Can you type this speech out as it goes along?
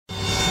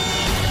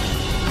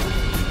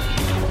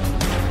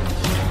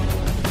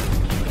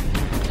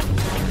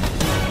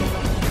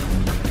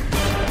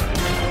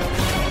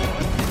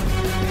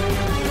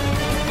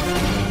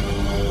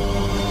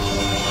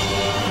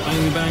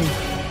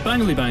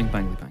Bangly bang,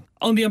 bangly bang.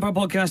 On the Empire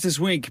Podcast this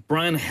week,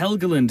 Brian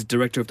Helgeland,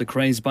 director of the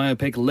crazed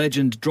biopic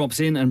Legend, drops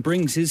in and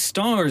brings his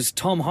stars,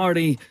 Tom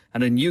Hardy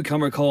and a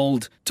newcomer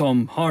called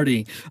Tom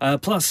Hardy.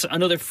 Plus,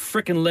 another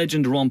frickin'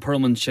 legend, Ron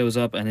Perlman, shows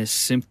up and is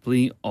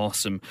simply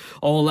awesome.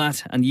 All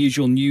that and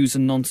usual news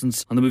and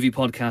nonsense on the movie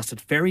podcast that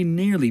very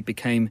nearly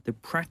became the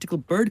practical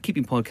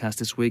bird-keeping podcast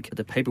this week, but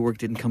the paperwork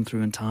didn't come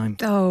through in time.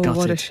 Oh,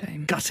 what a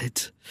shame. Got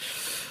it.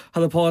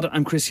 Hello Pod,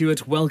 I'm Chris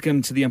Hewitt.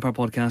 Welcome to the Empire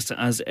Podcast.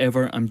 As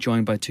ever, I'm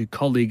joined by two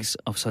colleagues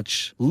of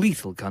such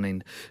lethal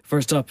cunning.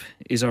 First up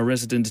is our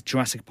resident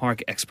Jurassic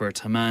Park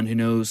expert, a man who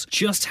knows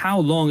just how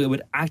long it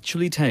would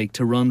actually take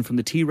to run from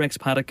the T-Rex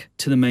paddock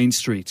to the main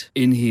street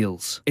in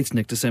heels. It's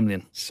Nick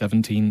DeSemlian.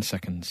 17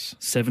 seconds.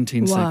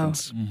 17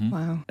 seconds. Mm-hmm.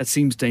 Wow. That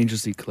seems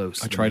dangerously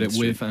close. I tried it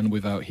with and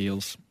without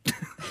heels.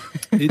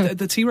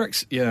 The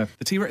T-Rex, the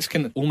T-Rex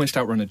can almost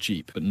outrun a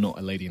Jeep, but not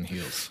a lady in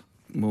heels.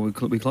 Well,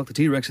 we clocked the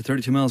T-Rex at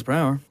 32 miles per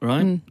hour,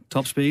 right?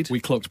 Top speed. We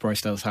clocked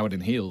Bryce Dallas Howard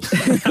in heels,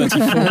 34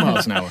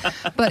 miles an hour.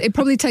 But it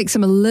probably takes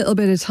him a little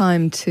bit of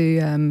time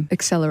to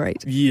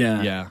accelerate.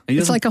 Yeah.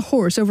 It's like a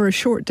horse over a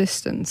short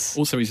distance.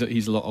 Also,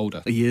 he's a lot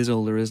older. He is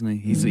older, isn't he?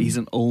 He's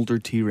an older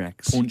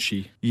T-Rex.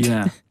 Paunchy.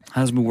 Yeah.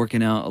 Hasn't been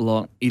working out a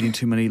lot, eating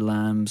too many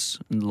lambs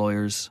and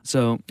lawyers.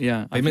 So,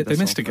 yeah. They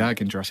missed a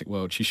gag in Jurassic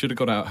World. She should have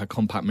got out her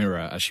compact mirror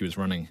as she was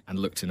running and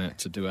looked in it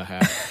to do her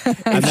hair.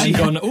 And then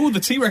gone, the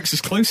T-Rex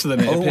is closer than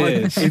it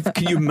appears.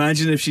 Can you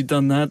imagine if she'd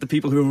done that? The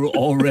people who were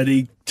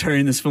already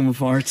tearing this film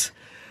apart.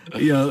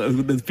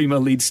 The female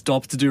lead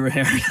stopped to do her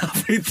hair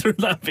halfway through.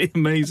 That'd be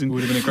amazing.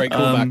 Would have been a great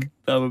callback.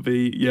 That would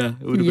be, It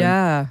would have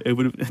Yeah. been. It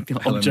would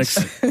have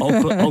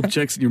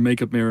objects in your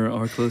makeup mirror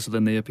are closer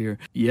than they appear.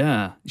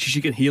 Yeah. She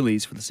should get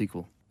Heelys for the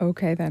sequel.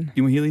 Okay, then.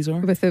 You know what Heelys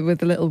are? With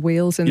the little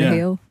wheels in the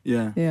heel.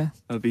 Yeah. Yeah.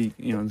 That'd be,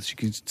 she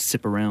can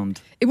sip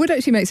around. It would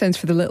actually make sense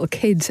for the little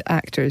kid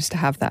actors to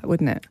have that,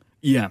 wouldn't it?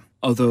 Yeah.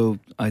 Although,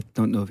 I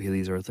don't know if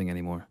Heelys are a thing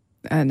anymore.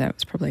 No,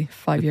 it's probably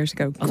 5 years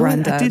ago. Although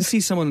Granddad. I did see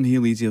someone in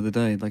Heelys the other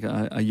day, like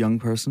a young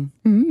person,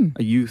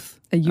 a youth,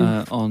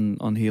 on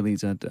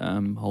Heelys at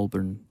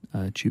Holborn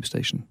tube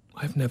station.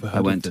 I've never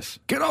heard of this.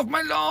 Get off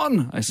my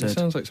lawn! I said. It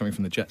sounds like something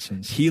from the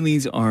Jetsons.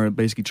 Heelys are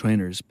basically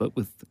trainers, but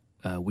with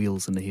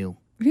wheels in the heel.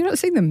 Have you not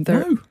seen them?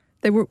 No.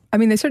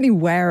 They certainly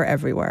were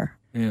everywhere.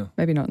 Yeah.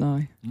 Maybe not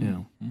now.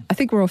 Yeah. I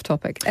think we're off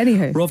topic.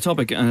 Anyhow. We're off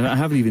topic, and I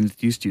haven't even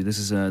introduced you. This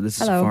is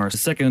Hello. far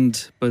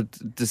second,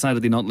 but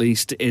decidedly not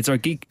least. It's our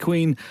geek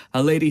queen,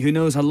 a lady who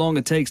knows how long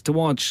it takes to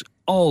watch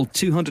all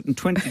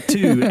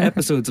 222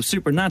 episodes of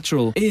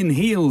Supernatural in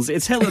heels.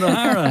 It's Helen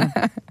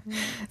O'Hara.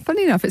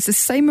 Funny enough, it's the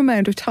same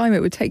amount of time it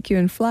would take you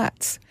in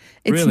flats.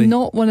 It's Really?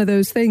 not one of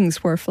those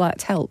things where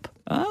flats help.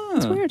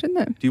 It's Ah. weird, isn't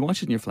it? Do you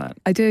watch it in your flat?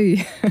 I do.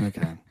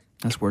 Okay,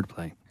 that's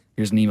wordplay.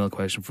 Here's an email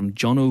question from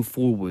Jono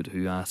Forwood,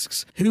 who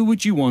asks, who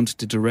would you want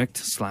to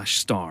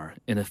direct/star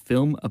in a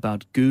film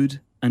about good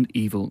and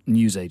evil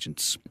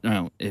newsagents?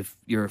 Now, if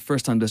you're a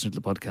first-time listener to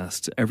the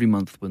podcast, every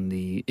month when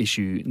the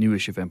new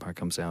issue of Empire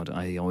comes out,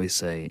 I always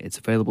say it's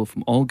available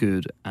from all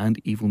good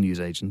and evil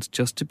newsagents,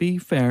 just to be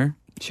fair.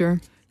 Sure.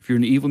 If you're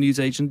an evil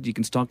newsagent, you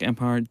can stalk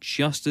Empire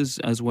just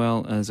as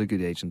well as a good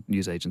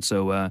newsagent.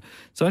 So I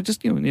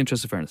just, in the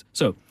interest of fairness.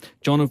 So,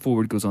 John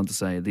Forward goes on to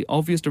say, the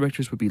obvious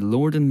directors would be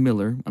Lord and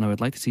Miller, and I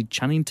would like to see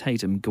Channing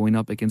Tatum going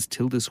up against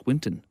Tilda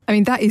Swinton. I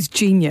mean, that is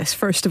genius.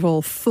 First of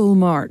all, full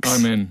marks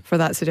I'm in. for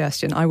that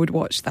suggestion. I would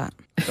watch that.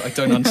 I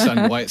don't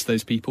understand why it's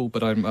those people,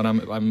 but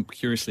I'm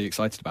curiously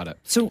excited about it.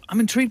 So,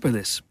 I'm intrigued by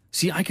this.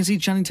 See, I can see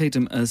Channing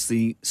Tatum as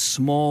the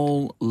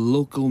small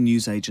local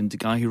newsagent, the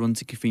guy who runs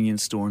a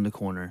convenience store in the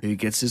corner, who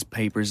gets his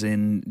papers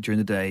in during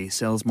the day,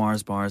 sells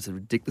Mars bars at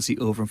ridiculously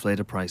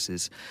overinflated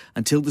prices.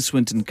 And Tilda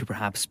Swinton could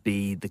perhaps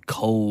be the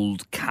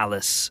cold,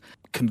 callous,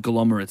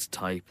 conglomerate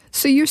type.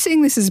 So you're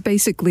saying this is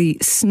basically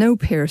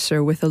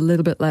Snowpiercer with a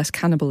little bit less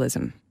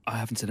cannibalism? I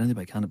haven't said anything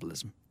about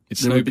cannibalism. It's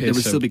There would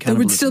still be There cannibalism.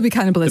 would still be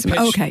cannibalism.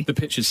 Okay. The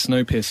pitch is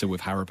Snowpiercer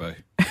with Haribo.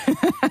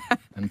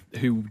 And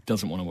who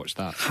doesn't want to watch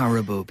that?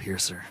 Haribo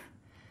Piercer.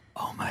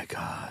 Oh my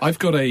God. I've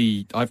got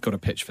a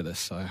pitch for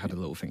this. I had a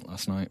little think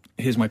last night.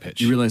 Here's my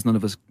pitch. You realise none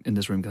of us in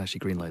this room can actually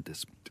greenlight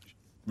this.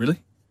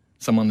 Really?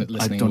 Someone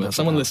listening don't will. have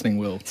Someone to. listening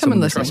will. Someone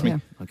Trust listening,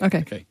 me. yeah. Okay.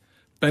 Okay.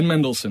 Ben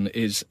Mendelsohn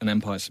is an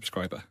Empire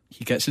subscriber.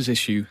 He gets his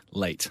issue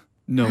late,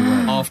 No way.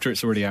 after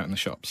it's already out in the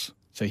shops.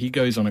 So he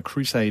goes on a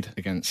crusade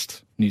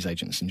against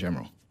newsagents in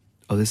general.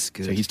 Oh, this is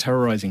good. So he's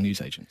terrorising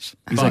newsagents.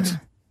 He's But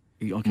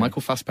okay.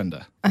 Michael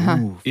Fassbender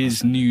Ooh,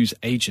 is news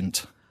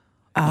agent.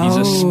 Oh. He's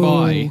a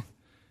spy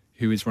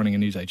who is running a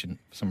newsagent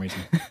for some reason.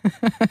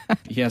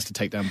 He has to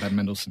take down Ben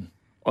Mendelsohn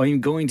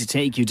I'm going to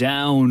take you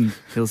down,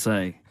 he'll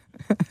say.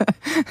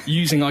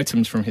 using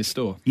items from his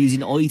store.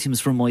 Using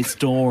items from my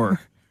store,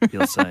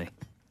 he'll say.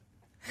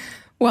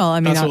 Well,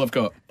 I mean, That's all I've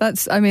got.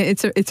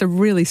 It's a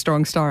really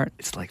strong start.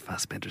 It's like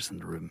Fassbender's in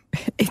the room.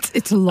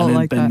 It's a lot And then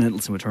like Ben that.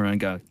 Mendelsohn would turn around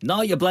and go,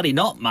 no, you're bloody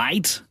not,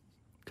 mate.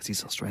 Because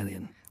he's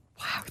Australian.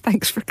 Wow,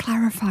 thanks for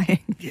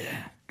clarifying.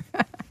 Yeah.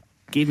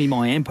 Give me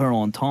my emperor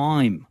on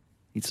time,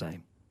 he'd say.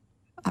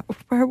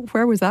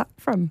 Where was that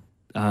from?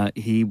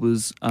 He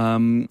was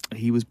born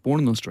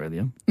in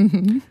Australia,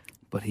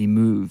 but he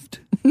moved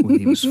when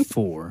he was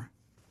 4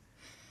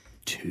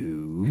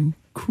 to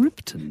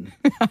Krypton.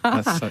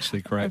 That's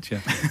actually correct,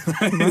 yeah.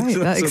 Right,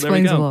 that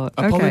explains a lot.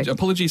 Okay.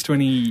 Apologies to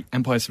any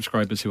Empire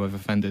subscribers who I've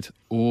offended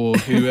or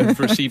who have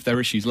received their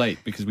issues late,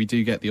 because we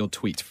do get the odd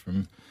tweet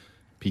from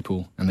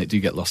people and they do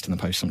get lost in the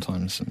post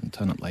sometimes and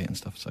turn up late and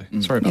stuff, so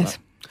sorry about that.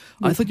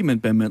 I thought you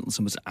meant Ben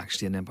Mendelsohn was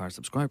actually an Empire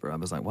subscriber. I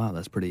was like, wow,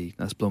 that's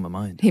blown my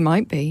mind. He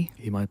might be.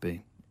 He might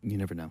be. You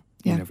never know.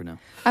 Yeah. You never know.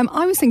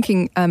 I was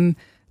thinking,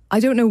 I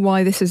don't know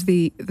why this is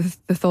the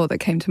thought that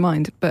came to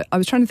mind, but I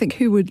was trying to think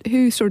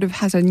who sort of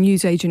has a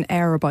newsagent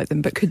air about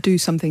them but could do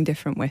something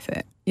different with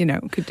it,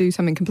 could do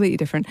something completely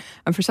different.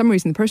 And for some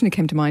reason, the person who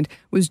came to mind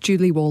was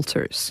Julie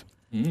Walters.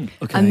 Okay.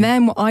 And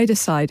then what I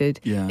decided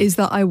is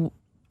that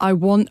I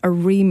want a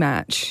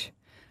rematch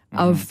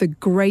of the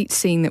great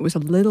scene that was a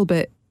little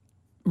bit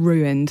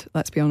ruined,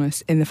 let's be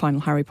honest, in the final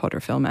Harry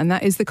Potter film. And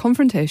that is the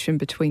confrontation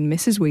between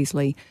Mrs.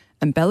 Weasley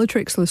and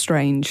Bellatrix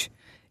Lestrange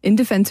in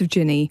defense of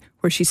Ginny,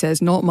 where she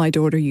says, "Not my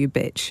daughter, you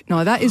bitch."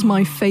 Now, that is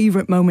my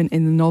favourite moment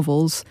in the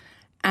novels,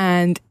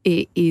 and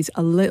it is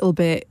a little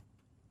bit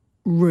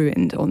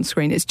ruined on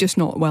screen. It's just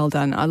not well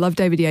done. I love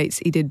David Yates.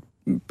 He did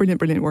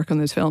brilliant work on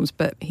those films,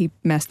 but he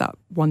messed that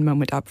one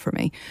moment up for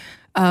me.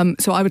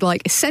 So I would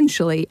like,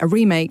 essentially, a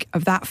remake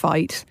of that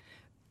fight,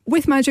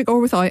 with magic or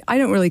without, I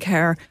don't really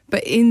care,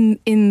 but in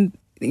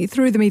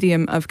through the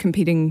medium of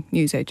competing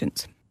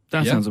newsagents.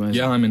 That sounds amazing.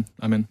 Yeah,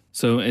 I'm in.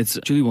 So it's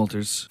Julie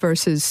Walters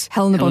versus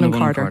Helena Bonham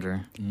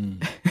Carter,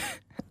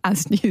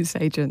 as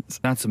newsagents.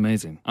 That's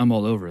amazing. I'm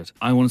all over it.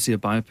 I want to see a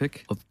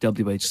biopic of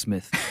W.H.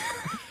 Smith.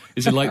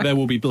 Is it like There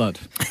Will Be Blood?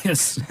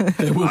 Yes.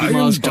 There will be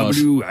Mars God.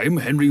 I'm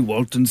Henry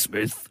Walton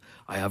Smith.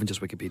 I haven't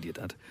just Wikipedia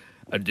that.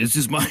 And this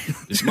is my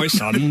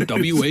son,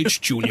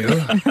 W.H.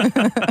 Jr.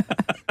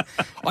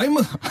 I'm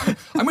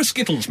a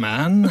Skittles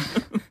man.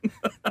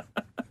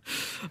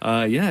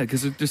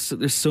 Because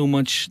there's so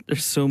much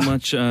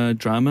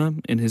drama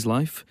in his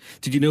life.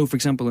 Did you know, for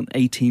example, in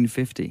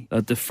 1850,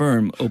 that the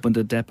firm opened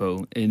a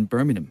depot in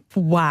Birmingham?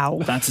 Wow,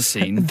 that's a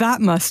scene.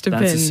 That must have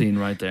been. That's a scene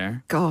right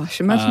there. Gosh,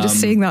 imagine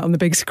just seeing that on the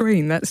big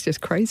screen. That's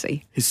just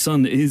crazy. His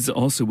son is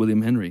also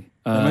William Henry.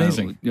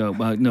 Amazing. No,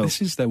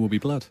 this is There Will Be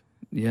Blood.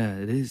 Yeah,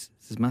 it is.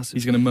 This is massive.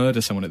 He's going to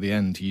murder someone at the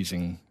end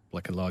using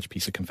like a large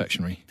piece of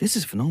confectionery. This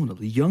is phenomenal.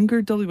 The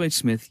younger W.H.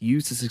 Smith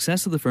used the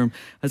success of the firm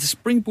as a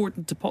springboard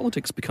into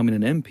politics, becoming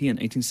an MP in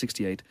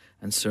 1868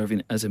 and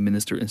serving as a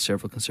minister in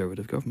several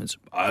Conservative governments.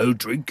 "I'll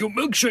drink your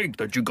milkshake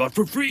that you got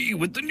for free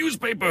with the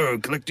newspaper,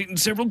 collecting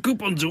several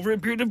coupons over a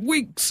period of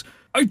weeks.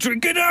 I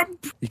drink it up."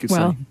 You could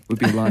say, would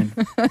be a line.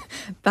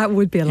 That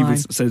would be a line.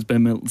 Says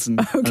Ben Mendelsohn.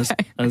 Okay.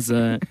 As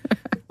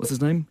what's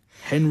his name?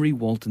 Henry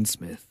Walton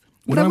Smith.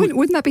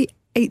 Wouldn't that be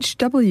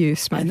H.W.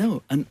 Smith? I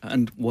know.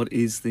 And what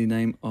is the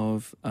name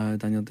of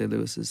Daniel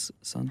Day-Lewis's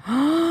son?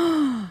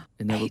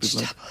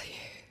 H.W.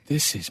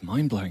 This is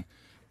mind-blowing.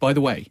 By the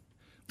way,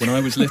 when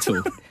I was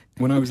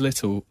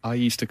little, I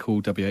used to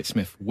call W.H.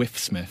 Smith Whiff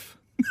Smith.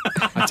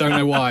 I don't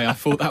know why. I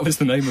thought that was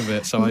the name of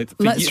it. So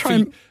let's try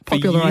and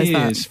popularise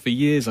that. For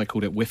years, I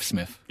called it Whiff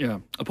Smith. Yeah.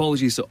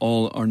 Apologies to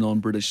all our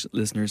non-British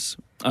listeners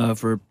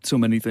for so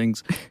many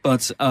things,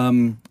 but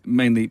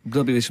mainly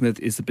W.H. Smith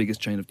is the biggest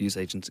chain of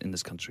newsagents in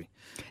this country.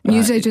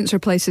 Newsagents are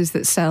places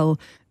that sell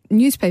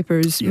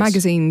newspapers,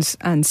 magazines,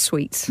 and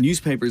sweets.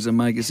 Newspapers and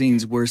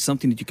magazines were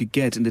something that you could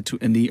get in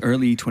the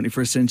early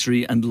 21st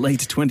century and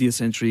late 20th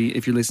century.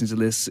 If you're listening to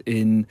this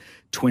in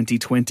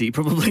 2020,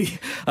 probably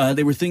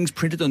they were things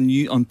printed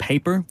on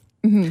paper,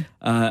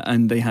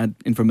 and they had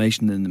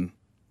information in them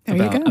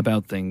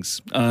about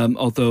things.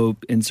 Although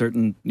in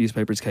certain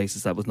newspapers'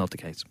 cases, that was not the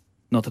case.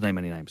 Not to name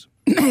any names.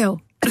 Mail.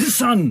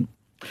 Son.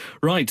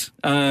 Right,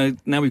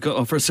 now we've got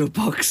our first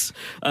soapbox.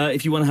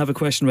 If you want to have a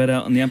question read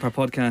out on the Empire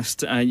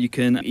Podcast, you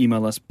can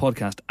email us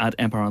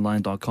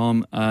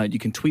podcast@empireonline.com. You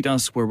can tweet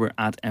us where we're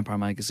at Empire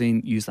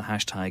Magazine. Use the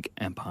hashtag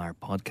Empire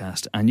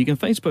Podcast, and you can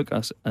Facebook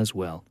us as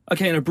well.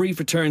 Okay, and a brief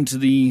return to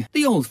the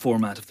old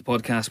format of the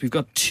podcast. We've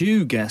got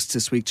 2 guests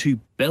this week, 2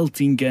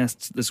 belting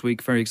guests this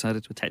week. Very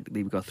excited. But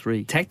technically, we've got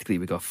 3. Technically,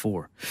 we've got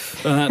 4.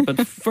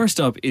 But first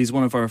up is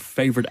one of our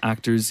favourite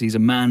actors. He's a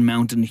man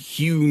mountain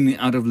hewn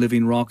out of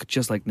living rock,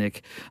 just like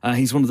Nick.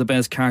 He's one of the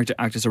best character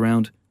actors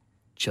around,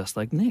 just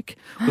like Nick,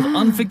 with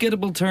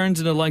unforgettable turns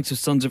in the likes of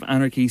Sons of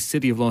Anarchy,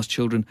 City of Lost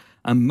Children,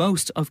 and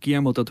most of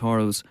Guillermo del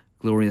Toro's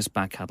glorious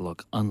back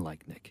catalogue,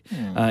 unlike Nick.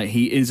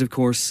 He is, of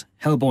course,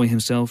 Hellboy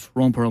himself,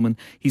 Ron Perlman.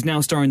 He's now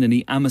starring in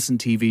the Amazon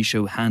TV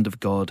show Hand of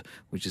God,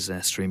 which is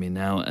streaming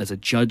now, as a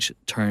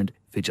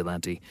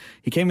judge-turned-vigilante.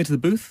 He came into the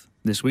booth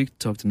this week to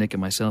talk to Nick and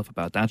myself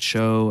about that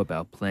show,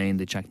 about playing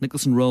the Jack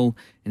Nicholson role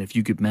in A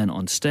Few Good Men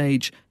on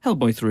stage,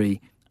 Hellboy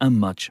 3, and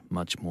much,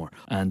 much more.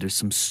 And there's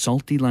some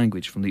salty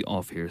language from the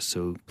off here,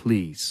 so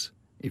please,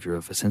 if you're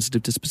of a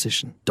sensitive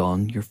disposition,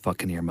 don your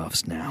fucking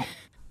earmuffs now.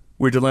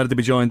 We're delighted to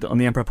be joined on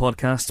the Empire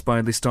Podcast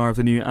by the star of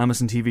the new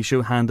Amazon TV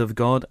show Hand of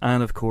God,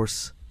 and of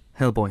course,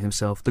 Hellboy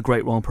himself, the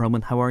great Ron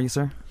Perlman. How are you,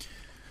 sir?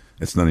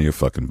 It's none of your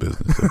fucking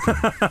business.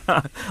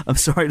 Okay? I'm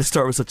sorry to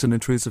start with such an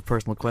intrusive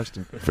personal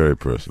question. Very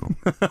personal.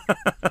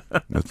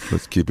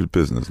 Let's keep it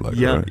business-like.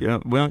 Yeah, right? yeah.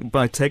 Well, but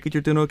I take it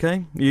you're doing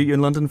okay? You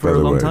in London for a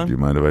long time? Do you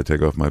mind if I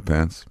take off my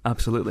pants?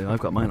 Absolutely. I've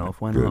got mine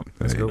off. Why Good. not?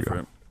 Let's go for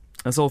it.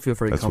 Let's all feel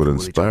very That's what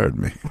comfortable inspired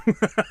me.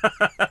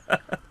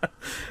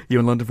 You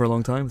in London for a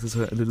long time? Is this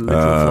a little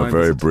flying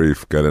very visit?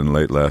 Brief. Got in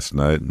late last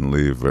night and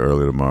leave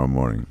early tomorrow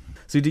morning.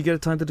 So do you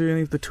get time to do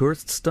any of the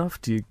tourist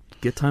stuff? Do you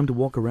get time to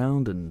walk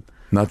around and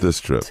Not this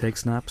trip. take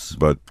snaps?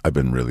 But I've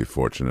been really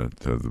fortunate.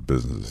 The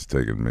business has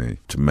taken me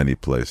to many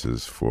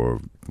places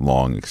for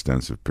long,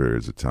 extensive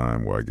periods of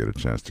time where I get a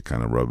chance to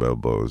kind of rub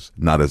elbows,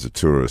 not as a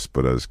tourist,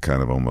 but as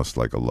kind of almost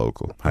like a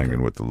local,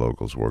 hanging with the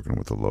locals, working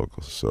with the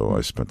locals. So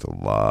I spent a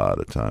lot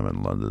of time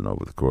in London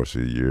over the course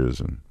of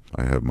years, and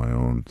I have my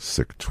own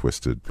sick,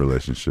 twisted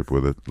relationship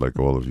with it, like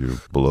all of you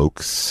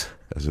blokes,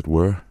 as it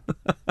were.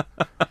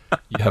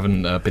 You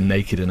haven't been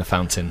naked in a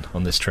fountain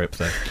on this trip,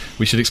 though.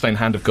 We should explain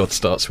Hand of God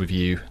starts with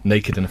you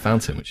naked in a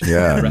fountain, which is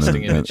an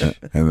interesting image. And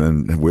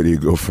then where do you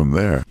go from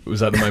there? Was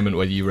that the moment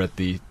where you read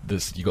you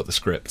got the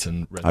script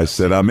and read I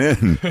said, I'm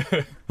in.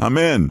 I'm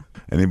in.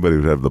 Anybody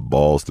would have the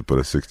balls to put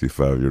a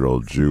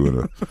 65-year-old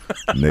Jew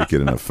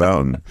naked in a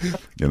fountain,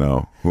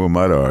 who am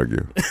I to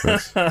argue?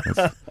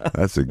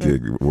 That's a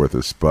gig worth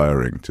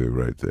aspiring to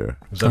right there.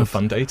 Was that a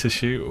fun day to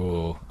shoot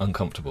or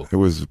uncomfortable? It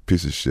was a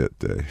piece of shit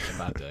day. A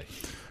bad day.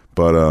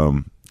 But,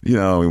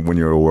 when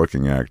you're a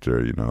working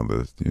actor, you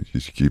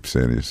keep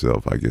saying to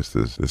yourself, I guess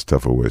there's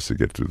tougher ways to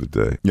get through the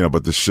day.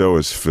 But the show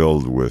is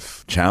filled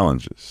with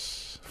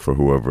challenges for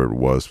whoever it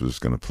was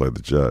going to play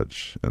the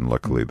judge. And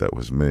luckily that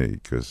was me,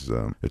 because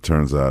it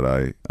turns out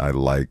I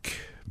like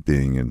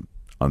being in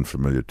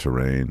unfamiliar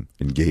terrain,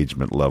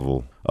 engagement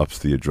level, ups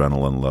the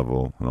adrenaline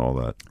level and all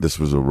that. This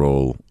was a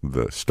role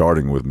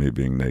starting with me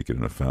being naked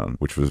in a fountain,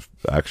 which was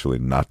actually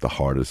not the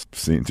hardest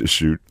scene to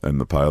shoot in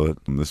the pilot.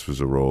 And this was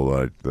a role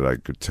that I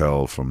could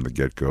tell from the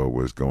get-go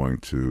was going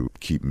to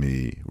keep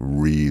me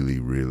really,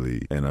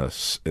 really in a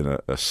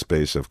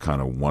space of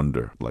kind of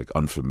wonder, like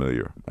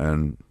unfamiliar.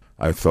 And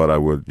I thought I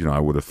would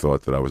have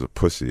thought that I was a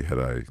pussy had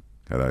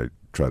I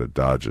tried to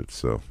dodge it.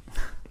 So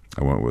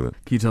I went with it.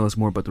 Can you tell us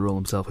more about the role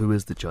himself? Who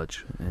is the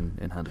judge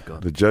in Hand of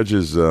God? The judge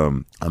is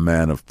a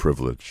man of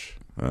privilege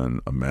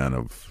and a man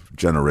of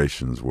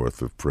generations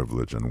worth of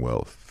privilege and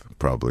wealth.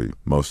 Probably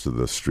most of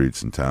the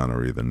streets in town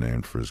are either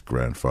named for his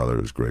grandfather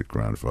or his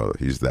great-grandfather.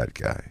 He's that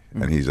guy.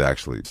 Mm-hmm. And he's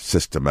actually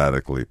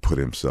systematically put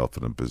himself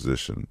in a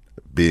position,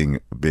 being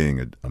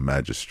a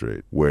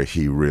magistrate, where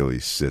he really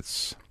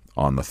sits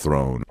on the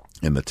throne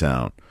in the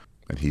town.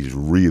 And he's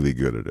really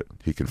good at it.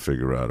 He can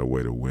figure out a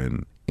way to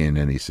win in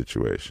any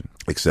situation,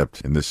 except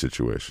in this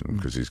situation,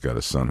 because he's got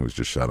a son who's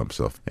just shot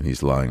himself and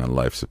he's lying on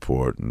life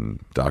support, and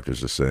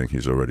doctors are saying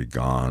he's already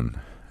gone.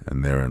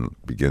 And therein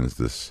begins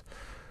this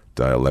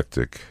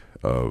dialectic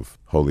of,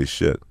 holy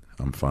shit,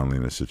 I'm finally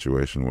in a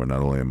situation where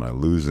not only am I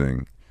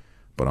losing,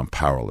 but I'm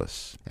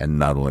powerless. And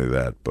not only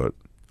that, but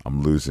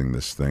I'm losing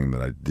this thing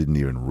that I didn't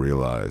even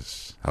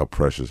realize how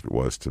precious it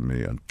was to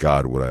me. And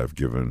God, would I have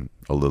given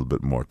a little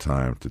bit more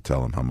time to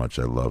tell him how much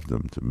I loved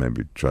him, to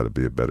maybe try to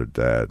be a better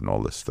dad and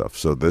all this stuff.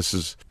 So this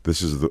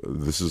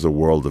is a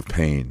world of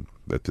pain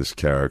that this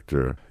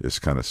character is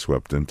kind of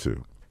swept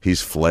into.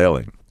 He's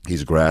flailing,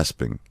 he's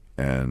grasping,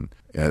 and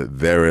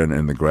therein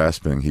in the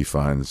grasping he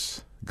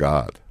finds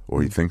God.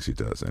 Or he thinks he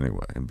does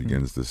anyway, and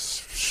begins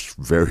this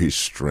very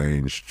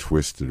strange,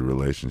 twisted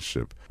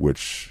relationship,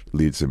 which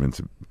leads him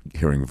into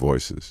hearing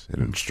voices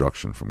and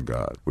instruction from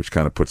God, which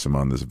kind of puts him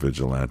on this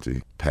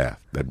vigilante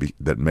path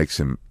that makes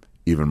him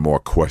even more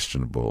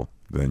questionable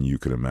than you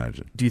could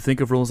imagine. Do you think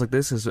of roles like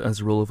this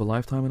as a role of a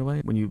lifetime in a way?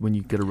 When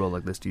you get a role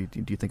like this, do you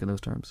think in those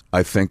terms?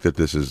 I think that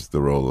this is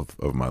the role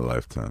of my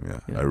lifetime,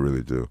 yeah. I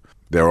really do.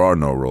 There are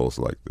no roles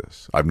like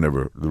this.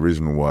 The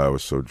reason why I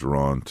was so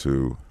drawn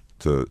to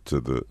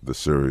the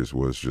series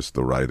was just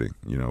the writing.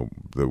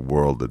 The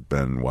world that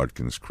Ben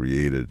Watkins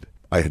created,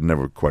 I had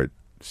never quite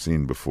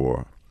seen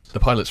before. The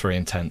pilot's very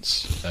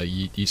intense.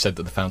 You said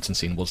that the fountain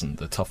scene wasn't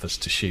the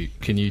toughest to shoot.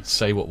 Can you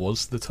say what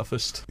was the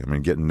toughest? I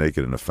mean, getting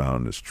naked in a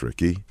fountain is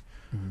tricky,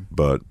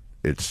 but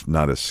it's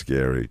not as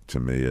scary to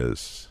me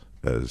as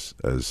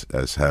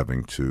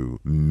having to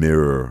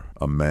mirror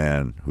a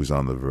man who's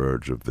on the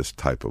verge of this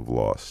type of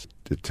loss.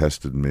 It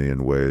tested me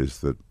in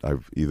ways that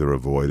I've either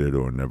avoided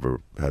or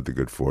never had the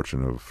good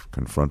fortune of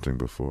confronting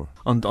before.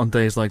 On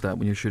days like that,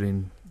 when you're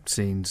shooting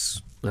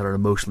scenes that are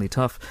emotionally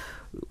tough,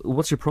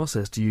 what's your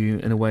process? Do you,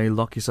 in a way,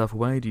 lock yourself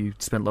away? Do you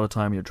spend a lot of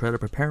time in your trailer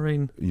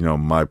preparing?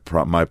 My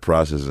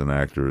process as an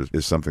actor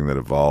is something that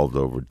evolved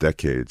over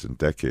decades and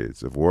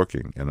decades of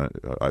working. And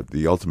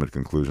the ultimate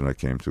conclusion I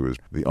came to is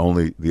the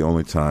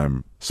only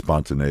time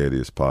spontaneity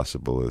is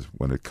possible is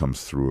when it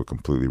comes through a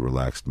completely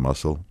relaxed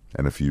muscle.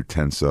 And if you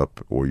tense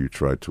up or you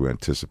try to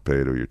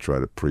anticipate or you try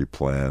to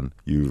pre-plan,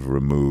 you've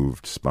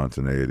removed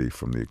spontaneity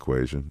from the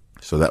equation.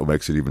 So that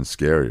makes it even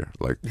scarier.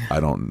 Like,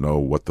 I don't know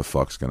what the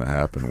fuck's going to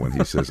happen when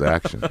he says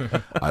action.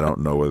 I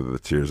don't know whether the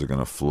tears are going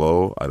to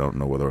flow. I don't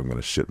know whether I'm going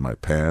to shit my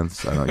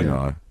pants.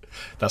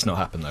 That's not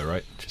happened though,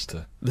 right?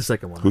 The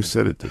second one. Who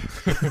said it didn't?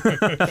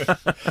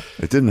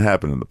 It didn't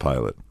happen in the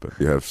pilot, but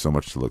you have so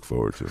much to look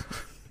forward to.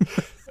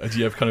 Do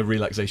you have kind of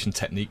relaxation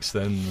techniques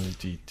then?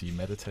 Do you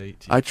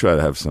meditate? I try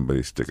to have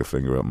somebody stick a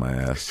finger up my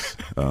ass.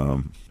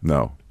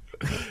 No.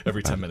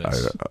 Every 10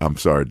 minutes. I'm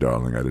sorry,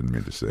 darling. I didn't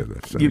mean to say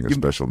that. Sending a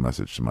special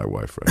message to my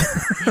wife right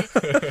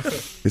now.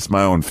 It's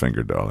my own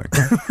finger, darling.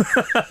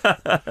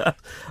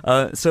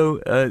 So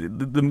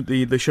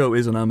the show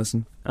is on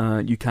Amazon.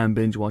 You can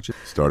binge watch it.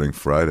 Starting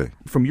Friday.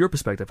 From your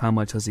perspective, how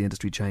much has the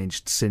industry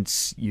changed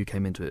since you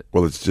came into it?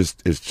 Well, it's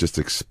just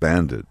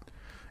expanded.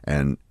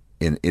 And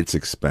in its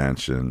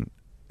expansion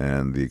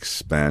and the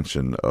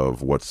expansion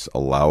of what's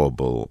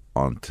allowable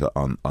on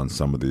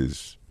some of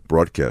these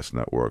broadcast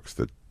networks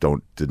that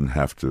didn't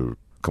have to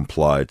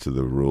comply to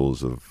the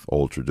rules of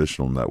old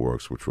traditional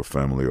networks, which were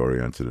family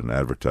oriented and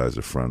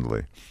advertiser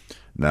friendly.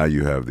 Now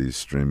you have these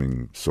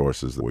streaming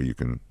sources where you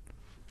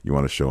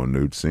want to show a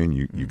nude scene,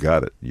 you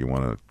got it. You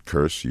want to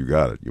curse, you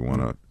got it.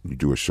 You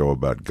do a show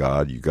about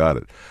God, you got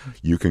it.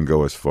 You can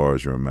go as far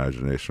as your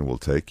imagination will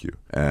take you.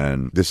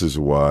 And this is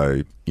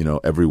why,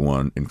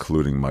 everyone,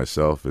 including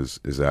myself,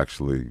 is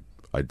actually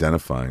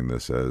identifying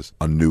this as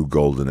a new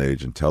golden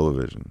age in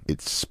television. It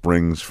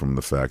springs from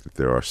the fact that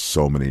there are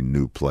so many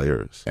new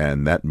players.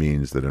 And that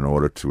means that in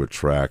order to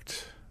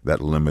attract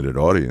that limited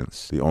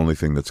audience, the only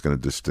thing that's going to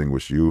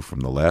distinguish you from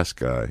the last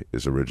guy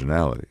is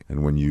originality.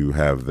 And when you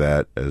have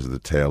that as the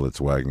tail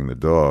that's wagging the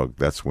dog,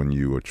 that's when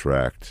you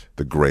attract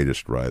the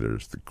greatest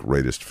writers, the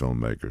greatest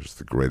filmmakers,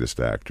 the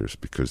greatest actors,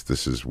 because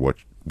this is what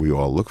we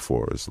all look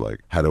for, is like,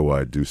 how do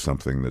I do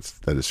something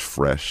that is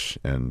fresh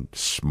and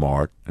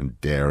smart and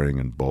daring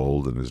and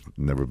bold and has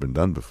never been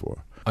done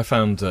before? I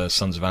found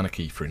Sons of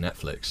Anarchy through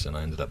Netflix, and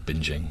I ended up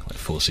binging like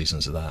 4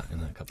 seasons of that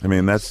in a couple. I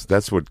mean,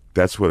 that's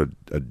what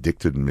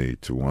addicted me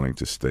to wanting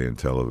to stay in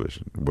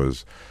television.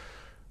 Was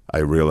I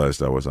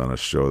realized I was on a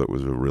show that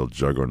was a real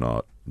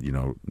juggernaut,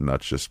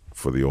 not just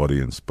for the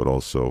audience but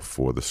also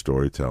for the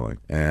storytelling.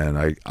 And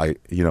I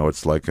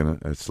it's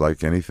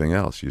like anything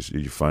else.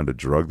 You find a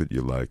drug that you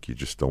like, you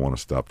just don't want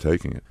to stop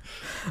taking it.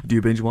 Do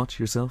you binge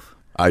watch yourself?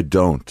 I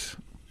don't.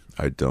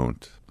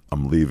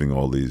 I'm leaving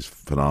all these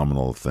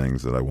phenomenal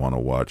things that I want to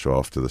watch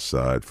off to the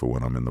side for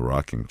when I'm in the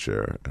rocking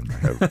chair and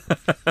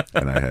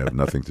I have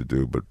nothing to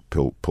do but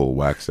pull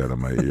wax out of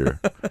my ear.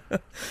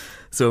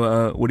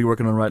 So what are you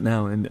working on right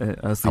now?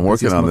 I'm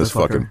working on this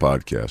fucking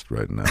podcast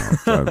right now.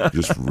 I'm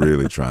just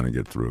really trying to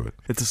get through it.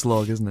 It's a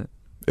slog, isn't it?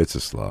 It's a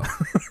slog.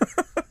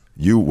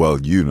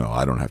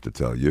 I don't have to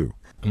tell you.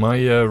 Am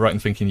I right in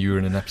thinking you were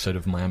in an episode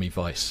of Miami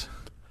Vice?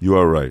 You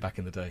are right. Back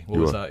in the day. What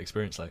was that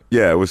experience like?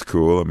 Yeah, it was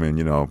cool. I mean,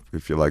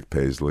 if you like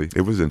Paisley,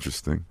 it was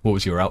interesting. What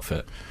was your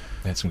outfit?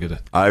 You had some good...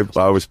 I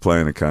was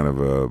playing a kind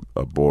of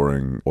a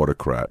boring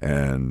autocrat,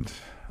 and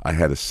I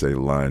had to say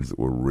lines that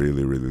were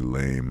really, really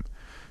lame.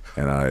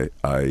 And I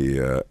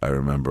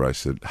remember I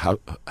said, how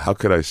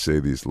could I say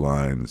these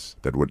lines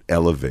that would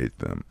elevate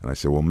them? And I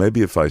said, well,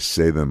 maybe if I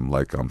say them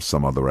like I'm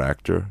some other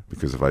actor,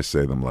 because if I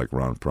say them like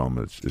Ron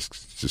Perlman,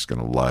 it's just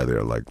going to lie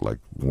there like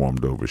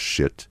warmed over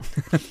shit.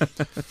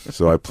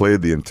 So I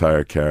played the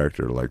entire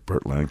character like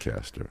Burt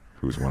Lancaster,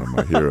 who's one of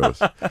my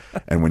heroes.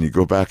 And when you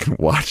go back and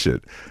watch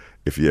it,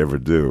 if you ever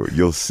do,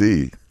 you'll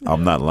see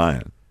I'm not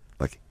lying.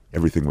 Like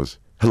everything was,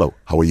 hello,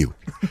 how are you?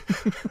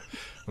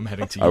 I'm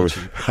heading to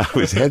YouTube. I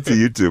was head to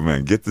YouTube,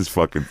 man. Get this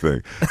fucking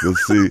thing. You'll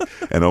see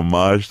an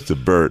homage to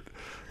Bert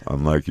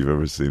unlike you've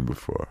ever seen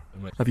before.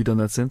 Have you done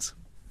that since?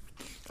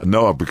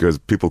 No, because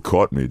people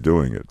caught me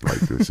doing it. Like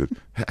they said,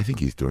 hey, I think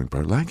he's doing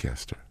Burt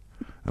Lancaster.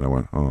 And I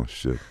went, oh,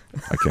 shit.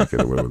 I can't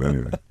get away with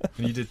anything.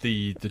 And you did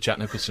the Jack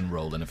Nicholson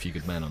role in A Few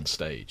Good Men on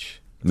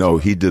stage. No,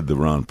 he did the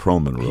Ron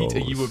Perlman role.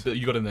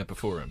 You got in there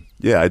before him.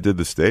 Yeah, I did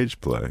the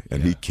stage play.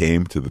 And he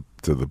came to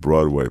the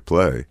Broadway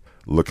play.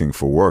 Looking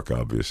for work,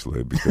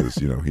 obviously, because,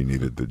 he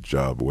needed the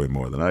job way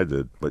more than I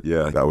did. But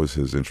yeah, that was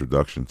his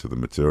introduction to the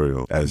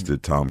material, as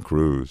did Tom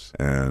Cruise.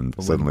 And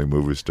suddenly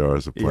movie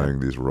stars are playing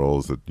these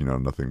roles that,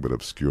 nothing but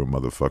obscure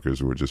motherfuckers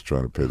who were just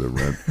trying to pay their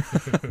rent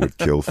would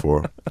kill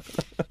for.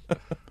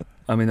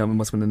 I mean, that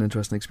must have been an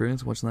interesting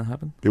experience watching that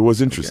happen. It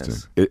was interesting.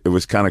 It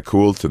was kind of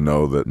cool to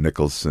know that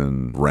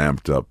Nicholson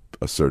ramped up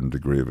a certain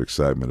degree of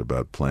excitement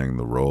about playing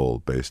the role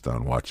based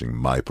on watching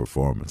my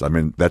performance. I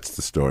mean, that's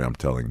the story I'm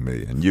telling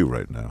me and you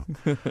right now.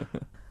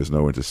 There's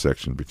no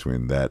intersection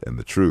between that and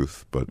the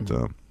truth, but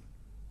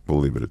we'll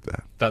leave it at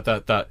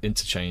that. That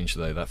interchange,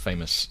 though, that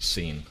famous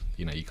scene,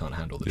 you can't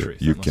handle the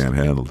truth. You can't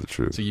handle the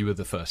truth. So you were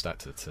the first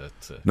actor to...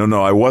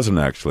 No, I wasn't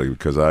actually,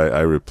 because I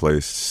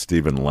replaced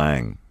Stephen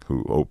Lang,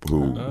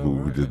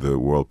 who did the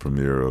world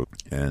premiere of,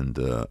 and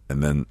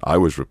then I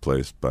was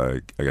replaced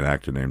by an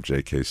actor named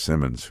J.K.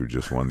 Simmons, who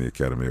just won the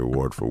Academy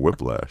Award for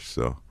Whiplash.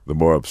 So the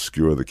more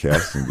obscure the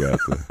casting got,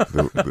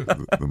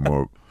 the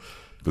more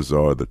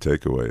bizarre the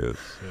takeaway is.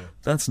 Yeah.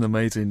 That's an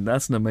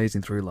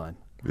amazing through line.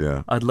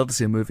 Yeah. I'd love to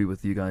see a movie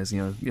with you guys.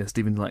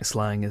 Stephen like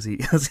Slang as he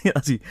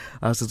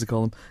asked us to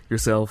call him,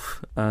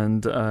 yourself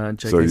and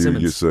J.K.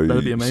 Simmons.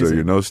 That'd be amazing. So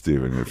you know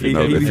Stephen if you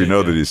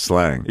know that he's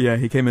Slang. Yeah,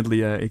 he came at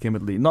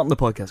the not in the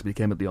podcast, but he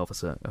came at the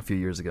office a few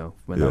years ago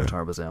when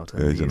Avatar was out.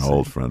 Yeah, he's an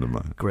old friend of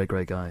mine. Great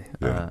guy.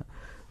 Yeah.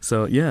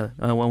 So yeah,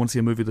 I want to see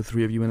a movie with the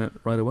three of you in it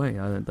right away.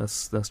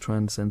 Let's try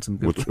and send some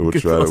good. We'll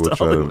try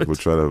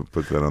to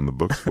put that on the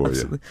books for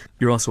you.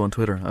 You're also on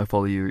Twitter. I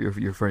follow you.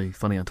 You're very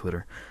funny on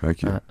Twitter.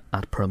 Thank you.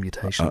 At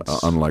Permutations.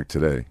 Unlike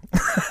today,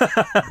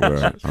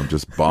 where I'm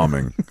just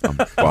bombing. I'm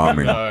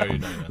bombing.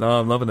 No,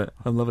 I'm loving it.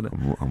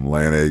 I'm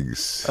laying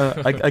eggs.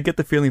 I get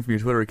the feeling from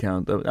your Twitter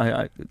account.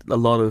 A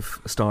lot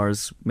of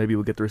stars maybe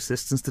will get their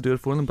assistants to do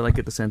it for them, but I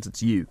get the sense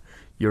it's you.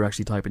 You're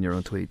actually typing your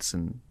own tweets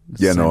and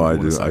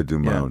I do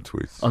my own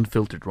tweets.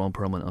 Unfiltered, Ron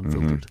Perlman,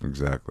 unfiltered. Mm-hmm,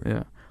 exactly.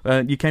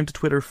 Yeah. You came to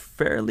Twitter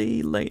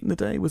fairly late in the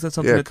day. Was that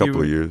something? Yeah, a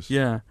couple of years.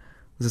 Yeah.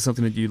 Was it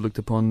something that you looked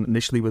upon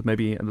initially with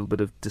maybe a little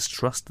bit of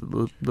distrust, a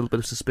little bit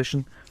of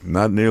suspicion?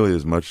 Not nearly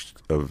as much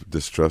of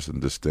distrust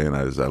and disdain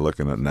as I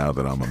look at it now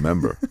that I'm a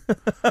member.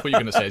 What you're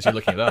going to say is you're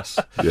looking at us.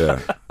 Yeah.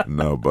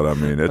 No, but I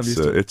mean it's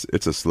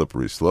a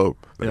slippery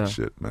slope. That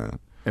shit, man.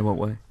 In what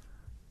way?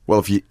 Well,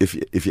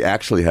 if you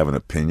actually have an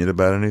opinion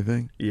about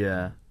anything,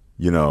 you're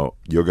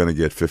going to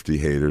get 50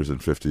 haters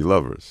and 50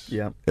 lovers.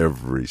 Yeah.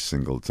 Every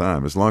single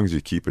time, as long as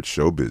you keep it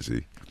show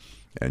busy,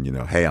 and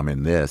hey, I'm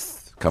in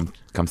this.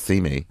 Come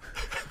see me.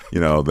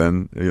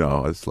 Then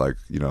it's like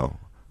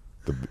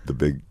the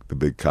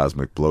big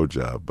cosmic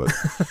blowjob. But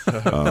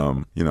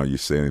you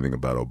say anything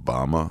about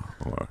Obama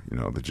or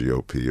the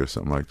GOP or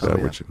something like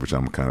that, which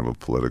I'm kind of a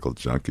political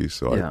junkie,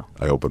 so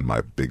I open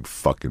my big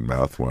fucking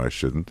mouth where I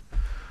shouldn't.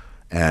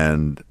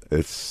 And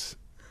it's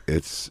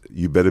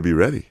you better be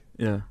ready.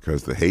 Yeah.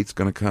 Because the hate's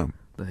going to come.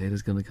 The hate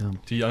is going to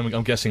come.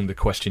 I'm guessing the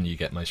question you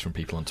get most from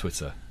people on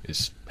Twitter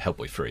is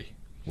Hellboy 3.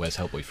 Where's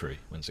Hellboy 3?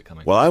 When's it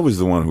coming? Well, I was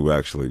the one who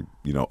actually,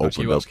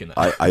 opened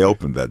up. I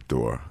opened that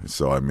door.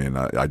 So, I mean,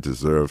 I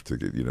deserve to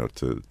get,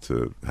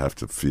 to have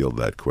to field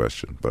that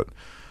question. But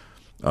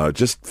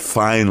just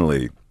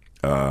finally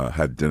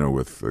had dinner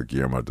with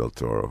Guillermo del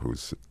Toro,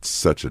 who's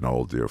such an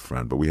old dear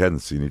friend. But we hadn't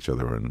seen each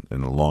other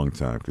in a long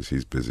time because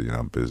he's busy and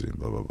I'm busy and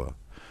blah, blah, blah.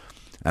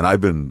 And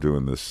I've been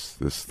doing this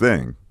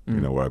thing,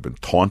 where I've been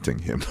taunting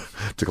him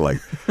to like,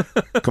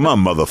 come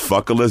on,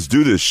 motherfucker, let's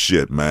do this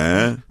shit,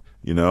 man.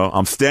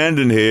 I'm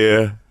standing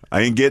here.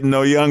 I ain't getting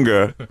no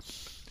younger.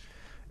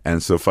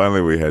 And so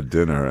finally we had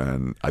dinner,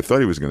 and I thought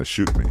he was going to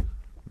shoot me.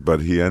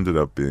 But he ended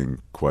up being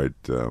quite,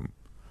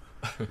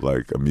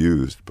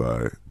 amused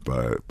by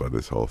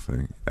this whole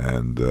thing.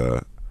 And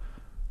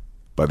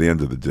by the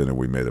end of the dinner,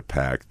 we made a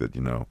pact that,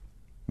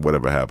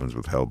 whatever happens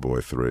with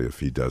Hellboy 3, if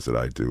he does it,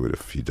 I do it.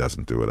 If he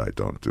doesn't do it, I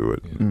don't do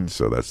it. Yeah.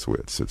 So that's the way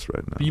it sits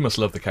right now. But you must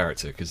love the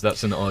character, because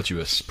that's an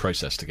arduous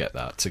process to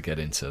get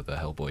into the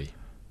Hellboy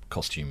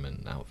costume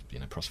and now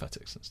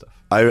prosthetics and stuff.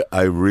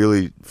 I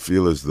really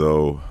feel as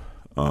though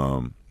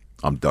I'm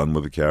done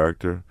with the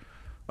character.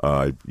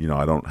 I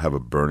don't have a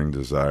burning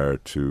desire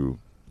to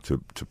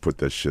put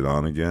that shit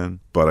on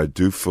again. But I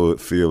do feel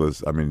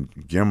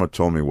Guillermo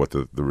told me what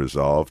the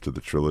resolve to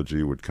the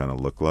trilogy would kind of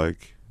look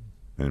like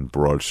in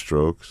broad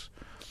strokes.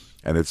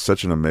 And it's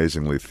such an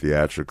amazingly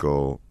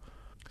theatrical,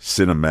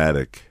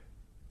 cinematic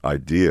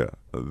idea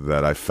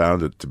that I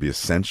found it to be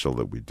essential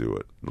that we do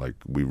it.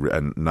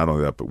 And not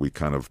only that, but we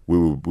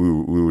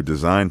were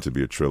designed to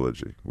be a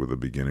trilogy with a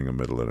beginning, a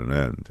middle, and an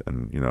end.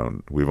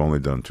 And we've only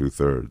done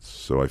 2/3,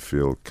 so I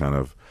feel kind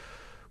of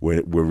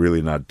we're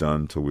really not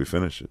done till we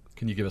finish it.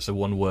 Can you give us a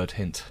one-word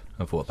hint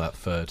of what that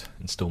third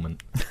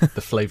installment,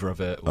 the flavour of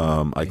it?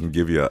 I can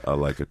give you a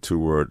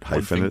 2-word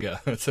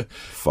hyphenate.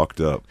 Fucked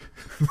up.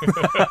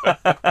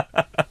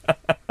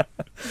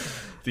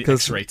 The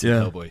X-rated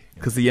Hellboy.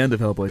 Because the end of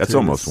Hellboy 2... That's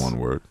almost one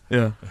word.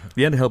 Yeah.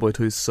 The end of Hellboy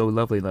 2 is so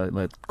lovely,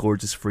 like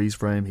gorgeous freeze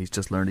frame. He's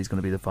just learned he's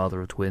going to be the father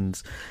of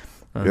twins.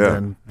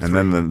 And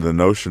then the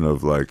notion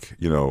of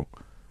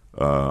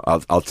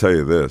I'll tell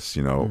you this,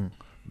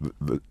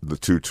 the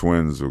two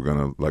twins were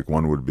going to,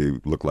 one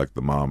would look like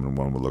the mom and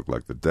one would look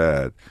like the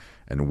dad.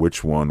 And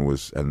which one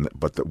was,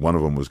 one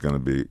of them was going to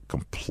be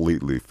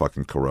completely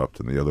fucking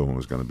corrupt and the other one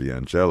was going to be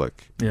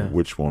angelic. Yeah.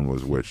 Which one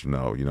was which?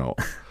 No,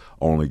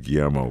 only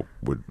Guillermo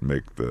would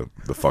make the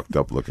fucked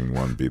up looking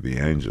one be the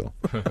angel.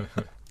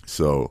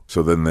 So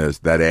then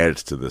that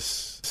adds to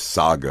this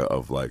saga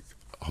of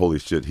holy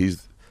shit,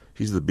 he's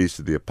the beast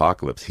of the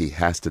apocalypse. He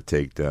has to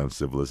take down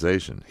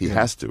civilization. He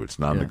has to. It's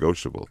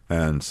non-negotiable.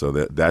 Yeah. And so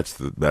that's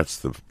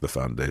the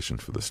foundation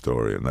for the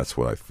story, and that's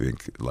what I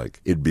think.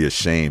 It'd be a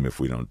shame if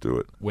we don't do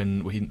it.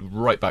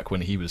 Right back when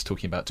he was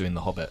talking about doing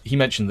The Hobbit, he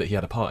mentioned that he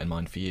had a part in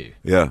mind for you.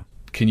 Yeah.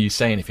 Can you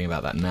say anything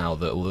about that now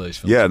that all those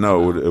films? Yeah,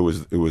 no, it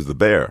was the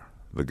bear.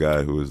 The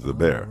guy who was the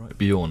bear. Right.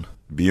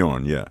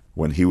 Bjorn, yeah.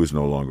 When he was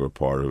no longer a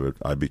part of it,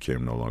 I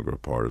became no longer a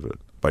part of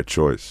it. By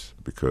choice,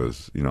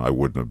 because, I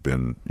wouldn't have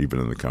been even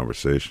in the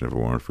conversation if it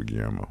weren't for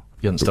Guillermo.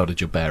 You hadn't started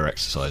your bear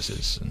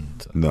exercises?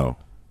 No.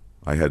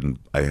 I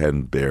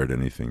hadn't bared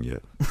anything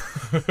yet.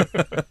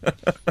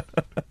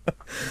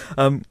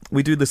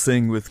 We do this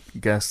thing with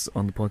guests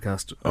on the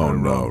podcast. Oh,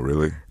 no,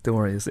 really? Don't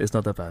worry, it's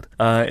not that bad.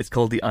 It's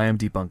called the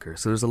IMDb bunker.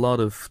 So there's a lot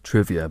of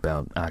trivia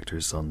about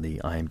actors on the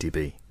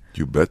IMDb.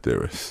 You bet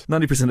there is.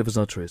 90% of it's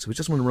not true. So we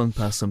just want to run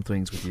past some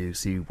things with you,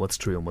 see what's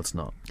true and what's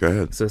not. Go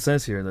ahead. So it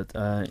says here that...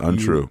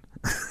 Untrue.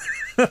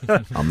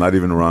 I'm not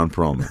even Ron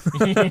Perlman.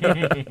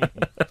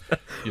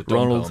 You're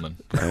Don Perlman.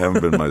 I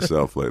haven't been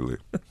myself lately.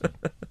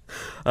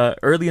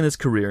 Early in his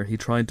career, he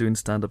tried doing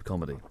stand-up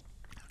comedy.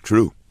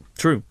 True.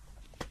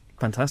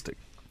 Fantastic.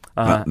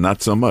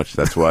 Not so much.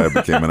 That's why I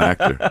became an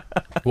actor.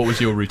 What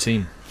was your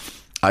routine?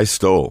 I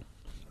stole.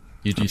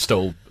 You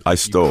stole. I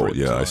stole.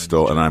 Yeah, I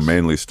stole, and I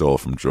mainly stole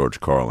from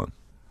George Carlin,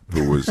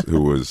 who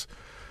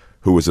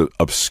was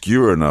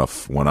obscure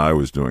enough when I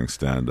was doing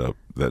stand-up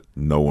that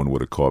no one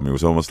would have caught me. It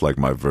was almost like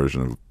my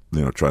version of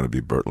trying to be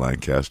Burt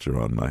Lancaster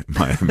on my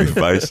Miami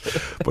Vice,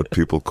 but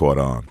people caught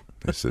on.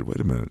 They said, "Wait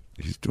a minute,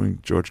 he's doing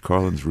George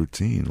Carlin's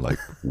routine, like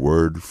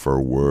word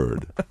for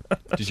word."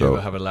 Did you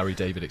ever have a Larry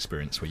David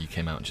experience where you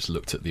came out and just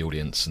looked at the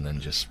audience and then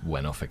just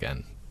went off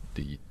again?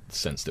 That you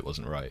sensed it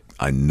wasn't right?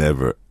 I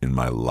never in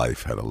my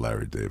life had a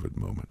Larry David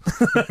moment,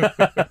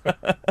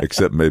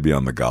 except maybe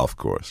on the golf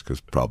course,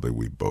 because probably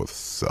we both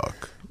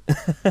suck.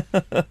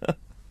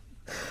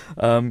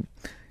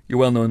 You're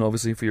well known,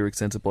 obviously, for your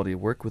extensive body of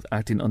work with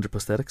acting under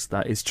prosthetics.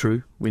 That is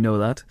true. We know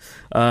that.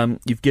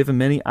 You've given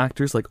many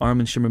actors like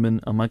Armin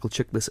Shimmerman and Michael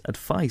Chiklis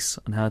advice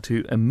on how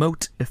to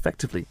emote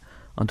effectively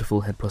onto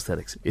full head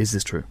prosthetics. Is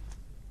this true?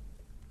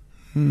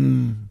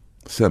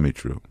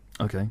 Semi-true.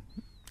 Okay.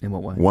 In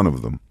what way? One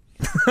of them.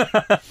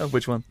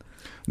 Which one?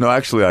 No,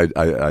 actually,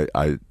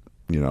 I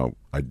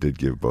did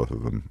give both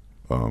of them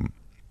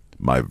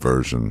my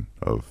version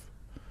of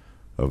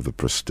the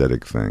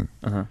prosthetic thing.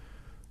 Uh-huh.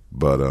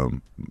 But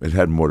it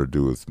had more to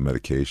do with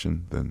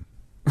medication than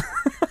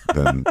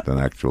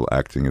actual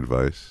acting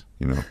advice.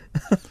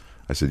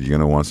 I said, you're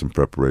going to want some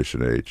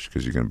preparation H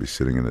because you're going to be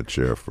sitting in a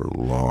chair for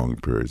long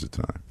periods of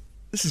time.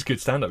 This is good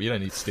stand-up. You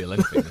don't need to steal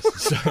anything.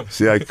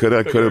 See, I could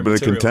have been a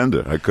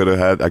contender. I could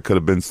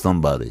have been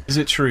somebody. Is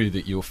it true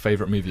that your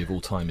favorite movie of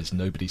all time is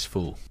Nobody's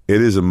Fool?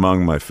 It is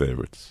among my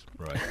favorites.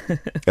 Right.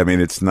 I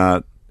mean, it's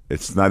definitely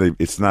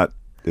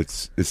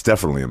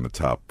in the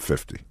top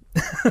 50.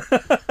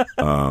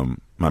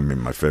 I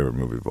mean, my favorite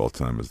movie of all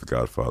time is The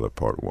Godfather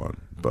Part 1.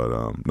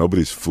 But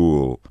Nobody's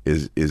Fool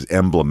is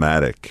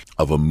emblematic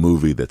of a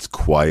movie that's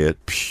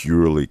quiet,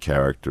 purely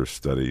character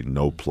study,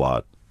 no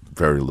plot.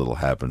 Very little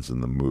happens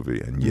in the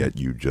movie, and yet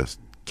you just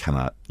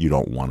you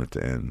don't want it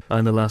to end.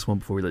 And the last one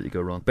before we let you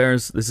go, Ron.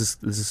 This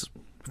is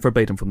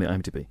verbatim from the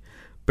IMDb.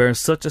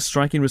 Bears such a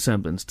striking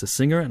resemblance to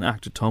singer and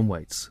actor Tom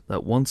Waits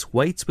that once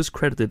Waits was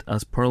credited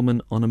as Perlman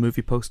on a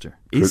movie poster.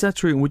 Is that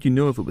true? And would you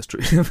know if it was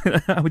true?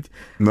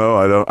 No,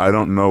 I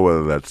don't know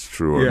whether that's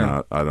true or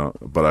not. I don't.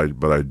 But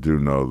I do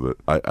know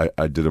that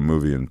I did a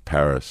movie in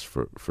Paris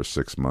for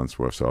 6 months,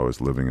 so I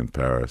was living in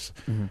Paris,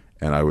 and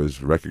I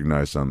was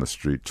recognized on the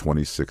street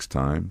 26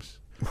 times.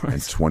 Right.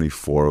 And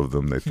 24 of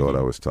them, they thought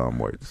I was Tom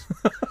Waits.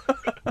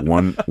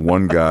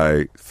 One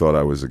guy thought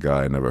I was a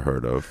guy I never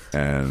heard of,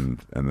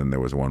 and then there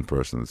was one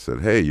person that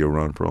said, "Hey, you're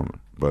Ron Perlman."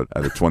 But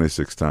out of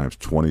 26 times,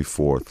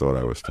 24 thought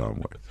I was Tom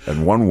Waits.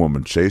 And one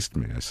woman chased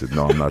me. I said,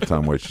 "No, I'm not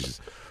Tom Waits." She says,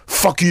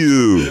 "Fuck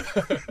you!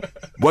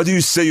 Why do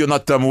you say you're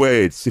not Tom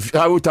Waits? If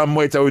I were Tom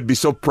Waits, I would be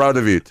so proud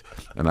of it."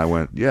 And I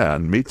went, "Yeah,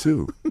 and me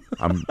too.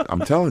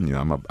 I'm telling you,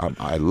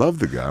 I love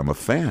the guy. I'm a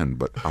fan,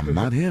 but I'm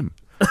not him.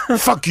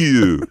 Fuck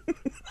you."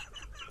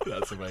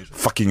 That's amazing.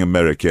 Fucking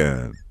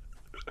American.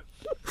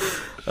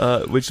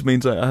 Which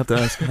means I have to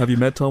ask, have you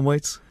met Tom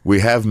Waits?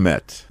 We have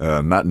met.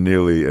 Not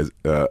nearly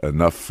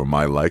enough for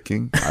my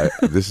liking.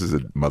 This is a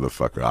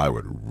motherfucker I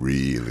would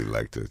really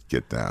like to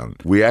get down.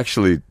 We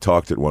actually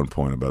talked at one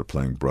point about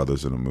playing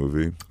brothers in a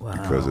movie. Wow.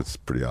 Because it's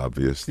pretty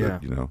obvious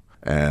that,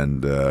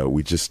 and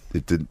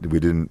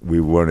we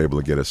weren't able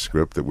to get a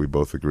script that we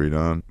both agreed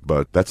on,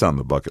 but that's on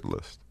the bucket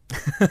list.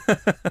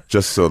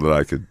 Just so that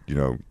I could,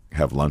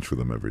 have lunch with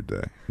him every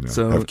day.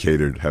 Have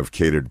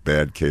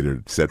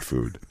catered set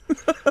food,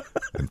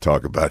 and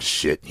talk about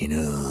shit.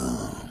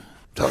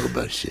 Talk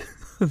about shit.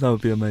 That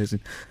would be amazing.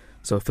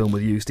 So a film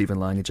with you, Stephen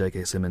Lang and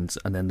J.K. Simmons,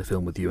 and then the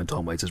film with you and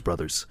Tom Waits as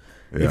brothers.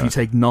 Yeah. If you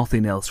take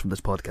nothing else from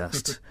this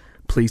podcast,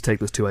 please take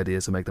those two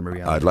ideas and make them a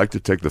reality. I'd like to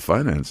take the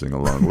financing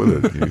along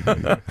with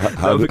it.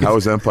 How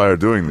is Empire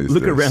doing these days?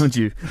 Look around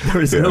you.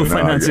 There is no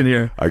financing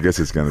here. I guess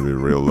it's going to be a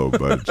real low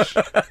budge.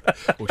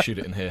 We'll shoot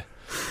it in here.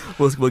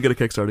 We'll get a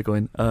Kickstarter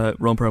going.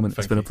 Ron Perlman,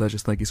 it's been a pleasure.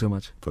 Thank you so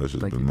much.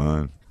 Pleasure's been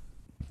mine.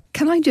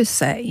 Can I just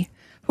say,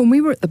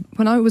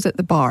 when I was at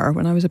the bar,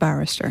 when I was a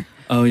barrister.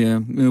 Oh yeah,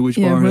 which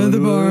bar? Yeah, the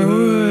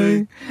bar.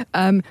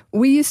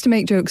 We used to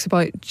make jokes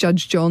about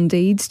Judge John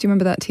Deeds. Do you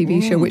remember that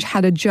TV show, which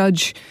had a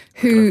judge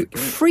who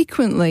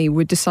frequently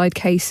would decide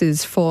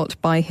cases fought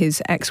by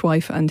his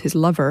ex-wife and his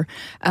lover,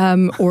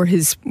 or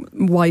his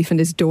wife and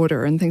his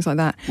daughter, and things like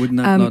that? Wouldn't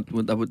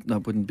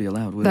that wouldn't be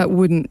allowed? Would that it?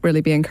 wouldn't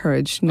really be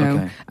encouraged. No.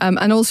 Okay.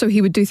 And also,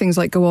 he would do things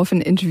like go off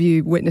and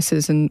interview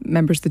witnesses and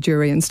members of the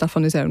jury and stuff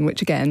on his own,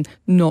 which again,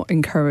 not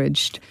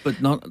encouraged.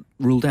 But not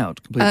ruled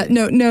out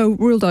completely. No,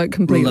 ruled out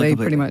completely,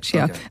 pretty much.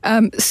 Yeah.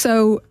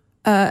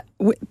 Okay.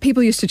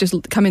 People used to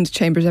just come into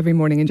chambers every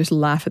morning and just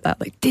laugh at that.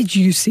 Like, did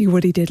you see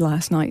what he did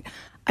last night?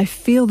 I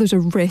feel there's a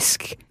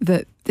risk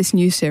that this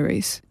new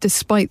series,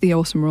 despite the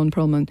awesome Ron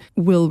Perlman,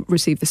 will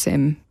receive the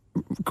same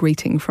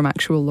greeting from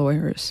actual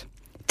lawyers.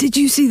 Did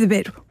you see the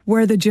bit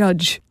where the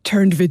judge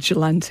turned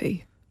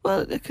vigilante?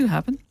 Well, it could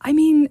happen. I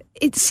mean,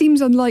 it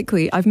seems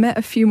unlikely. I've met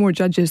a few more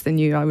judges than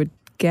you, I would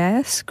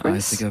guess,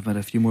 Chris. I think I've met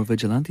a few more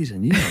vigilantes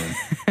than you.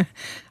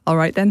 All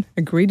right then,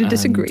 agree to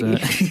disagree.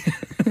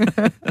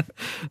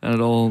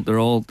 And they're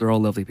all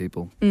lovely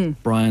people.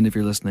 Brian, if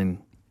you're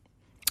listening,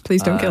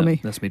 please don't kill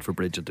me. Let's meet for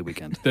bridge at the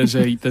weekend. There's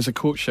a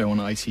court show on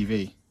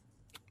ITV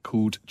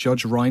called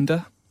Judge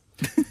Rinder.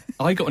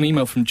 I got an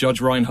email from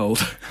Judge Reinhold,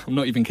 I'm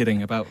not even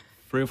kidding, about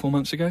 3 or 4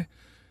 months ago,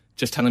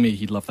 just telling me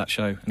he'd love that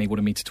show and he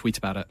wanted me to tweet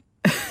about it.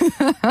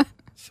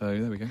 So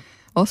there we go.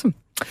 Awesome.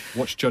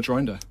 Watch Judge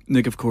Rinder.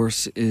 Nick, of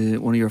course,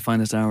 one of your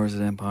finest hours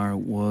at Empire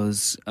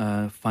was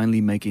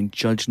finally making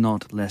Judge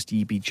Not Lest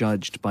Ye Be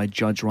Judged by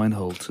Judge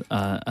Reinhold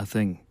a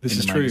thing. This in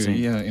is the true, magazine.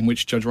 yeah, in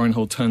which Judge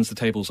Reinhold turns the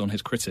tables on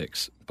his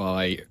critics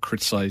by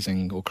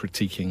criticising or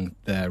critiquing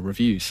their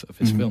reviews of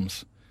his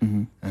films.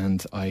 Mm-hmm.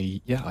 And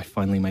I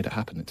finally made it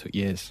happen. It took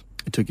years.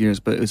 It took years,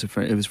 but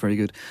it was very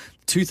good.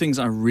 2 things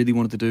I really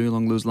wanted to do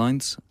along those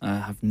lines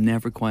have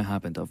never quite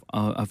happened.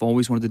 I've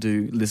always wanted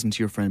to listen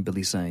to Your Friend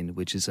Billy Sane,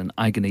 which is an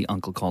agony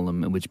uncle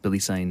column in which Billy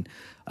Sane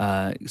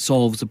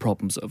solves the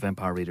problems of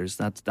Empire readers.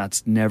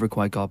 That's never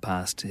quite got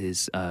past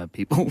his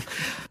people.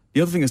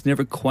 The other thing that's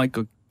never quite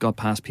got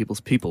past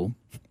people's people,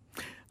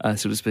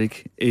 so to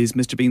speak, is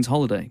Mr. Bean's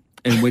Holiday,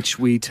 in which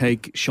we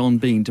take Sean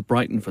Bean to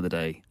Brighton for the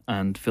day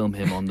and film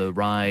him on the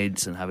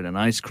rides and having an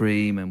ice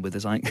cream and with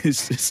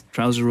his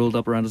trousers rolled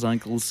up around his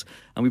ankles,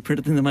 and we print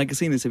it in the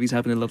magazine as if he's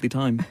having a lovely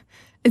time.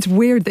 It's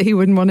weird that he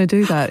wouldn't want to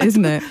do that,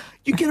 isn't it?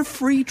 You get a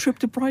free trip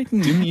to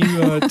Brighton. Didn't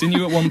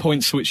you at one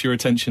point switch your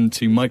attention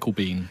to Michael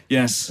Bean?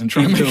 Yes. And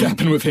try and make it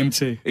happen with him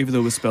too? Even though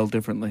it was spelled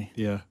differently.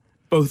 Yeah.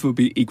 Both would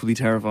be equally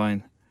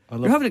terrifying.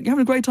 You're having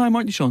a great time,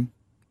 aren't you, Sean?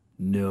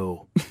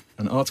 No.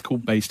 An article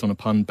based on a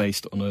pun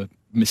based on a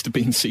Mr.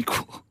 Bean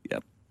sequel.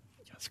 Yep.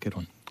 Yeah, that's a good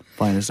one.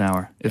 Finest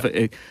hour.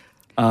 Yep.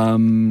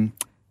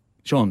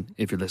 Sean,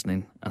 if you're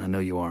listening, and I know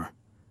you are,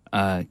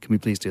 can we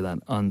please do that?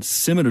 And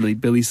similarly,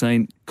 Billy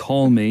saying,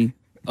 call me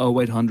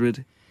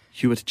 0800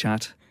 Hewitt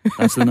Chat.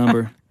 That's the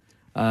number.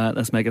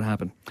 Let's make it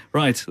happen.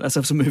 Right, let's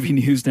have some movie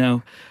news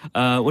now.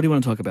 What do you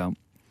want to talk about?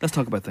 Let's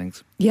talk about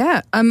things.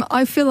 Yeah,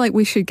 I feel like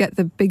we should get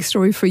the big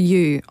story for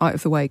you out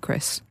of the way,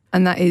 Chris.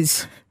 And that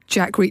is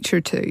Jack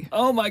Reacher 2.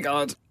 Oh my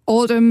God.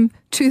 Autumn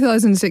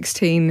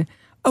 2016,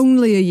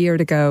 only a year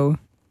to go.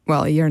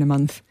 Well, a year and a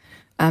month.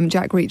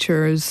 Jack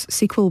Reacher's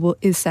sequel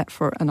is set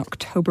for an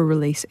October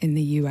release in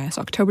the US,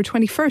 October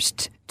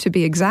 21st to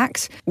be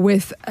exact,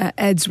 with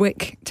Ed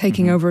Zwick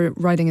taking over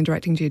writing and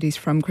directing duties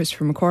from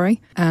Christopher McQuarrie.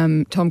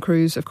 Tom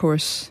Cruise, of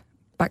course,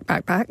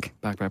 back.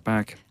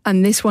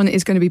 And this one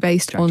is going to be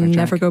based on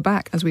Never Go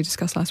Back, as we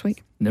discussed last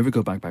week. Never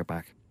Go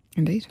Back.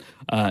 Indeed.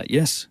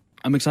 Yes,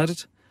 I'm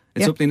excited.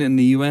 It's opening in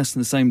the US on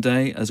the same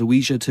day as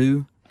Ouija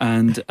 2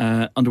 and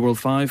Underworld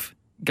 5.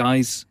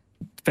 Guys,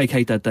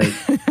 vacate that date.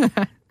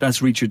 That's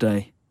Reacher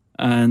Day.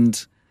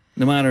 And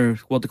no matter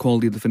what the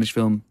quality of the finished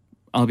film,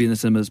 I'll be in the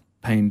cinemas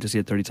paying to see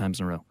it 30 times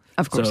in a row.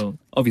 Of course. So,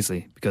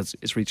 obviously, because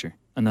it's Reacher.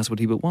 And that's what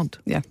he would want.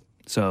 Yeah.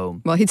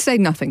 So, well, he'd say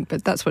nothing,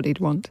 but that's what he'd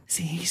want.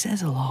 See, he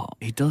says a lot.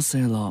 He does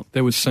say a lot.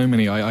 There was so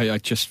many. I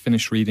just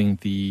finished reading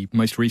the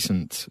most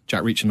recent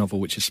Jack Reacher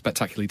novel, which is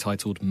spectacularly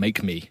titled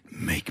Make Me.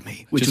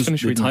 Which was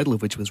the title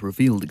of which was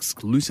revealed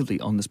exclusively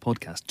on this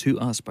podcast to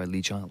us by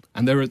Lee Child.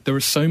 And there are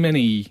so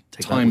many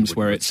times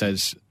where it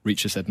says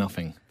Reacher said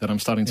nothing that I'm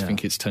starting to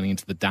think it's turning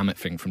into the damn it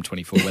thing from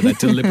 24, where they're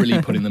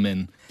deliberately putting them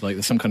in. Like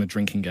there's some kind of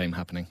drinking game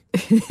happening.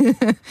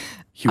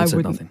 Hewitt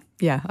said nothing.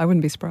 Yeah, I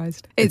wouldn't be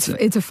surprised. It's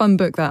a fun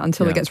book, that,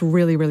 until it gets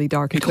really, really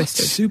dark and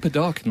twisted. twisted. It got super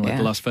dark in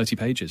the last 30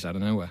 pages out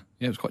of nowhere.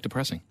 Yeah, it was quite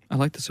depressing. I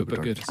like the super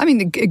darkness. I mean,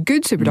 a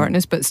good super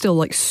darkness, but still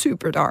like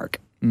super dark.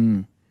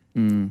 Anyway,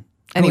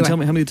 tell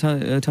me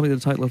the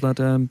title of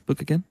that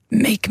book again.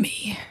 Make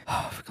Me.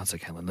 Oh, for God's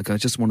sake, Helen! Look, I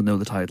just want to know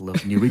the title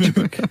of the new Reacher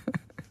book.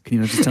 Can you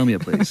not just tell me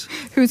it, please?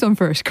 Who's on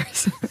first,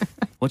 Chris?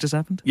 What just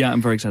happened? Yeah,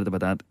 I'm very excited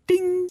about that.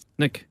 Ding,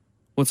 Nick.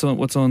 What's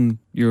on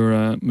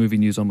your movie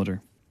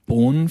newsometer?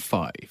 Born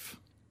 5.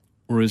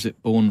 Or is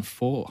it Born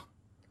 4?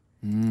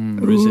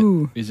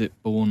 Or is it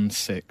Born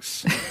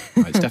 6?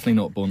 Right, it's definitely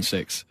not Born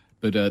 6.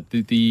 But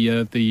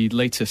the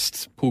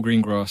latest Paul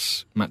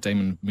Greengrass, Matt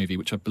Damon movie,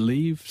 which I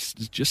believe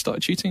has just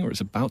started shooting or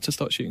is about to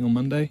start shooting on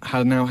Monday,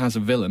 now has a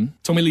villain.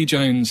 Tommy Lee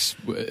Jones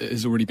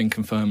has already been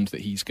confirmed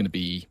that he's going to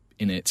be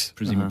in it,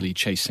 presumably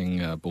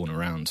chasing Bourne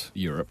around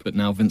Europe. But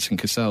now Vincent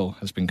Cassel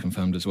has been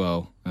confirmed as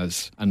well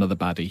as another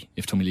baddie,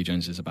 if Tommy Lee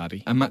Jones is a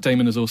baddie. And Matt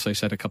Damon has also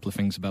said a couple of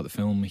things about the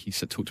film. He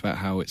talked about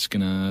how it's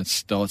going to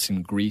start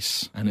in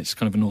Greece, and it's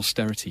kind of an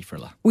austerity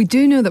thriller. We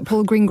do know that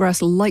Paul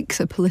Greengrass likes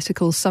a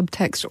political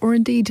subtext, or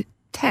indeed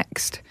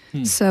text.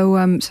 So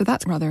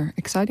that's rather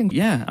exciting.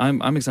 Yeah,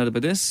 I'm excited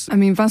about this. I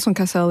mean, Vincent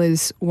Cassel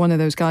is one of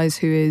those guys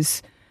who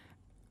is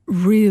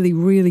really,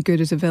 really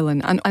good as a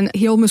villain. And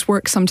he almost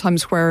works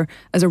sometimes where,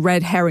 as a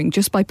red herring,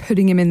 just by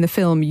putting him in the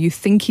film, you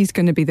think he's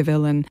going to be the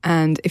villain.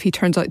 And if he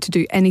turns out to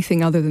do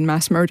anything other than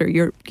mass murder,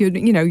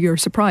 you're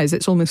surprised.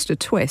 It's almost a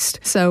twist.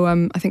 So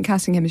I think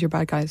casting him as your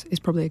bad guy is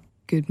probably a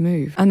good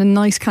move. And a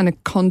nice kind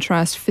of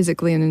contrast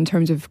physically and in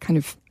terms of kind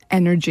of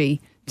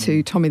energy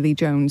to Tommy Lee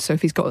Jones. So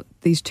if he's got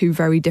these two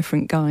very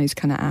different guys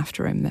kind of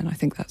after him, then I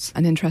think that's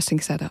an interesting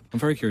setup. I'm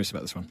very curious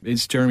about this one.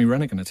 Is Jeremy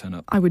Renner going to turn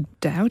up? I would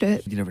doubt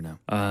it. You never know.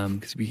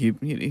 Because he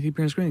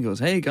appears on screen and goes,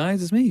 "Hey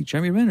guys, it's me,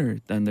 Jeremy Renner."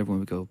 Then everyone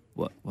would go,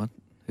 "What?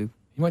 Who?"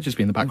 He might just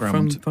be in the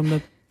background. From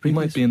the he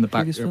might be in the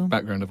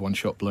background of One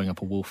Shot blowing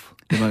up a wolf.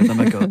 They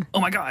might go, "Oh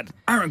my God,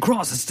 Aaron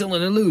Cross is still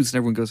in the loose," and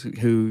everyone goes,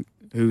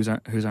 Who's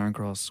Aaron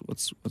Cross?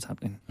 What's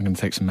happening? I'm going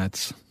to take some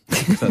meds.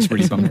 That's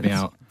really bummed me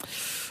out.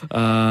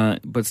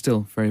 But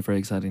still, very, very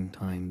exciting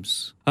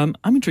times. I'm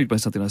intrigued by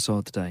something I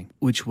saw today,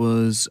 which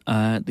was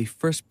the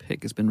first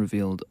pick has been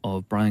revealed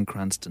of Bryan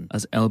Cranston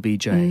as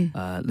LBJ,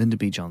 Lyndon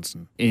B.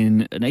 Johnson,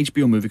 in an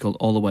HBO movie called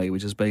All the Way,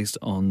 which is based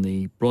on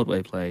the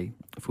Broadway play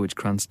for which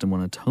Cranston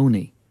won a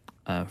Tony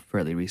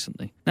fairly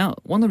recently. Now,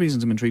 one of the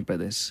reasons I'm intrigued by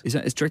this is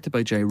that it's directed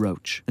by Jay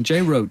Roach. And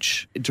Jay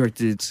Roach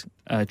directed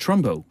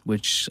Trumbo,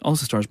 which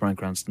also stars Bryan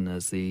Cranston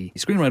as the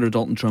screenwriter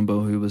Dalton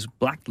Trumbo, who was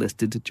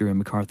blacklisted during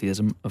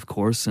McCarthyism, of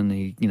course, and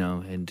he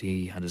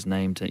had his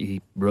name.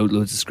 He wrote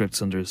loads of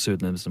scripts under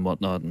pseudonyms and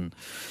whatnot, and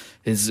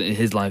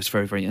his life's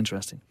very, very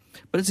interesting.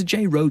 But it's a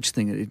Jay Roach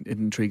thing that it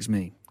intrigues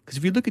me. Because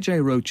if you look at Jay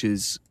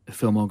Roach's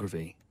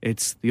filmography,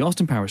 it's the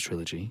Austin Powers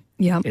trilogy.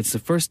 Yeah. It's the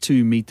first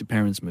two Meet the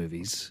Parents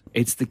movies.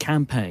 It's The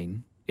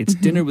Campaign. It's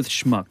Dinner with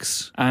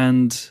Schmucks.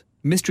 And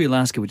Mystery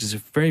Alaska, which is a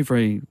very,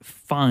 very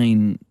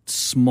fine,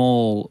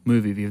 small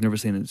movie. If you've never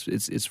seen it,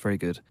 it's very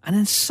good. And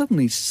then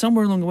suddenly,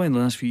 somewhere along the way in the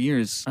last few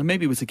years, and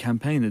maybe it was the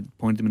campaign that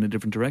pointed him in a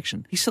different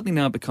direction, he's suddenly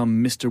now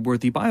become Mr.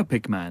 Worthy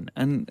Biopic Man.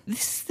 And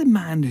this is the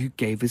man who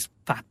gave us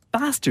Fat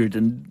Bastard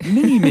and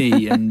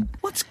Mini-Me and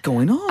what's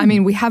going on? I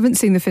mean, we haven't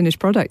seen the finished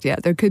product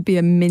yet. There could be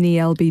a mini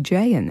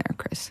LBJ in there,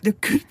 Chris. There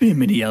could be a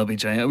mini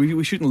LBJ.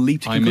 We shouldn't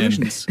leap to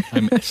conclusions.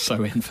 I'm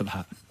so in for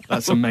that.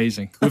 That's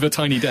amazing. With a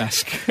tiny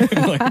desk.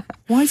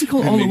 Why is it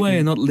called All the Way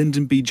and not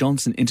Lyndon B.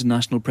 Johnson,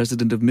 International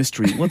President of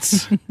Mystery?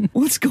 What's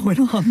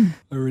going on?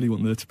 I really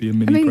want there to be a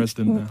mini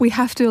president now. We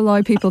have to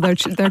allow people their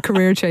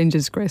career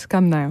changes, Chris.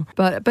 Come now.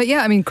 But yeah,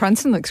 I mean,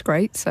 Cranston looks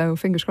great, so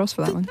fingers crossed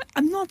for that one.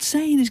 I'm not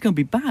saying it's going to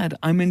be bad.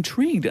 I'm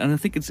intrigued, and I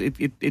think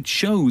it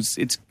shows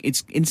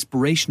it's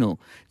inspirational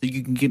that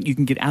you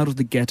can get out of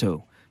the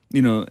ghetto.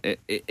 You know,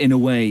 in a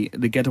way,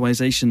 the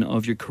ghettoization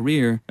of your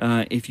career,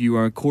 if you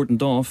are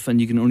cordoned off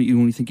and you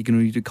only think you can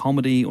only do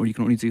comedy or you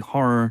can only do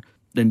horror,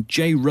 then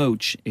Jay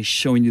Roach is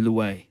showing you the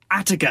way.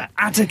 Attica!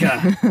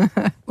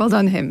 Well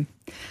done, him.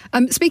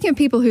 Speaking of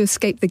people who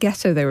escaped the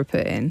ghetto they were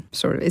put in,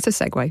 sort of, it's a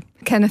segue.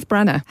 Kenneth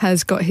Branagh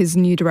has got his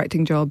new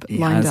directing job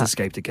lined up. He has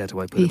escaped the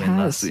ghetto. I put him in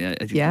last.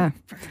 Yeah.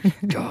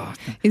 God,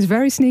 he's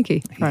very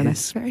sneaky. Branagh.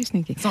 Is. Very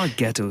sneaky. It's not a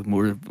ghetto,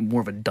 more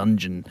of a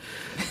dungeon.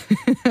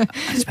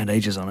 I spent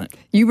ages on it.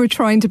 You were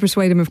trying to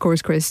persuade him, of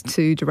course, Chris,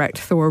 to direct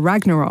Thor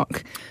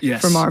Ragnarok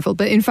for Marvel,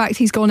 but in fact,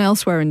 he's gone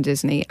elsewhere in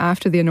Disney.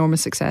 After the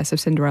enormous success of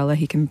Cinderella,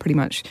 he can pretty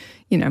much,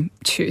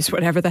 choose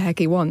whatever the heck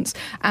he wants.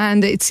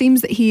 And it seems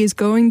that he is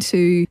going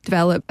to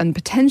develop and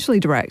potentially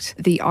direct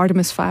the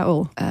Artemis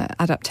Fowl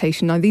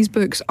adaptation. Now, these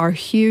books are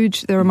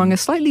huge. They're among a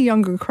slightly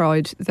younger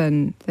crowd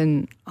than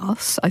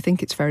us, I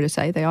think it's fair to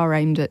say. They are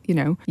aimed at,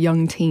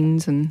 young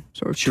teens and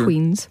sort of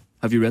tweens.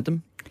 Have you read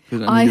them?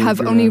 I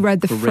have only read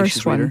the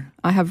first one. Reader?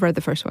 I have read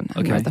the first one. I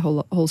haven't read the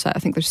whole set. I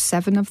think there's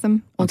 7 of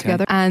them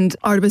altogether. Okay. And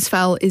Artemis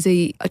Fowl is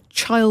a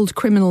child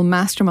criminal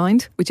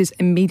mastermind, which is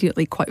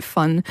immediately quite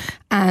fun.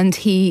 And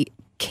he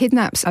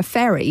kidnaps a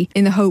fairy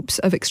in the hopes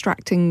of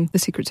extracting the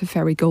secrets of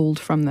fairy gold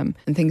from them,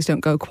 and things don't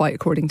go quite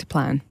according to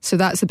plan. So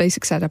that's the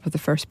basic setup of the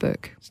first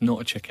book. It's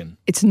not a chicken.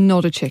 It's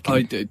not a chicken.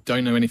 I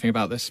don't know anything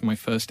about this. My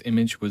first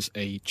image was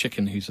a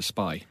chicken who's a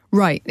spy.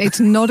 Right,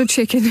 it's not a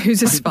chicken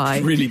who's a spy.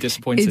 I'm really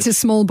disappointed. It's a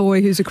small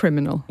boy who's a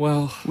criminal.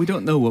 Well, we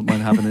don't know what might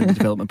happen in the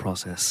development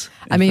process.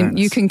 I mean,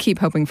 you can keep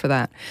hoping for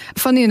that.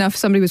 Funny enough,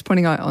 somebody was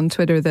pointing out on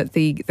Twitter that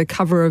the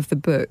cover of the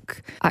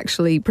book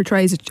actually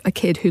portrays a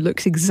kid who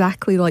looks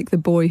exactly like the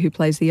boy who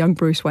plays the young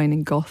Bruce Wayne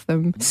in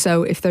Gotham.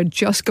 So if they're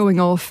just going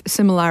off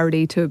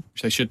similarity to...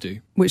 Which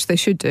they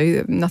should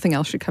do. Nothing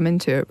else should come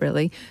into it,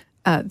 really.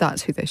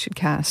 That's who they should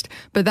cast.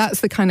 But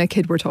that's the kind of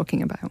kid we're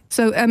talking about.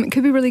 So it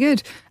could be really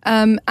good.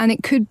 And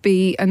it could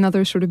be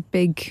another sort of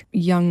big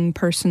young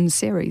person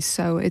series.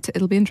 So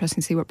it'll be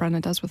interesting to see what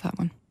Branagh does with that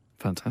one.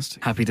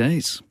 Fantastic. Happy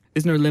days.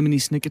 Isn't there a Lemony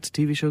Snicket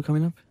TV show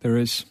coming up? There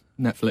is.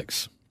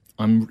 Netflix.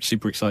 I'm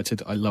super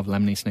excited. I love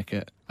Lemony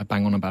Snicket. I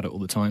bang on about it all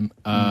the time.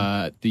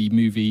 The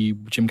movie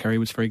Jim Carrey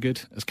was very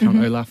good as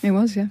Count Olaf. It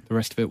was, yeah. The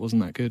rest of it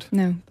wasn't that good.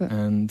 No, but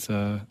And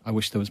I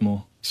wish there was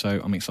more.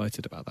 So I'm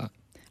excited about that.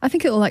 I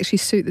think it'll actually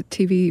suit the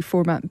TV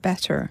format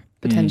better,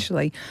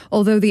 potentially.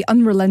 Although the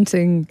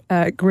unrelenting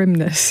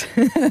grimness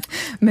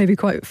may be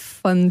quite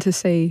fun to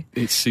see.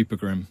 It's super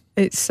grim.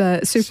 It's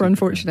super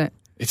unfortunate. Grim.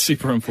 It's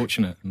super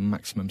unfortunate.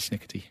 Maximum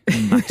snickety.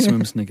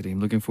 Maximum snickety. I'm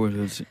looking forward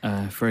to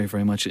it very,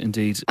 very much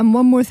indeed. And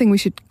one more thing we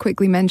should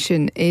quickly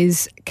mention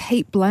is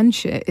Cate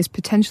Blanchett is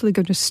potentially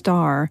going to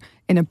star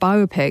in a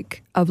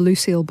biopic of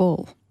Lucille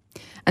Ball.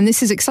 And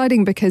this is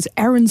exciting because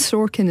Aaron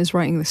Sorkin is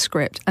writing the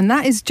script. And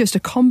that is just a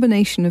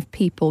combination of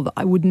people that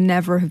I would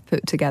never have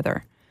put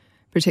together,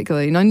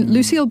 particularly. Now,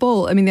 Lucille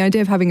Ball, I mean, the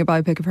idea of having a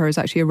biopic of her is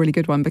actually a really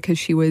good one because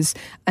she was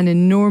an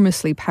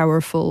enormously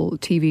powerful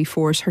TV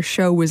force. Her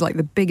show was like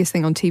the biggest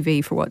thing on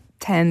TV for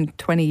 10,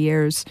 20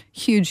 years.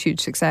 Huge, huge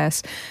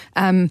success.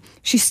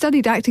 She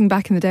studied acting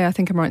back in the day, I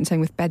think I'm right in saying,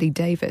 with Bette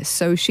Davis.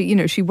 So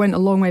she went a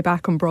long way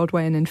back on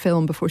Broadway and in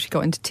film before she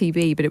got into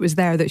TV, but it was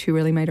there that she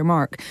really made her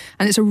mark.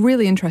 And it's a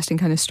really interesting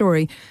kind of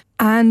story.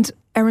 And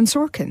Aaron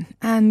Sorkin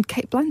and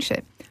Cate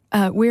Blanchett.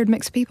 Weird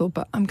mix of people,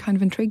 but I'm kind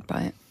of intrigued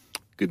by it.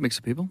 Good mix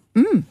of people.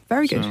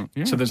 Very good.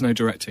 So there's no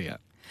director yet?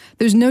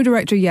 There's no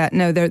director yet.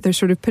 No, they're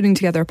sort of putting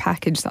together a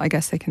package that I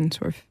guess they can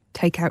sort of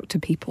take out to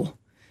people.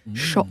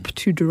 Shop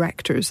to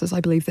directors, as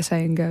I believe the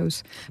saying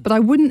goes. But I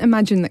wouldn't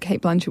imagine that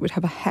Cate Blanchett would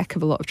have a heck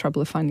of a lot of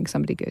trouble of finding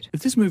somebody good.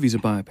 If this movie's a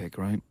biopic,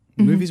 right?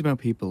 Movies about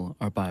people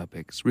are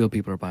biopics. Real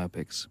people are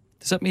biopics.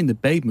 Does that mean the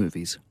Babe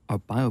movies are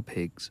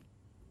biopigs?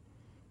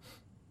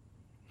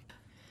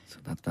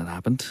 That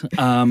happened.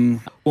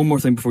 One more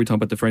thing before we talk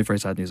about the very, very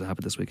sad news that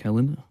happened this week,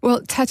 Helen.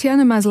 Well,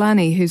 Tatiana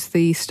Maslany, who's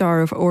the star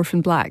of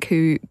Orphan Black,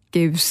 who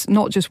gives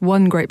not just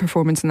one great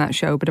performance in that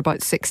show, but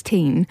about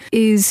 16,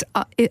 is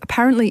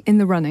apparently in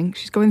the running.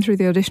 She's going through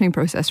the auditioning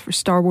process for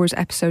Star Wars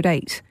Episode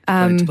 8.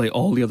 To play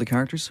all the other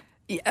characters?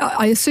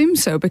 I assume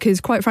so,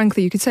 because quite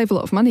frankly, you could save a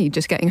lot of money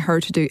just getting her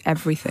to do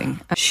everything.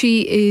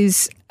 She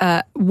is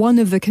one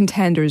of the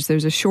contenders.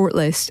 There's a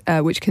shortlist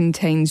which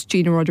contains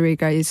Gina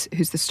Rodriguez,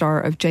 who's the star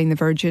of Jane the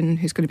Virgin,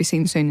 who's going to be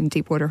seen soon in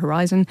Deepwater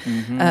Horizon.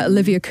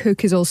 Olivia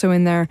Cooke is also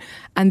in there.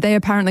 And they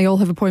apparently all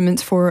have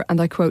appointments for,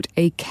 and I quote,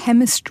 a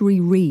chemistry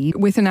read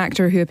with an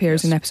actor who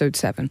appears in episode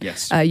 7.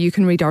 Yes. You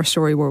can read our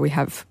story where we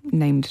have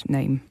named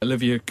name.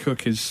 Olivia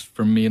Cooke is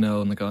from Me and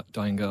Earl and the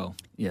Dying Girl.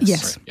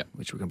 Yes. Right, yep.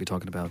 Which we're going to be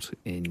talking about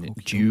in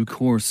due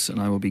course, and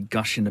I will be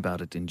gushing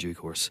about it in due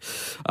course.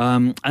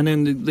 And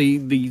then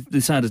the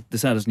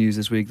saddest news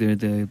this week,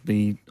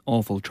 the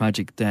awful,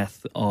 tragic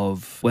death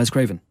of Wes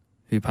Craven,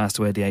 who passed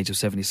away at the age of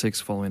 76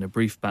 following a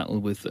brief battle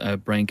with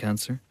brain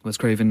cancer. Wes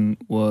Craven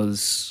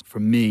was, for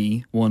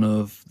me, one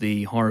of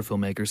the horror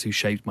filmmakers who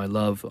shaped my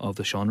love of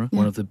the genre.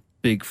 One of the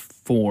big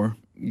four,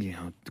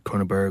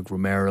 Cronenberg,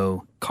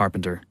 Romero,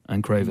 Carpenter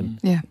and Craven.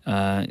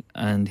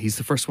 And he's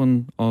the first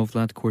one of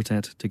that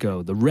quartet to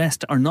go. The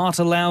rest are not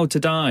allowed to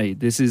die.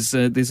 This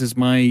is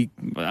my,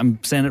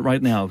 I'm saying it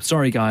right now.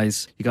 Sorry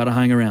guys, you got to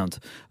hang around.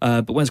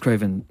 But Wes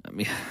Craven, I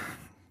mean,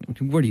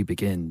 where do you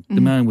begin?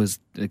 The man was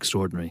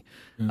extraordinary.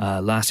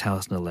 Last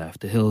House on the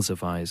Left, The Hills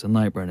Have Eyes, A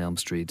Nightmare on Elm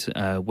Street,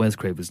 Wes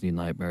Craven's New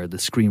Nightmare, the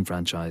Scream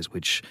franchise,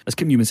 which, as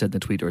Kim Newman said in a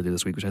tweet earlier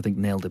this week, which I think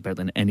nailed it better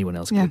than anyone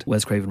else could.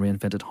 Wes Craven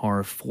reinvented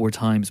horror 4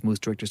 times.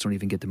 Most directors don't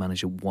even get to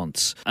manage it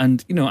once.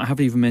 And, I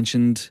haven't even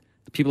mentioned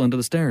The People Under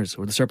the Stairs,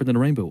 or The Serpent and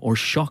the Rainbow, or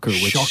Shocker.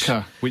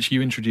 Which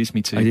you introduced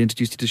me to. I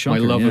introduced you to Shocker.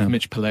 My love of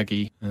Mitch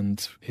Pileggi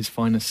and his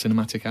finest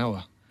cinematic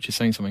hour. Which is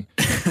saying something.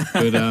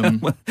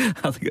 But, well,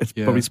 I think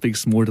it probably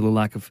speaks more to the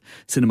lack of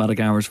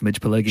cinematic hours from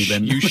Mitch Pileggi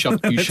than... You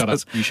shut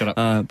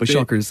up. But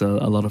Shocker's a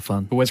lot of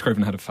fun. But Wes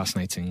Craven had a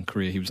fascinating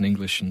career. He was an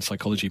English and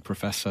psychology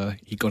professor.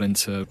 He got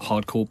into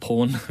hardcore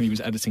porn. He was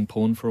editing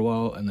porn for a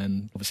while, and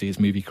then obviously his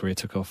movie career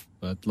took off.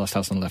 Last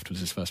House on the Left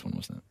was his first one,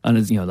 wasn't it? And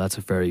that's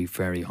a very,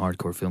 very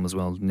hardcore film as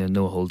well.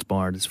 No holds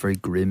barred. It's a very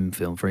grim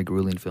film, very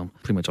grueling film.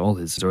 Pretty much all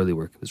his early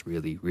work was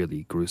really,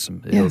 really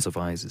gruesome. The Hills of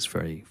Eyes is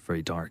very,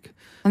 very dark.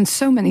 And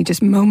so many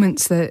just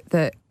moments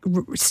that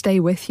stay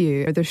with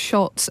you. There's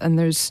shots and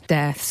there's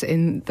deaths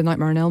in the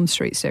Nightmare on Elm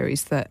Street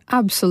series that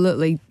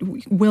absolutely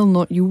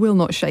you will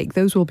not shake.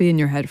 Those will be in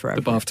your head forever.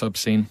 The bathtub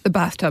scene.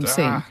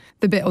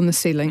 The bit on the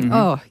ceiling.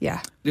 Oh,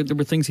 yeah. There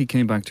were things he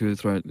came back to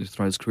throughout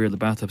his career. The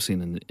bathtub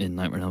scene in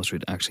Nightmare on Elm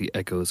Street actually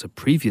echoes a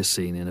previous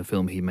scene in a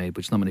film he made,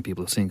 which not many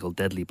people have seen, called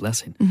Deadly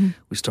Blessing,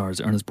 which stars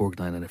Ernest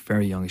Borgnine and a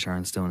very young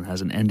Sharon Stone, and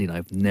has an ending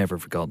I've never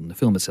forgotten. The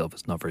film itself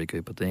is not very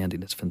good, but the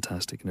ending is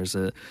fantastic. And there's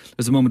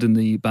a moment in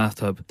the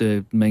bathtub,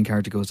 the main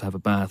character goes to have a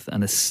bath,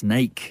 and a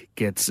snake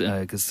gets,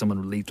 because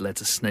someone lets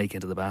a snake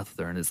into the bath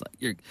there, and it's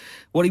like,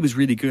 what he was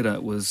really good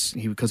at was,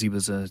 because he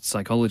was a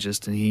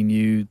psychologist and he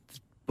knew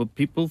what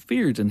people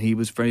feared, and he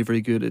was very, very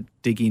good at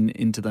digging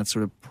into that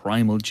sort of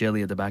primal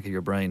jelly at the back of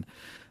your brain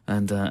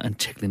and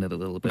tickling it a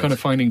little bit. Kind of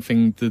finding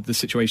the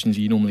situations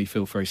you normally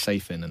feel very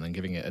safe in and then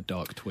giving it a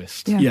dark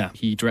twist. Yeah.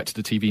 He directed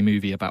a TV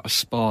movie about a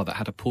spa that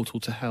had a portal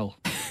to hell,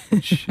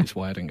 which is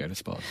why I didn't go to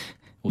spas.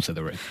 Also,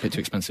 they were a bit too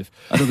expensive.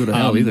 I don't go to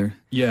hell either.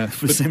 Yeah,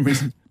 for the same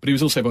reason. But he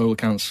was also, by all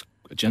accounts,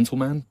 a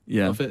gentleman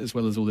of it, as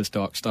well as all this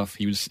dark stuff.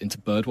 He was into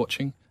bird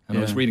watching. And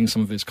I was reading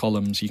some of his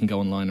columns. You can go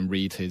online and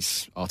read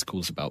his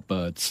articles about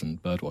birds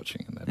and bird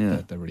watching,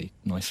 and they're really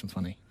nice and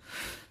funny.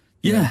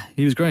 Yeah,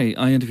 he was great.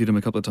 I interviewed him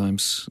a couple of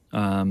times.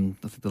 I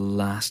think the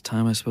last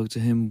time I spoke to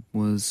him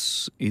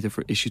was either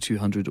for issue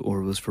 200 or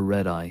it was for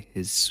Red Eye,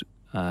 his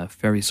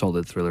very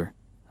solid thriller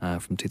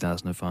from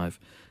 2005.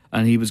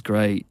 And he was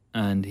great,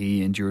 and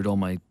he endured all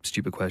my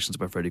stupid questions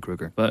about Freddy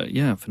Krueger. But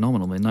yeah,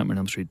 phenomenal. I mean, Nightmare on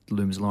Elm Street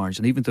looms large.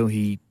 And even though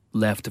he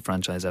left the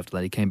franchise after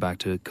that, he came back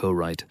to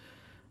co-write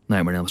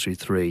Nightmare on Elm Street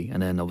 3,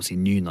 and then obviously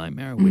New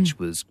Nightmare, which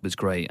was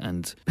great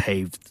and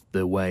paved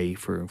the way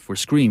for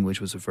Scream, which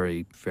was a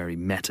very, very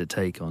meta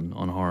take on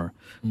horror.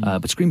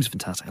 But Scream's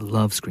fantastic. I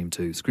love Scream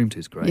 2. Scream 2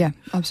 is great. Yeah,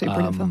 absolutely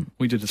brilliant film.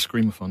 We did a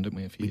Scream-a-thon, didn't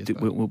we, a few years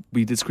back?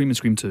 We did Scream and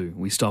Scream 2.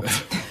 We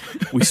stopped.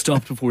 We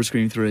stopped before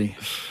Scream 3.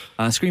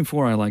 Scream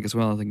 4 I like as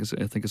well. I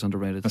think it's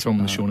underrated. That's one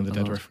with the Shaun of the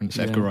Dead reference.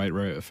 Yeah. Edgar Wright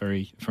wrote a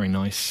very, very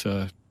nice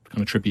kind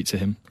of tribute to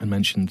him and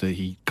mentioned that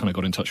he kind of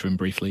got in touch with him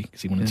briefly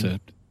because he wanted to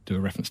do a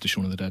reference to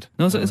Shaun of the Dead.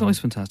 No, it's always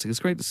fantastic. It's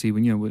great to see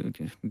when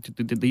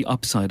the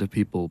upside of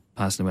people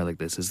passing away like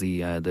this is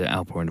the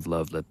outpouring of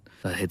love that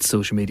hits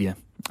social media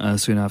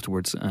soon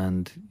afterwards,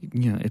 and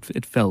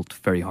it felt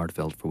very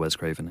heartfelt for Wes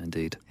Craven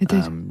indeed. It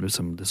did. There's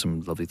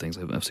some lovely things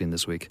I've seen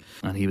this week,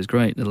 and he was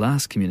great. The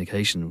last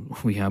communication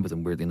we had with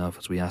him, weirdly enough,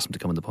 was we asked him to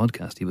come on the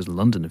podcast. He was in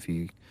London a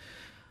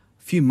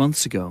few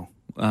months ago,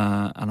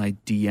 and I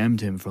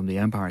DM'd him from the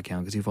Empire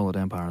account because he followed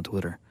Empire on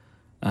Twitter,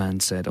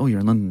 and said, "Oh, you're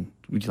in London.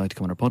 Would you like to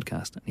come on our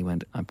podcast?" And he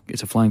went,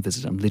 "It's a flying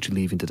visit. I'm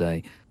literally leaving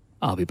today.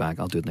 I'll be back.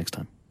 I'll do it next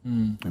time."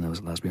 And that was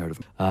the last we heard of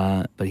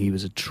him. But he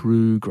was a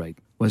true great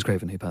Wes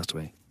Craven, who passed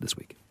away this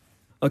week.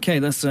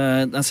 Okay, let's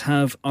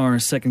have our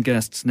second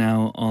guests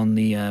now on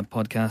the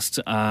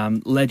podcast.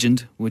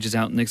 Legend, which is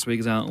out next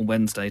week, is out on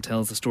Wednesday,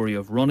 tells the story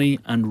of Ronnie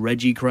and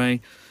Reggie Kray,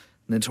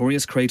 the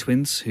notorious Kray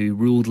twins who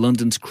ruled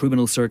London's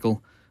criminal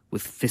circle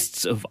with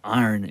fists of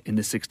iron in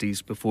the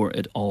 60s before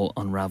it all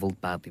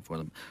unravelled badly for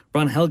them.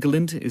 Brian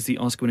Helgeland is the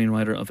Oscar-winning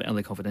writer of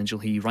LA Confidential.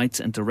 He writes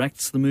and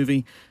directs the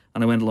movie,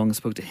 and I went along and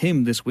spoke to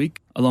him this week,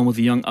 along with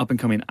the young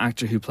up-and-coming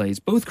actor who plays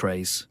both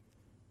Krays,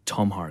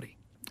 Tom Hardy.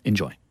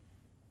 Enjoy.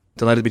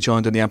 Delighted to be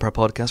joined on the Empire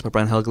Podcast by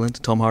Brian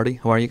Helgeland, Tom Hardy.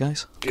 How are you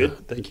guys?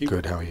 Good, thank you.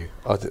 Good, how are you?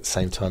 Oh, at the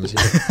same time as you.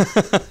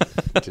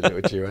 Do you know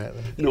what you're at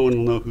then? No one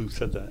will know who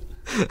said that.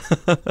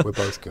 We're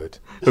both good.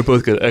 We're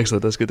both good.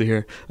 Excellent. That's good to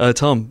hear.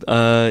 Tom,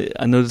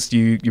 I noticed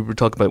you were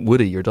talking about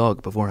Woody, your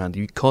dog, beforehand.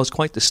 You caused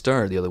quite the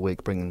stir the other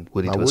week bringing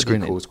Woody to a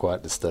screening. Woody caused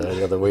quite the stir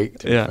the other week,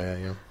 to be fair,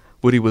 yeah.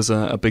 Woody was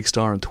a big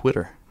star on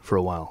Twitter for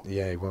a while.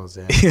 Yeah, he was,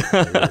 yeah. He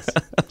was.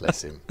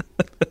 Bless him.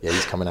 Yeah,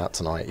 he's coming out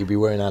tonight. He'll be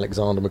wearing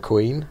Alexander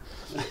McQueen.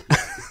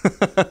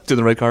 To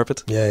the red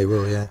carpet? Yeah, he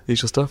will, yeah.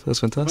 Usual stuff. That's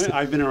fantastic.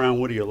 I've been around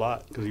Woody a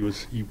lot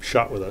because he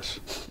shot with us.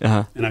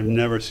 Uh-huh. And I've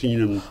never seen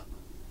him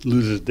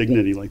lose his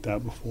dignity like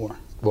that before.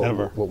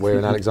 Ever. What,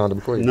 wearing Alexander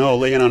McQueen? No,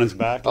 laying on his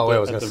back. I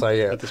was going to say,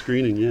 yeah. At the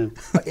screening, yeah.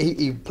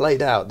 He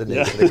played out, didn't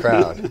he, to the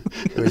crowd.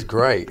 It was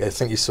great. I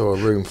think you saw a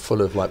room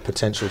full of,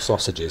 potential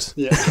sausages.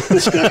 Yeah.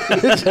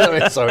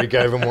 So he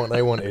gave them what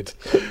they wanted.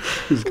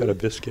 He's got a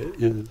biscuit,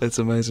 yeah. It's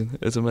amazing.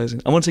 It's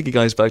amazing. I want to take you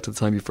guys back to the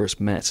time you first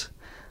met,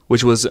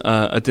 which was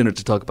a dinner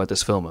to talk about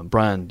this film. And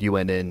Brian, you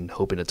went in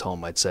hoping that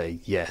Tom might say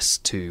yes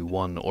to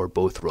one or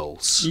both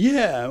roles.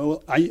 Yeah,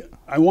 well,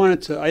 I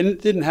wanted to. I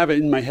didn't have it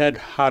in my head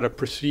how to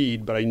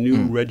proceed, but I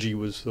knew Reggie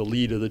was the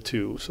lead of the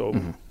two.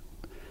 So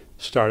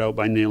start out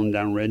by nailing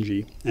down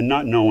Reggie and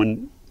not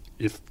knowing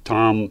if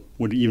Tom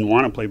would even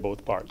want to play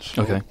both parts.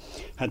 So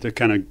had to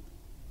kind of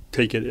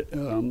take it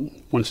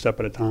one step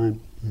at a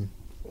time.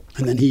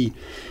 And then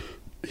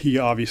he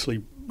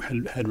obviously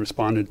had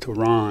responded to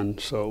Ron,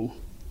 so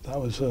that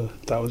was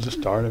the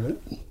start of it.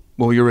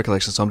 What were your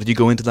recollections, Tom? Did you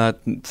go into that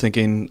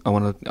thinking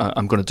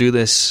I'm going to do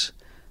this,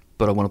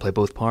 but I want to play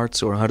both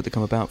parts, or how did it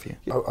come about for you?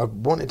 I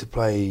wanted to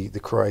play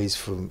the Krays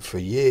for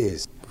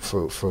years,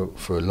 for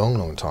a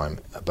long time,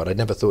 but I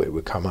never thought it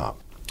would come up,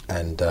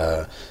 and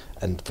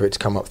for it to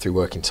come up through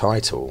Working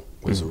Title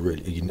was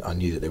I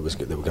knew that they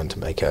were going to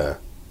make a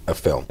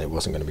film. It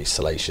wasn't going to be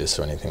salacious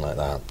or anything like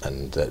that,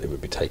 and it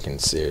would be taken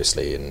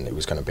seriously, and it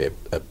was going to be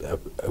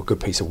a good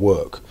piece of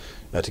work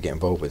to get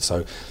involved with.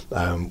 So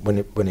when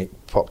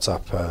it popped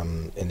up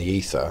in the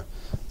ether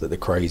that the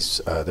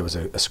Krays, there was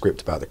a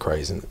script about the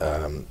Krays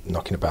and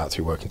knocking about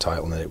through Working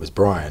Title, and that it was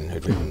Brian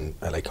who'd written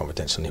LA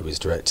Confidential and he was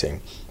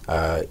directing.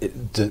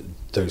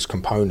 Those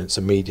components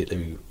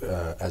immediately,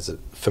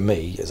 for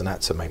me as an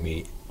actor, made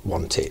me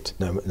want it,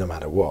 no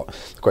matter what.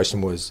 The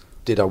question was,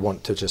 did I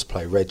want to just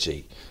play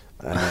Reggie?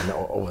 And I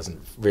wasn't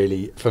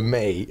really, for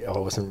me, I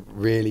wasn't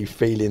really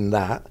feeling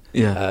that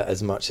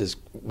as much as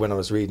when I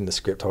was reading the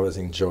script, I was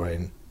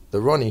enjoying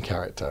the Ronnie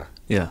character.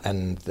 Yeah.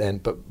 And then,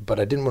 but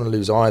I didn't want to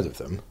lose either of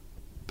them.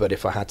 But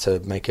if I had to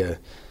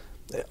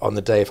on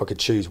the day, if I could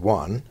choose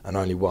one and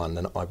only one,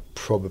 then I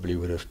probably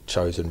would have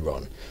chosen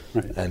Ron.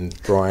 Right. And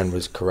Brian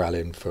was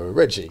corralling for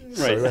Reggie.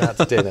 So we went out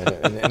to dinner,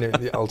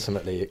 and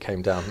ultimately it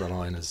came down the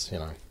line as,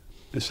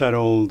 It's that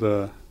old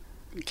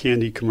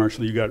candy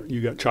commercial.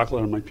 You got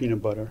chocolate on my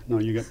peanut butter. No,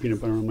 you got peanut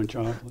butter on my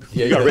chocolate.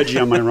 You got Reggie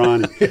on my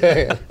Ronnie.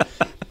 Yeah.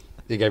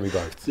 You gave me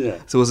both. Yeah.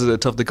 So was it a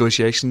tough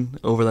negotiation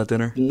over that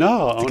dinner?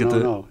 No. It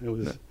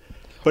was. No.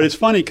 But it's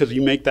funny because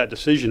you make that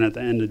decision at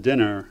the end of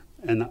dinner,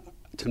 and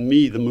to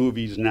me, the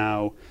movie's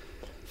now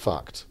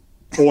fucked.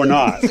 Or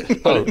not.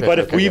 But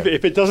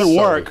if it doesn't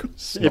work,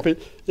 if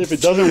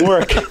it doesn't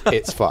work,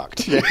 it's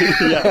fucked.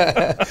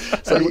 Yeah.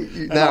 So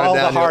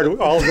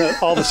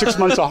all the 6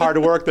 months of hard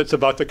work that's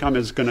about to come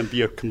is going to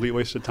be a complete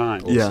waste of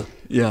time. Yeah.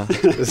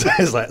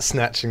 It's like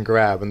snatch and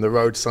grab, and the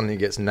road suddenly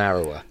gets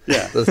narrower.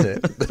 Yeah, doesn't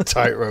it? The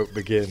tightrope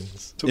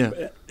begins. So,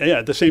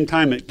 at the same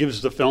time, it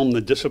gives the film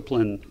the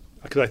discipline,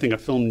 because I think a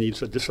film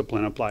needs a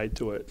discipline applied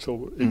to it.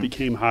 So it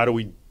became, how do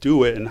we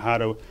do it, and how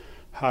do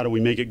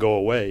we make it go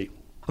away?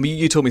 I mean,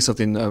 you told me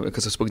something,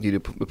 because I've spoken to you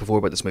before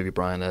about this movie,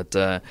 Brian,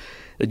 that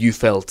you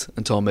felt,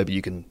 and Tom, maybe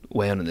you can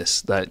weigh in on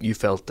this, that you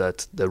felt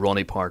that the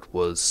Ronnie part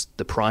was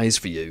the prize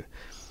for you,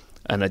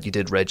 and that you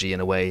did Reggie in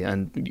a way,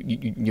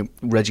 and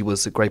Reggie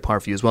was a great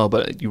part for you as well,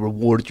 but you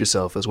rewarded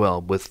yourself as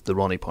well with the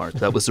Ronnie part.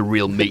 That was the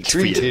real meat for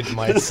you. Treated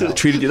myself.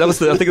 Treated you. That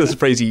was I think that's the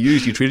phrase you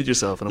used. You treated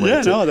yourself in a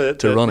way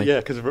to Ronnie.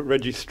 Yeah, because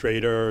Reggie's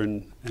straighter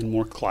and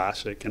more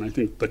classic, and I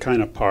think the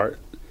kind of part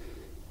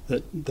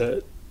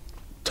that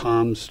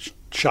Tom's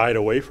shied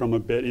away from a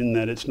bit, in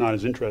that it's not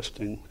as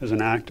interesting as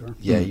an actor.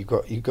 Yeah, you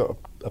got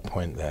a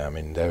point there. I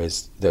mean,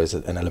 there's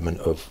an element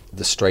of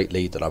the straight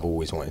lead that I've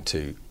always wanted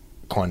to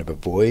kind of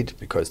avoid,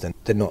 because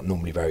they're not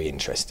normally very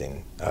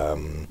interesting.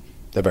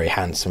 They're very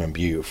handsome and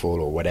beautiful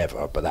or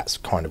whatever, but that's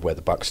kind of where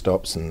the buck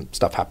stops, and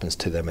stuff happens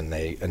to them, and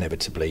they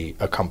inevitably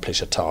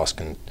accomplish a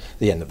task, and at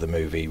the end of the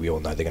movie we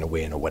all know they're going to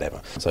win or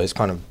whatever. So it's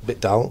kind of a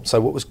bit dull.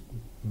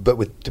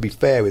 But to be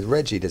fair, with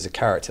Reggie, there's a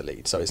character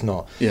lead, so it's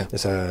not. Yeah.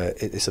 It's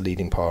a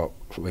leading part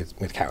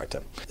with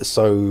character.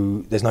 So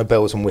there's no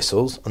bells and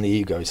whistles on the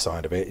ego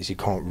side of it. Is you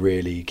can't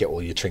really get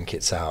all your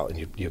trinkets out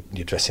and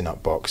your dressing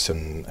up box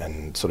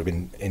and sort of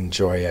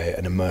enjoy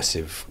an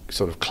immersive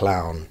sort of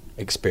clown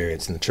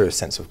experience in the truest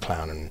sense of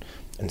clown, and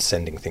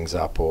sending things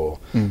up, or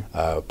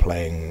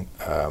playing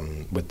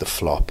with the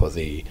flop, or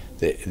the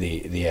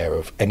air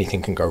of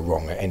anything can go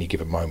wrong at any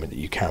given moment, that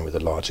you can with a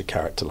larger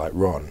character like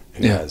Ron,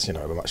 who has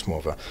a much more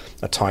of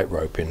a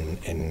tightrope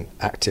in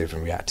active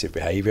and reactive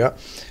behaviour.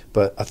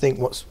 But I think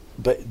what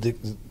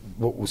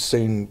was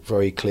soon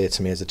very clear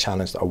to me as a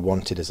challenge that I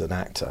wanted as an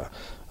actor,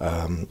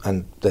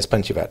 and there's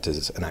plenty of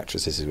actors and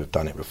actresses who have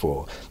done it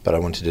before, but I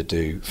wanted to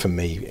do, for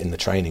me in the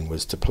training,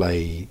 was to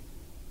play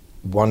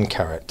one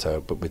character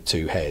but with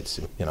two heads,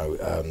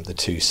 the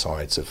two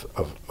sides of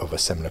a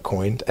similar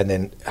coin, and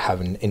then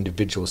having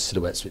individual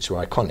silhouettes which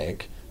were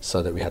iconic,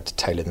 so that we had to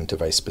tailor them to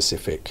very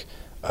specific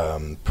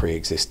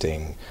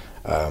pre-existing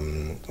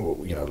what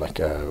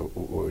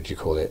would you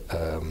call it,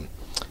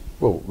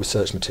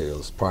 research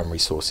materials, primary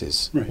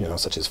sources, right.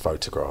 Such as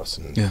photographs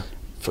and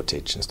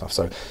footage and stuff.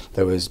 So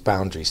there was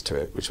boundaries to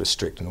it which were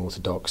strict and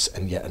orthodox,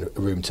 and yet a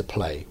room to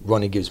play.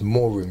 Ronnie gives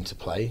more room to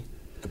play,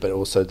 but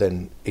also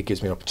then it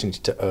gives me an opportunity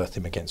to earth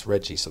him against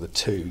Reggie, so the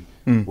two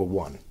were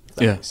one, if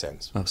that makes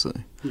sense.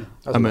 Absolutely. Yeah.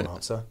 That was a good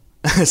answer.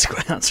 That's a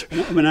great answer.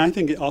 I mean, I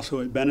think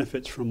it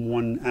benefits from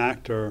one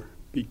actor,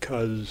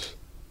 because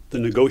the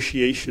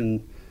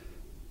negotiation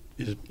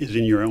is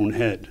in your own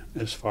head,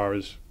 as far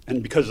as,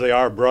 and because they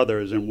are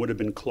brothers and would have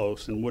been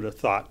close and would have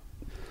thought,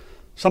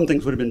 some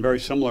things would have been very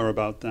similar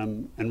about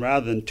them, and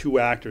rather than two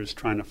actors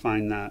trying to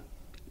find that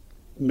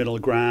middle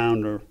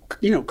ground, or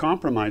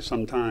compromise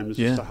sometimes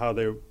as to how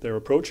they're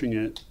approaching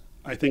it,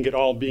 I think it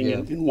all being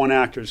in one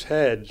actor's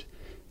head,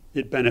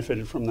 it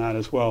benefited from that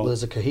as well. Well,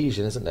 there's a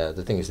cohesion, isn't there?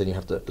 The thing is, then you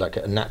have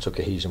a natural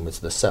cohesion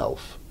with the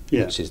self,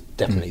 which is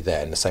definitely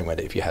there, in the same way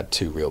that if you had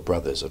two real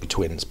brothers or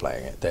twins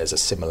playing it, there's a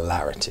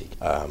similarity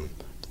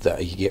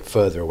that you get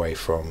further away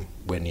from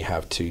when you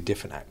have two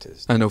different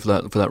actors. I know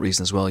for that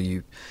reason as well,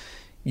 you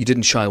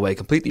didn't shy away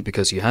completely,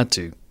 because you had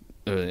to,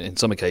 in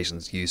some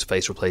occasions, use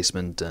face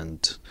replacement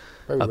and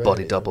a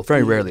body double.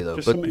 Very rarely, though,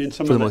 but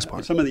for the most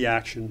part. Some of the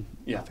action,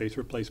 face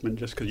replacement,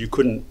 just because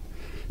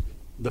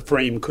the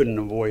frame couldn't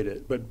avoid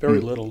it, but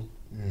very little.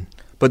 Mm.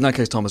 But in that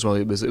case, Tom, as well,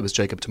 it was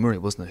Jacob Tamuri,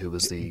 wasn't it, who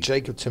was the...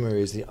 Jacob Tamuri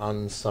is the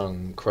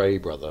unsung Cray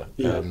brother,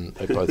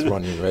 both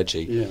Ronnie and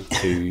Reggie,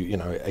 who,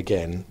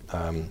 again,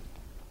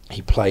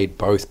 he played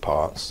both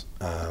parts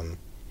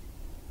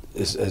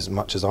as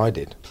much as I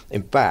did.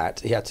 In fact,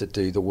 he had to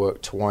do the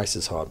work twice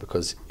as hard,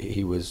 because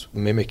he was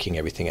mimicking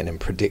everything and then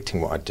predicting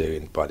what I'd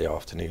do by the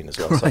afternoon as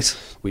well. Right. So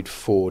we'd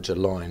forge a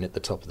line at the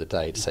top of the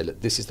day to say,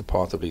 look, this is the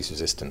path of least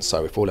resistance,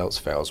 so if all else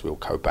fails, we'll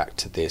go back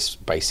to this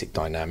basic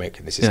dynamic,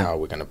 and this is how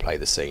we're going to play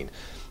the scene.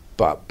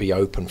 But be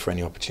open for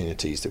any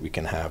opportunities that we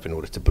can have in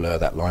order to blur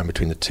that line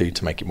between the two,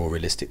 to make it more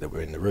realistic that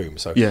we're in the room.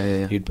 So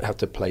you'd have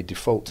to play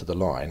default to the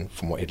line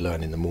from what he'd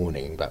learned in the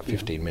morning, about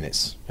 15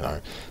 minutes.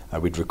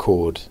 We'd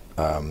record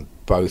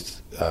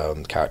both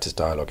characters'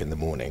 dialogue in the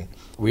morning.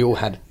 We all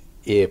had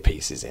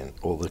earpieces in,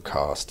 all the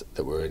cast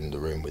that were in the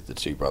room with the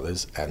two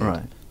brothers,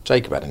 and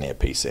Jacob had an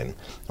earpiece in,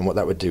 and what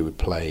that would do would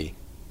play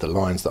the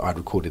lines that I'd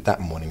recorded that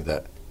morning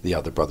that the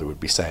other brother would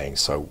be saying.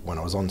 So when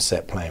I was on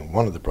set playing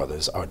one of the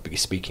brothers, I would be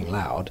speaking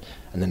loud,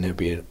 and then there'd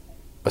be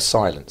a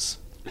silence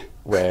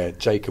where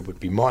Jacob would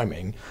be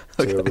miming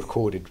to a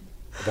recorded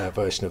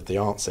version of the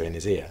answer in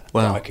his ear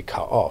that I could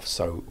cut off,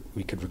 so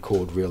we could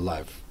record real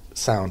live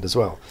sound as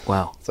well.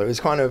 Wow. So it was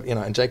kind of,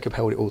 and Jacob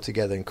held it all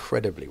together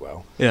incredibly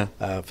well. Yeah.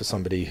 For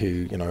somebody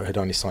who, had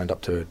only signed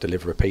up to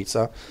deliver a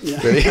pizza. Yeah.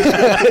 Really.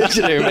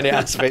 In many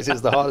aspects, it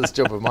was the hardest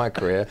job of my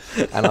career.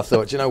 And I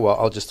thought, you know what,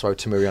 I'll just throw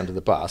Tamuri under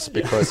the bus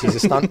because he's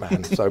a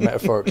stuntman. So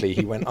metaphorically,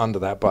 he went under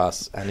that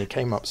bus and he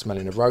came up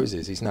smelling of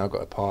roses. He's now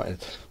got a part in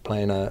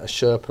playing a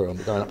Sherpa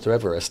on going up to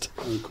Everest.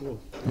 Oh, cool.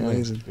 Yeah,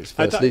 amazing. His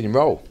first leading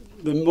role.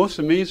 The most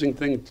amazing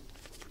thing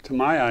to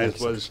my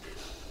eyes was,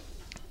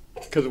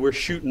 because we're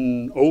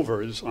shooting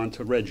overs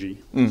onto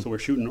Reggie, so we're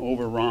shooting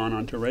over Ron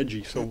onto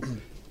Reggie. So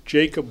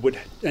Jacob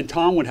and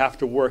Tom would have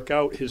to work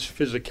out his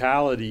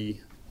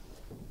physicality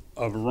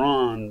of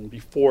Ron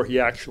before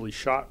he actually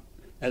shot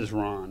as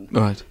Ron,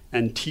 right,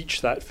 and teach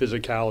that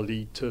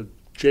physicality to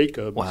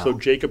Jacob. Wow. So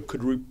Jacob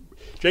could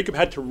Jacob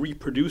had to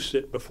reproduce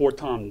it before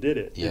Tom did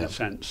it, in a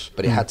sense.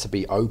 But it had to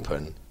be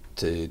open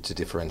to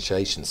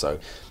differentiation. So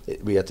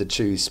we had to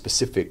choose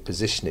specific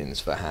positionings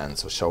for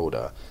hands or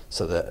shoulder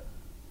so that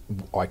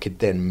I could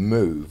then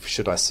move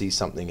should I see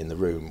something in the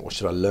room, or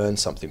should I learn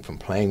something from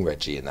playing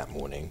Reggie in that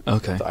morning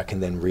that I can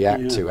then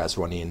react to as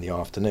Ronnie in the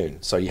afternoon.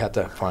 So you had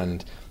to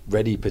find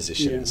ready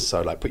positions.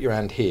 So like put your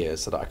hand here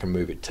so that I can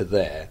move it to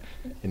there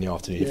in the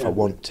afternoon if I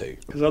want to.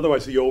 Because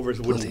otherwise the overs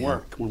wouldn't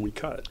work when we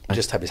cut.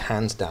 Just have his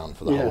hands down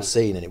for the whole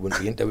scene, and it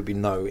wouldn't be, there would be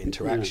no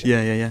interaction.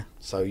 Yeah.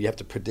 So you have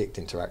to predict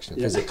interaction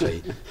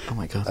physically. Oh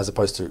my God. As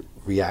opposed to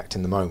react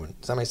in the moment.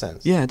 Does that make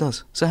sense? Yeah, it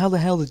does. So how the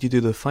hell did you do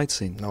the fight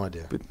scene? No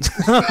idea.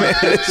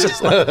 It's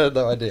just like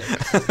no idea.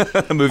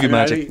 movie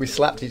magic. We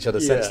slapped each other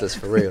senseless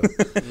for real.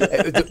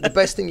 The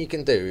best thing you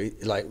can do,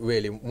 like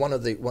really,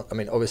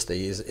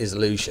 obviously is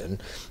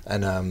illusion,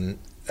 and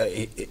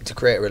to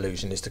create an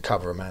illusion is to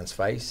cover a man's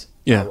face.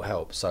 That will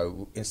help.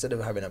 So instead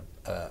of having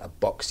a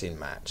boxing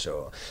match,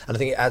 and I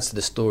think it adds to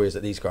the stories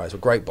that these guys were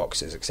great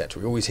boxers,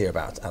 etc. We always hear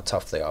about how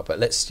tough they are, but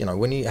let's,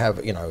 when you have,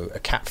 a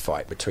cat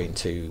fight between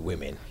two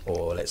women,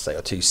 or let's say,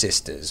 or two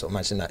sisters, or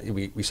imagine that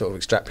we sort of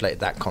extrapolated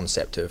that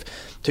concept of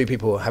two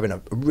people having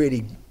a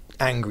really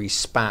angry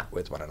spat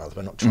with one another,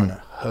 but not trying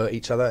to hurt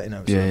each other,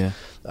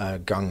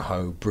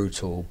 gung-ho,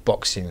 brutal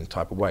boxing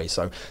type of way.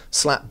 So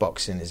slap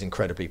boxing is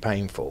incredibly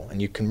painful,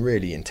 and you can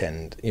really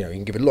intend, you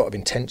can give a lot of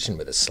intention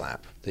with a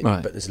slap,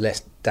 but there's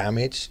less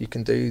damage you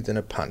can do than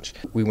a punch.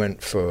 We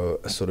went for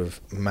a sort of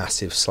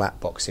massive slap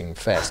boxing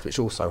fest, which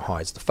also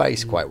hides the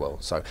face quite well.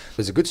 So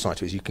there's a good side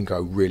to it is you can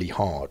go really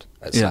hard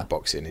at slap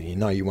boxing, and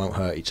you won't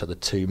hurt each other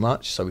too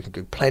much, so we can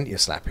do plenty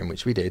of slapping,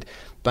 which we did.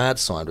 Bad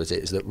side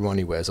is that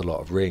Ronnie wears a lot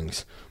of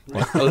rings.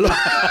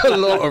 a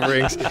lot of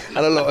rings and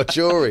a lot of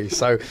jewelry.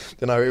 So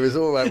it was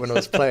all right when I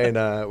was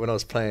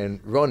playing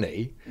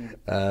Ronnie,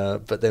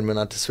 but then when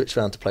I had to switch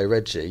around to play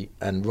Reggie,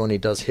 and Ronnie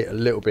does hit a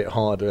little bit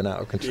harder and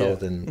out of control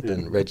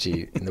than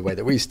Reggie in the way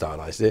that we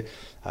stylized it,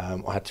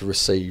 I had to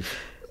receive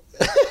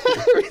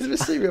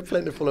a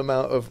plentiful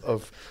amount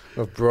of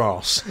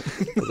brass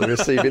at the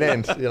receiving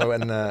end,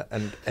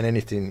 and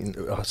anything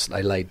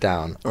I laid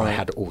down, I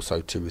had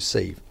also to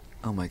receive.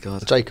 Oh my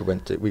God! Jacob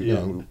went to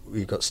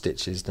we got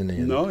stitches, didn't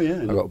he? And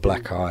I got a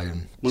black eye.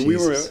 And when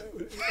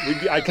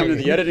I come to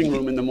the editing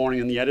room in the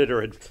morning, and the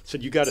editor had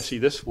said, "You got to see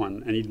this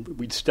one," and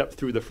we'd step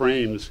through the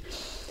frames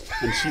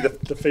and see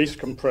the face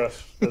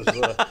compress as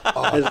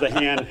the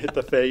hand hit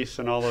the face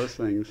and all those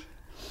things.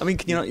 I mean,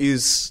 can you not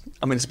use?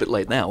 I mean, it's a bit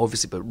late now,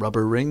 obviously, but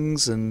rubber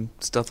rings and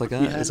stuff like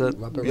that. Is that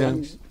rubber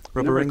rings?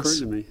 Rubber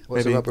rings. Occurred to me.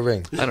 What's a rubber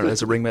ring? I don't know.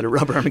 There's a ring made of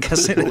rubber. I'm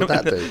guessing. What would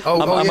that do?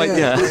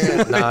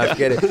 No,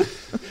 forget it.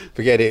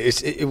 Forget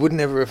it. It would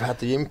never have had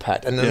the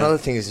impact. And another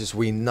thing is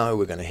we know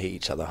we're going to hit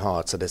each other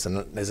hard. So there's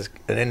an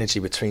energy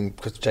between,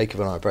 because Jacob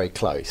and I are very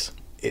close.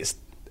 It's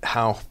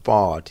how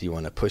far do you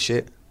want to push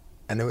it?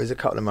 And there was a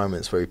couple of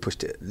moments where we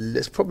pushed it.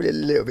 It's probably a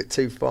little bit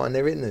too far, and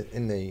they're in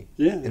the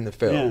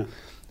film.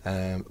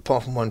 Yeah.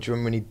 Apart from one, do you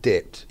remember when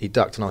he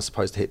ducked and I was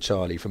supposed to hit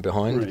Charlie from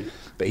behind,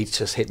 but he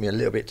just hit me a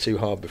little bit too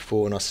hard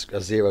before, and I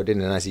zeroed in,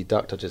 and as he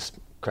ducked I just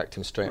cracked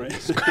him straight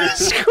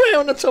square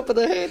on the top of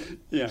the head.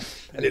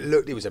 And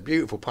it was a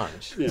beautiful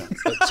punch,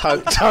 but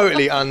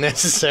totally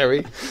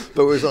unnecessary.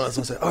 But it was on,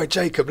 so I said, "Oh,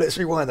 Jacob, let's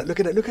rewind that. Look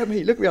at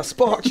me, I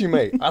sparked you,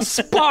 mate, I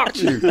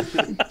sparked you."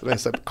 So I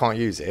said, "Can't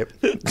use it,"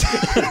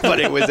 but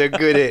it was a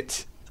good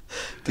hit.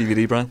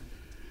 DVD, Brian?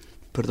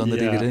 Put it on the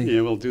DVD. Yeah,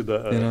 we'll do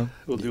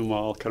we'll do them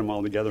all, cut them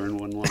all together in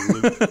one long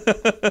loop.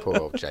 Poor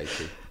old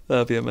Jakey.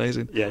 That'd be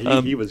amazing. Yeah,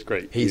 he was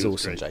great. He's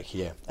awesome, Jakey,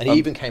 yeah. And he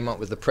even came up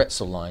with the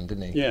pretzel line,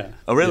 didn't he? Yeah.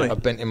 Oh, really? I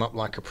bent him up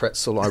like a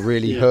pretzel. I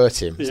really hurt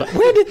him. It's like,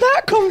 where did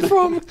that come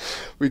from?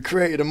 We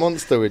created a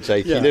monster with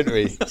Jakey, didn't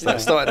we? So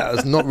it started out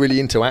as not really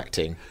into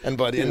acting, and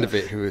by the end of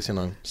it, he was,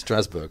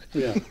 Strasbourg.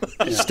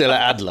 Still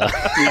at Adler.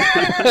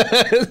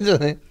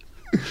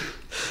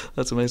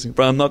 That's amazing.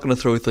 Brian, I'm not going to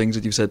throw things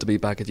that you've said to me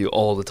back at you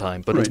all the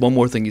time, but there's one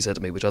more thing you said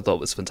to me which I thought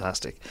was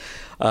fantastic,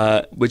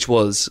 which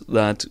was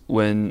that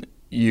when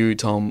you,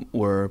 Tom,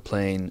 were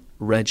playing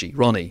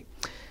Ronnie,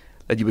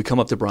 that you would come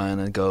up to Brian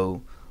and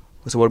go,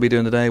 so what are we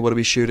doing today? What are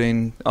we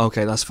shooting?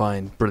 Okay, that's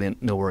fine.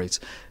 Brilliant. No worries.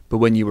 But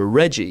when you were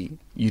Reggie,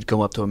 you'd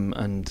come up to him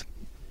and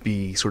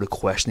be sort of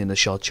questioning the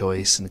shot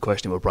choice and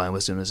questioning what Brian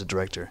was doing as a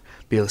director.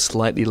 Be a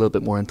little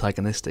bit more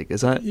antagonistic.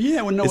 Is that?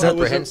 Yeah, well, no, is that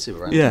apprehensive,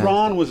 right? Yeah.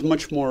 Ron was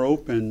much more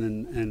open,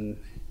 and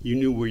you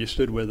knew where you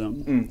stood with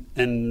him.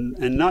 And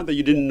not that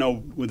you didn't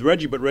know with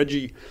Reggie, but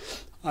Reggie,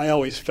 I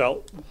always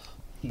felt,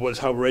 was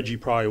how Reggie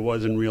probably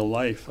was in real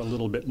life, a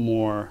little bit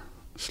more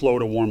slow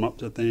to warm up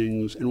to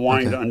things and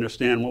wanting to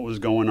understand what was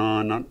going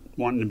on, not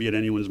wanting to be at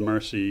anyone's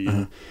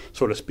mercy,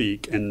 so to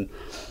speak, and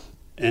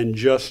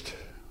just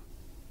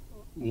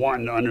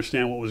wanting to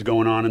understand what was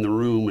going on in the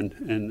room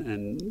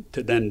and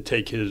to then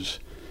take his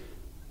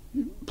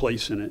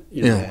place in it.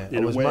 You know, I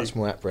was much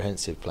more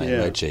apprehensive playing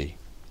Reggie.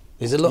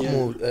 There's a lot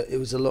more. It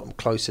was a lot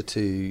closer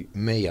to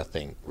me, I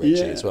think,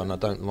 Reggie as well. And I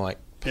don't like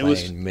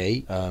playing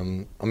me. I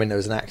mean, there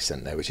was an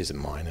accent there, which isn't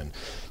mine, and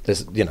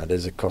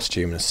there's a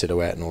costume and a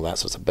silhouette and all that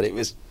sort of stuff. But it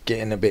was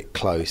getting a bit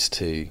close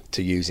to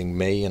using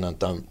me, and I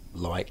don't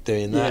like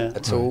doing that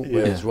at all.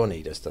 Whereas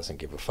Ronnie just doesn't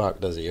give a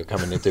fuck, does he? He'll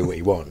come in and do what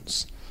he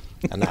wants,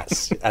 and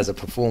that's, as a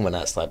performer,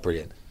 that's like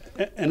brilliant.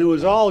 And it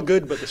was all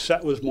good, but the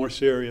set was more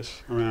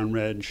serious around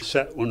Reg.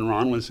 Set when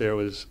Ron was there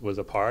was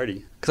a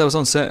party. Because I was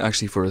on set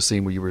actually for a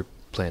scene where you were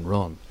playing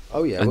Ron.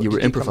 Oh yeah, and you were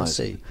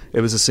improvising.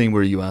 It was a scene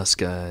where you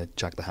asked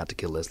Jack the Hat to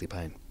kill Leslie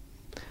Payne.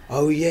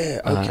 Oh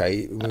yeah,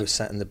 okay. We were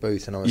sat in the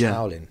booth and I was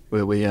howling.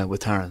 With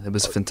Taron. It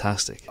was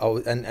fantastic. Oh,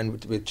 and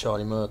with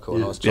Charlie Merkel,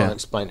 and I was trying to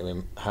explain to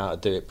him how to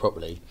do it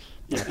properly.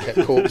 And I kept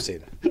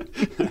corpsing.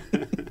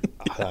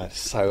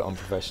 So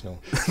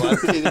unprofessional.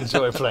 But I did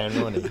enjoy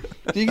playing Ronnie.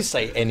 You can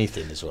say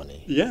anything as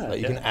Ronnie. Yeah, like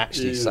you can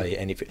actually say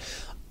anything.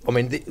 I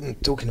mean,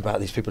 talking about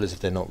these people as if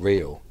they're not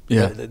real.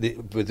 Yeah.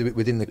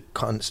 Within the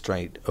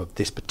constraint of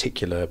this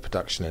particular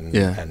production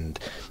and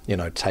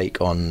take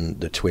on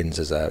the twins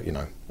as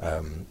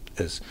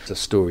as a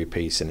story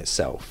piece in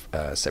itself,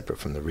 separate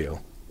from the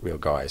real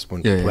guys.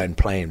 When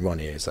playing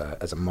Ronnie as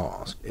a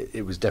mask,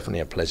 it was definitely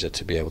a pleasure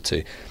to be able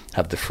to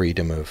have the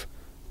freedom of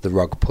the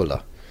rug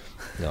puller.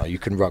 You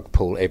can rug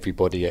pull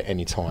everybody at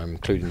any time,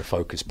 including the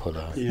focus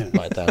puller,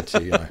 right down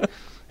to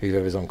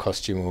whoever's on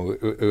costume or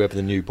whoever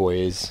the new boy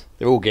is.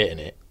 They're all getting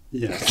it.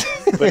 Yeah,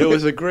 but it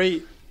was a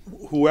great.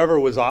 Whoever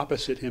was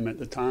opposite him at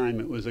the time,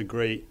 it was a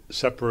great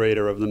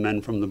separator of the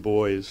men from the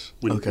boys.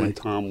 When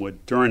Tom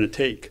would, during a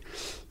take,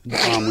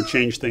 Tom would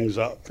change things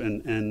up,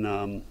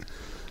 and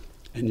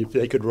if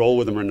they could roll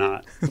with him or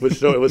not. It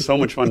was so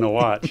much fun to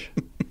watch.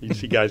 You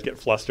see guys get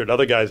flustered.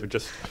 Other guys would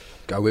just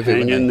go with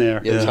hang in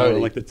there. Yeah, totally.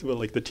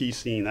 Like the tea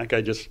scene. That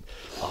guy just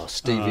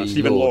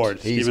Stephen Lord.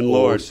 Stephen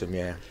Lord. Awesome,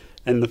 yeah.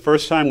 And the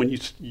first time when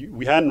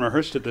we hadn't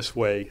rehearsed it this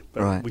way,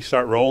 but we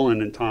start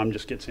rolling and Tom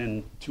just gets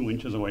in 2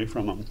 inches away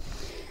from him.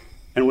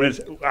 And when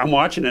I'm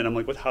watching it, I'm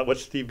like,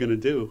 what's Steve going to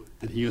do?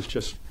 And he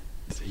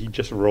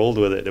just rolled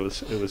with it.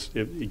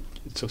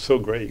 It's so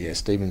great. Yeah,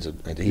 Stephen's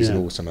he's an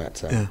awesome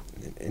actor. Yeah.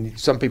 And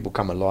some people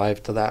come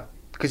alive to that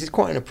because it's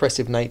quite an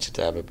impressive nature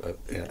to have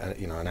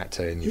an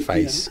actor in your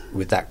face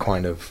with that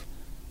kind of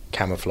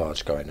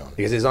camouflage going on,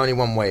 because there's only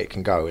one way it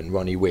can go, and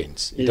Ronnie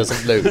wins. He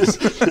doesn't lose.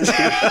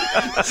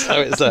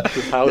 So it's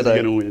how's he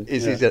going to win?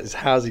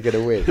 How's he going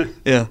to win?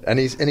 Yeah, and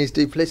his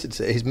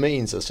duplicity, his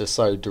means are just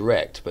so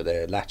direct, but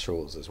they're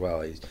laterals as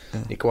well. He's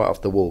quite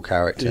off the wall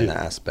character in that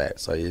aspect.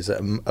 So he's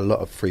a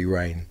lot of free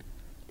reign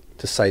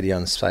to say the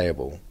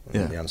unsayable,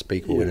 and the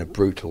unspeakable, in a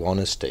brutal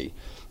honesty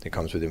that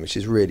comes with him, which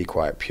is really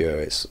quite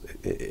pure.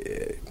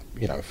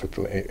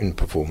 In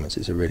performance,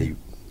 it's a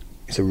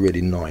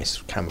really nice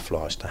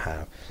camouflage to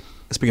have.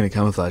 Speaking of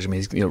camouflage, I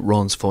mean,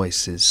 Ron's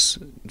voice is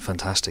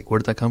fantastic. Where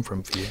did that come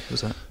from for you?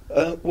 Was that?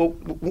 Well,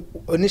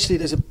 initially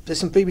there's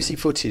some BBC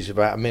footage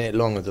about a minute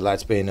long of the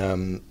lads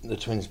the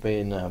twins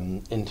being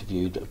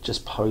interviewed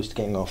just post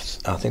getting off.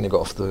 I think they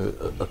got off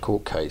a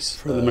court case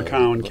for the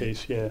McCowan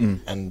case,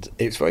 and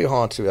it's very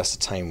hard to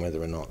ascertain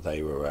whether or not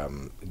they were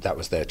that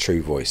was their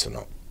true voice or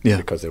not. Yeah.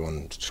 Because they're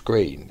on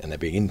screen and they're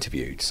being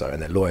interviewed,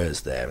 and their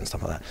lawyers there and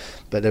stuff like that.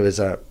 But there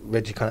was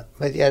Reggie kind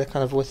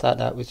of voice like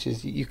that, which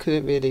is you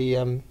couldn't really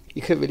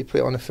put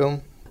it on a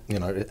film,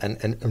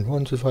 and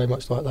Ron's was very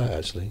much like that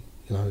actually.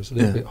 It was a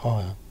little bit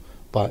higher,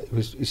 but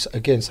it's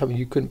again something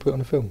you couldn't put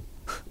on a film,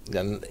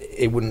 and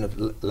it wouldn't have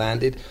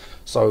landed.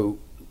 So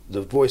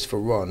the voice for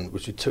Ron,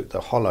 which we took the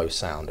hollow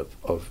sound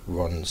of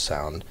Ron's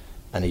sound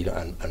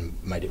and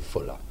made it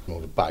fuller,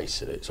 more the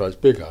bass of it. So it's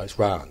bigger, it's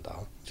rounder.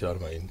 Do you know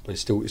what I mean? But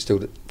it's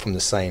still from the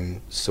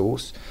same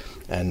source,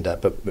 and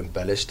but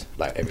embellished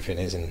like everything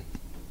is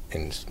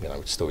in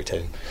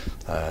storytelling.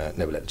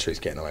 Never let the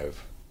truth get in the way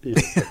of.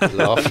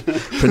 Laugh.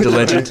 Print a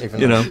legend,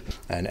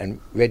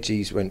 And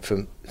Reggie's went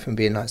from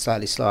being like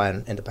slightly sly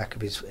and in the back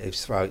of his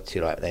throat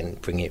to like then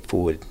bring it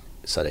forward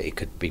so that it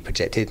could be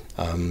projected.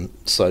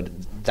 So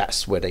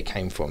that's where they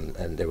came from,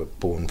 and they were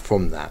born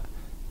from that,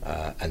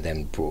 and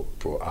then brought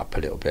up a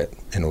little bit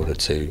in order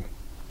to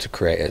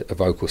create a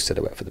vocal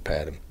silhouette for the pair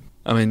of them.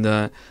 I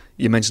mean,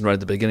 you mentioned right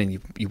at the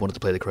beginning you wanted to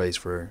play the Krays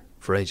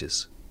for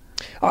ages.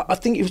 I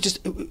think it was just,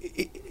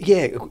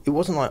 it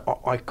wasn't like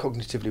I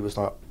cognitively was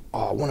like,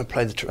 oh, I want to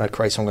play the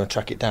Craze, so I'm going to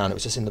track it down. It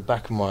was just in the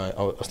back of my,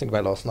 I was thinking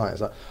about it last night.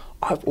 It's like,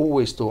 I've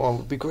always thought, oh, it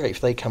would be great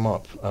if they come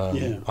up. I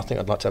think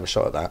I'd like to have a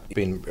shot at that.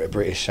 Being a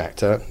British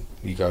actor,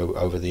 you go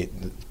over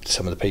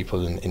some of the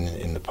people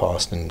in the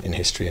past and in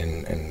history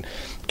and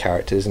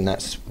characters, and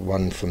that's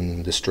one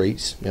from the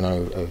streets,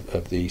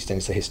 of the East End.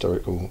 It's a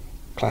historical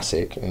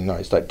classic,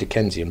 it's like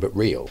Dickensian but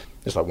real.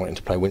 It's like wanting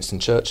to play Winston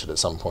Churchill at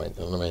some point.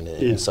 You know what I mean?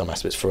 In some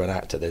aspects, for an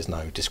actor, there's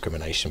no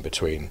discrimination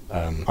between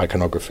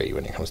iconography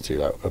when it comes to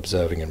like,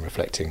 observing and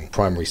reflecting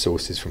primary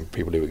sources from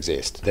people who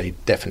exist. They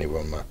definitely were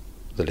on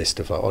the list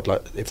of I'd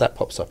like, if that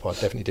pops up, I'd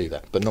definitely do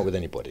that, but not with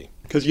anybody.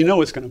 Because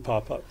it's going to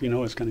pop up.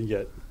 It's going to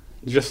get,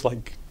 just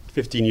like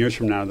 15 years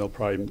from now, they'll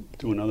probably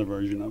do another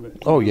version of it.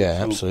 Oh, yeah,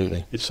 so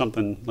absolutely. It's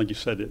something, like you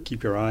said,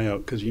 keep your eye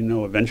out, because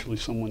eventually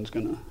someone's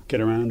going to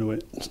get around to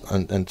it.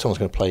 And someone's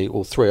going to play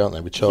all three, aren't they,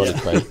 with Charlie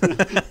Craig?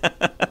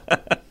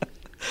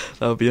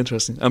 That would be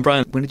interesting. And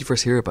Brian, when did you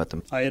first hear about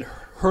them? I had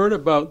heard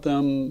about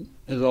them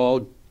as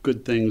all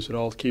good things. It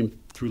all came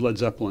through Led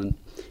Zeppelin.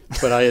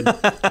 But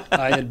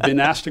I had been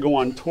asked to go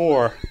on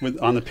tour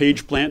on the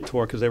Page Plant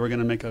tour, because they were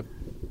going to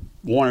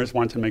Warner's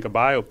wanted to make a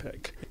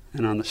biopic.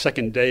 And on the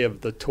second day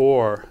of the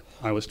tour,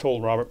 I was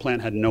told Robert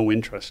Plant had no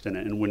interest in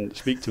it and wouldn't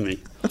speak to me.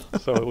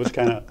 So it was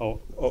kind of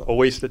a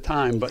waste of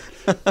time. But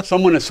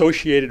someone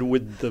associated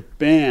with the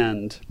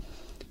band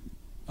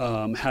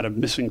had a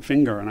missing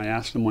finger, and I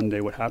asked him one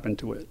day what happened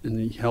to it. And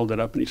he held it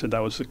up and he said that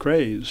was the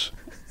Craze.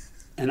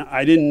 And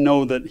I didn't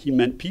know that he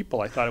meant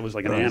people. I thought it was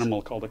like an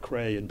animal called a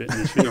cray had bitten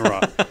his finger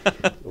off.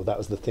 Well, that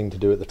was the thing to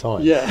do at the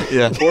time. Yeah.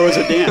 Or it was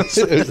a dance.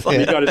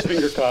 He got his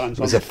finger caught on something. It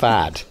was a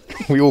fad.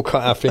 We all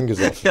cut our fingers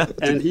off. Yeah.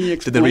 And he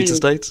explained, did they reach the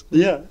States?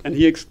 Yeah. And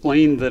he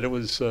explained that it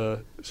was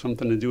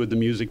something to do with the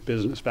music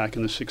business back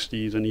in the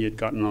 60s, and he had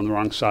gotten on the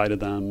wrong side of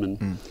them.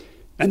 And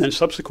then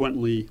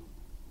subsequently,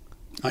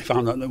 I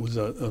found out that it was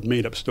a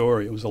made-up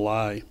story. It was a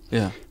lie.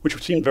 Yeah. Which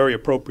seemed very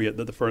appropriate,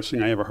 that the first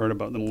thing I ever heard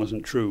about them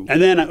wasn't true.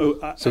 And then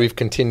so we've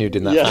continued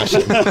in that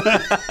fashion. Do you know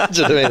what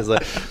I mean? It's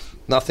like,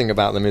 nothing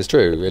about them is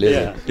true, really, is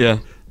it? Yeah.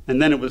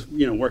 And then it was,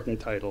 Working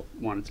Title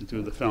wanted to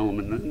do the film,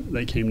 and then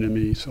they came to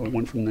me, so it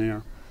went from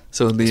there.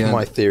 So it's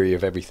my theory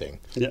of everything.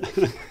 Yeah.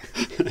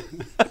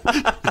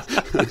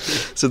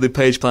 So the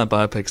Page Plant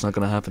biopic's not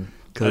going to happen?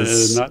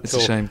 Because it's a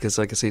shame, because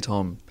I can see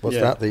Tom. What's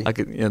that?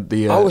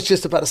 I was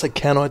just about to say,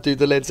 can I do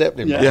the Led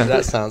Zeppelin? Yeah.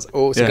 That sounds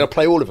awesome. So you're going to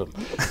play all of them.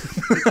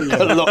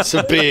 Lots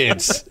of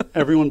beards.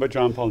 Everyone but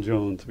John Paul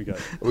Jones. We can't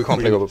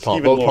play Robert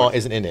Plant. Robert Plant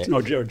isn't in it.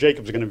 No,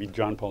 Jacob's going to be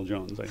John Paul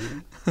Jones, I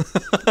think.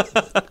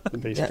 The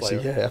bass player.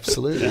 Yeah,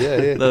 absolutely.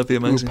 Yeah. That'd be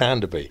amazing. Who would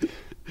Panda be?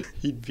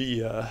 He'd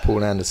be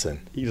Paul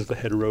Anderson. He's the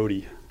head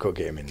roadie. Got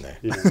to get him in there.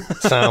 Yeah.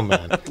 Sound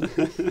man.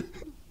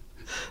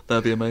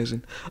 That'd be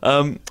amazing.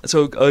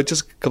 So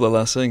just a couple of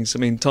last things. I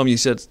mean, Tom, you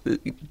said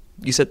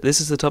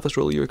this is the toughest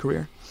role of your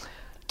career?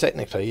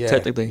 Technically, yeah.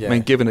 I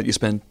mean, given that you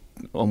spent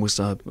almost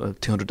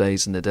 200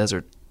 days in the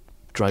desert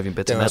driving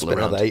bits of metal around.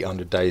 I spent another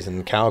 800 days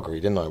in Calgary,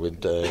 didn't I?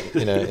 With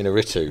in a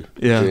Ritu,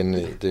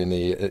 doing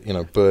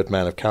the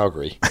Birdman of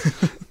Calgary.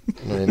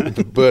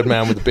 The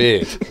Birdman with a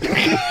beard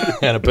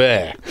and a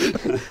bear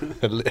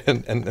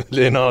and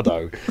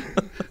Leonardo.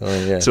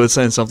 So it's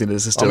saying something that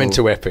is still... I'm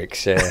into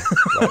epics, yeah.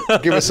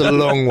 Give us a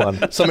long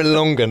one. Something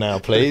longer now,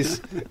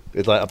 please.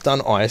 It's like, I've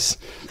done ice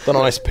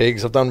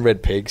pigs, I've done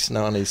red pigs.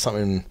 Now I need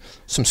some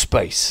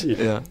space.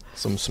 Yeah.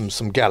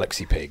 Some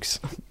galaxy pigs.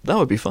 That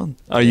would be fun.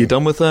 Are you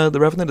done with The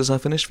Revenant? Is that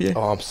finished for you?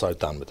 Oh, I'm so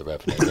done with The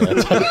Revenant.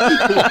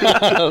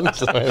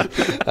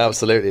 Yeah.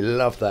 Absolutely.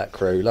 Love that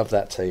crew, love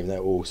that team. They're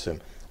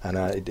awesome. And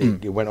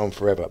it went on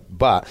forever.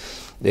 But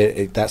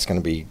that's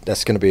going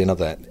to be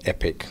another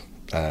epic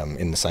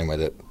in the same way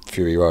that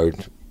Fury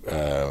Road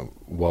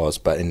was,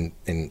 but in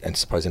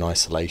suppose in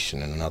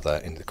isolation, and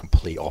another in the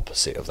complete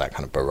opposite of that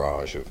kind of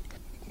barrage of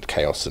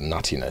chaos and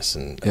nuttiness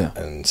and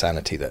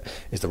insanity that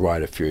is the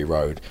ride of Fury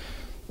Road.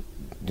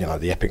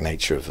 The epic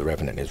nature of The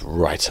Revenant is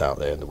right out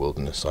there in the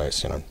wilderness, so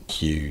it's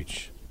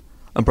huge.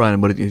 And Brian,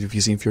 have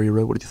you seen Fury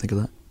Road? What did you think of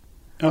that?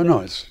 Oh no,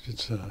 it's.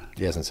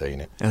 He hasn't seen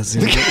it.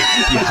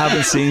 You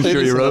haven't seen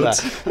Fury Road?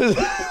 That's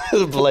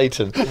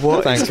blatant.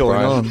 Thanks,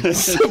 going on?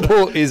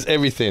 Support is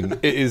everything.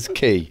 It is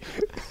key.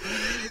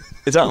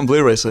 It's out on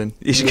Blu-ray soon.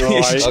 I'll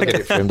get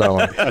it for him, don't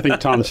worry. I think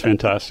Tom's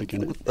fantastic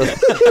in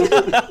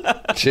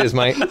it. Cheers,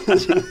 mate.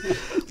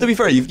 To be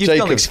fair, you've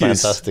got an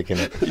excuse. Fantastic in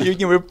it.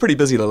 You were pretty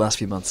busy the last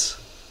few months.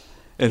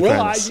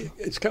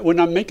 When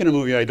I'm making a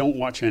movie, I don't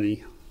watch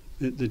any.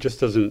 It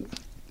just doesn't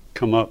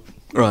come up.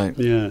 Right.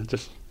 Yeah,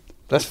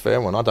 That's a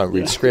fair one. I don't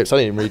read scripts. I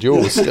didn't even read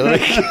yours.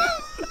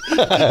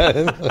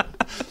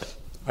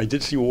 I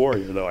did see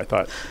Warrior, though. I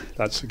thought,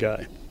 that's the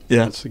guy.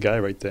 Yeah. That's the guy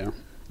right there.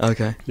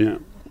 Okay. Yeah.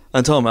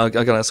 And Tom, I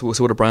got to ask, so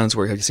what are Brian's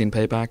work? Have you seen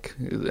Payback?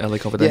 LA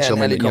Confidential?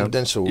 Yeah, LA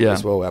Confidential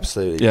as well,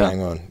 absolutely. Yeah.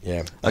 Bang on.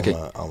 Yeah. Okay.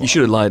 You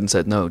should have lied and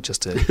said no,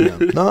 just to...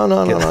 No.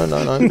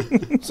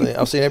 So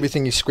I've seen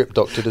everything you script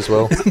doctored as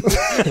well,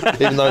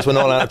 even those we're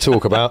not allowed to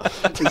talk about.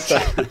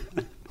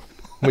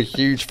 I'm a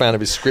huge fan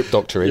of his script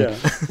doctoring. Yeah.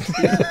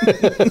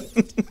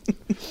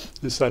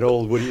 It's that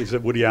old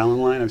Woody Allen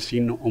line? I've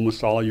seen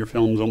almost all your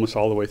films almost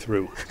all the way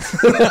through.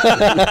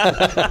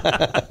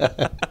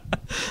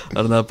 And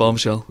on that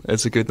bombshell,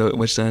 it's a good note in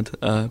which to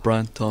end.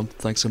 Brian, Tom,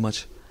 thanks so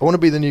much. I want to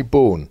be the new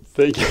Bourne.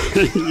 Thank you.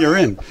 You're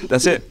in.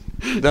 That's it.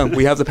 No,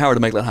 we have the power to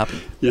make that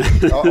happen. Yeah.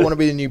 I want to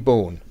be the new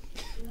Bourne.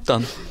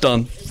 Done.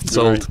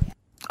 Sold. Right.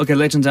 Okay,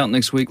 Legends out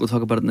next week. We'll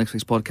talk about it next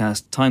week's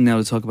podcast. Time now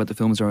to talk about the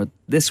films that are out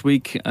this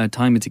week.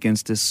 Time is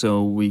against us,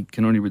 so we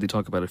can only really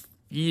talk about a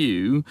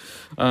few.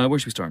 Where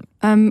should we start?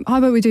 How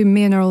about we do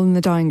Me and Earl and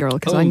the Dying Girl,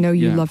 because I know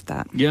you loved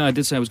that. Yeah, I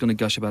did say I was going to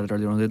gush about it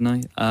earlier on,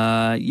 didn't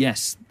I?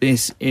 Yes,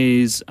 this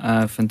is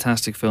a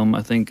fantastic film.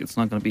 I think it's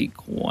not going to be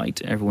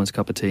quite everyone's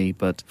cup of tea,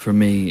 but for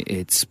me,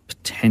 it's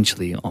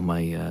potentially on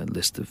my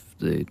list of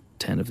the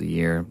 10 of the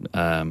year.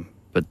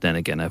 But then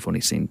again, I've only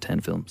seen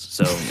 10 films,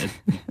 so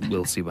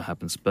we'll see what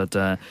happens. But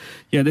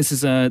this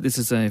is a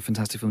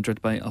fantastic film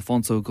directed by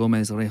Alfonso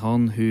Gomez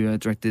Rejon, who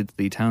directed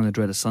The Town that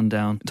Dreaded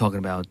Sundown, talking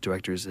about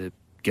directors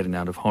getting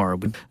out of horror.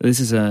 But this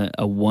is a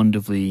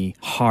wonderfully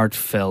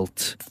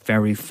heartfelt,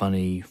 very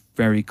funny,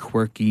 very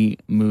quirky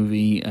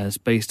movie. It's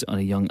based on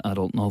a young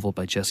adult novel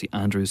by Jesse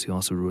Andrews, who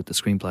also wrote the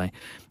screenplay.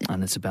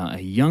 And it's about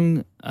a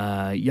young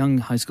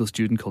high school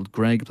student called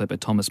Greg, played by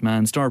Thomas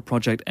Mann, star of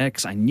Project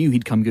X. I knew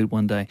he'd come good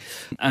one day.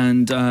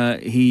 And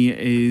he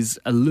is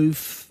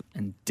aloof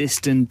and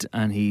distant,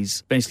 and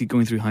he's basically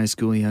going through high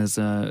school. He has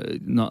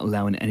not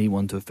allowing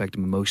anyone to affect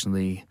him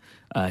emotionally.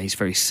 He's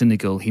very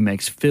cynical. He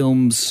makes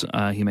films.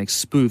 He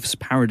makes spoofs,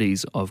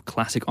 parodies of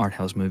classic art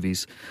house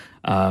movies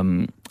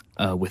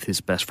with his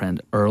best friend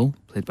Earl,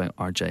 played by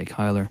R.J.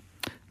 Kyler.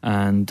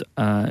 And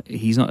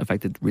he's not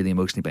affected really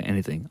emotionally by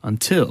anything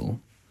until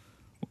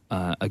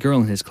a girl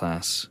in his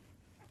class,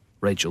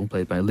 Rachel,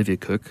 played by Olivia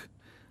Cook,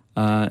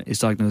 is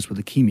diagnosed with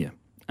leukemia.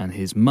 And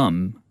his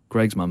mum,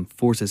 Greg's mum,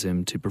 forces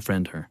him to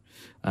befriend her.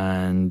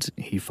 And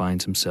he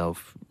finds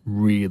himself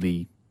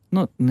really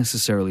not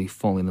necessarily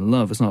falling in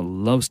love. It's not a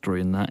love story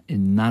in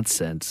that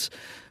sense,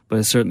 but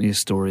it's certainly a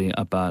story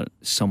about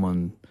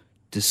someone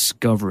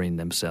discovering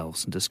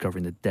themselves and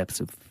discovering the depths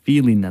of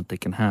feeling that they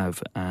can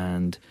have.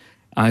 And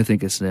I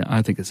think it's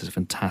a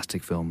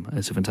fantastic film.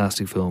 It's a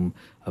fantastic film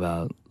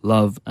about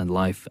love and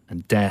life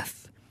and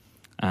death,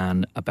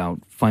 and about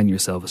finding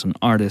yourself as an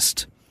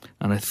artist.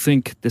 And I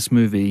think this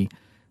movie,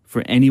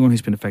 for anyone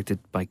who's been affected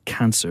by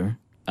cancer,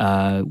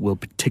 will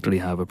particularly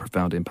have a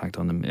profound impact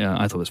on them.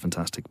 I thought it was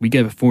fantastic. We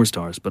gave it 4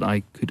 stars, but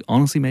I could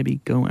honestly maybe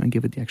go and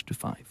give it the extra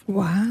 5.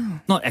 Wow.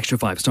 Not extra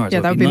 5 stars.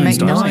 Yeah, that would be 9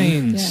 stars.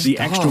 9. The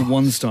extra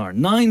 1 star.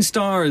 9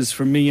 stars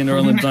from me and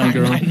Earl and Dying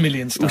Girl. 9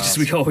 million stars. Which, as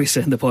we always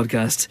say in the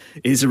podcast,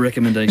 is a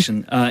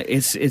recommendation.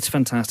 It's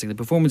fantastic. The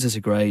performances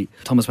are great.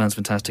 Thomas Mann's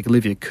fantastic.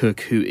 Olivia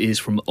Cook, who is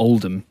from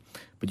Oldham,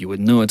 but you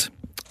wouldn't know it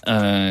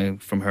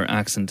from her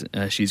accent.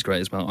 She's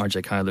great as well.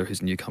 R.J. Kyler,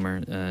 who's a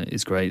newcomer,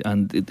 is great.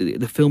 And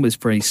the film is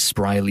very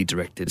spryly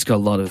directed. It's got a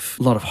lot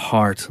of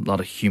heart, a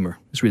lot of humour.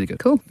 It's really good.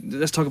 Cool.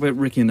 Let's talk about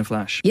Ricky and the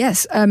Flash.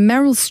 Yes,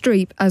 Meryl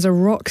Streep as a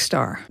rock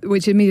star,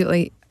 which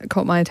immediately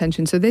caught my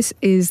attention. So this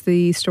is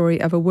the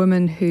story of a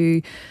woman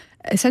who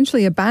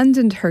essentially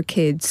abandoned her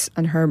kids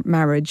and her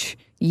marriage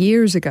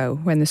years ago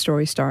when the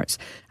story starts,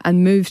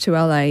 and moved to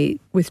LA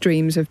with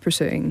dreams of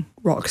pursuing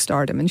rock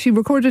stardom. And she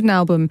recorded an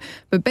album,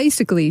 but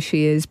basically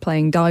she is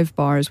playing dive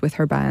bars with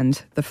her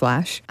band, The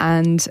Flash,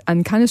 and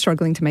kind of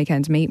struggling to make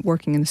ends meet,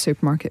 working in the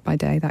supermarket by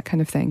day, that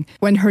kind of thing.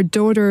 When her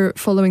daughter,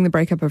 following the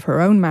breakup of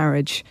her own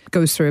marriage,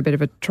 goes through a bit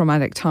of a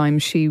traumatic time,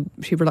 she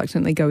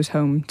reluctantly goes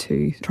home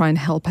to try and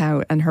help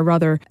out, and her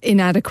rather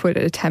inadequate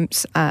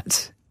attempts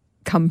at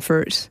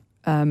comfort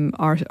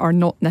are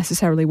not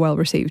necessarily well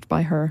received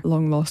by her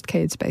long lost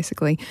kids,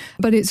 basically.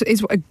 But it's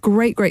a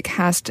great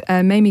cast.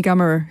 Mamie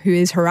Gummer, who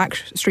is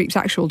Streep's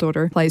actual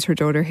daughter, plays her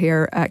daughter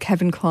here.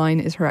 Kevin Kline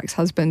is her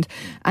ex-husband,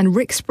 and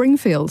Rick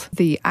Springfield,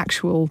 the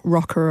actual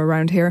rocker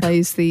around here,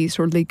 plays the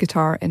sort of lead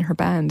guitar in her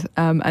band.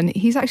 And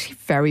he's actually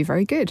very,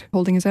 very good,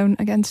 holding his own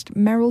against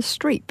Meryl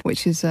Streep,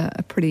 which is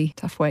a pretty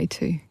tough way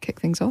to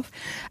kick things off.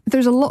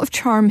 There's a lot of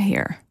charm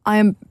here. I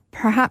am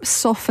perhaps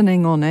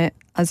softening on it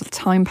as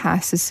time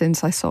passes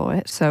since I saw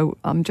it, so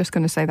I'm just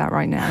going to say that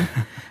right now,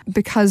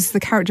 because the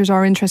characters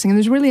are interesting, and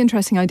there's really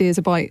interesting ideas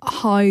about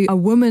how a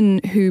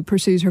woman who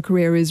pursues her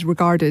career is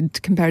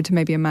regarded compared to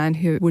maybe a man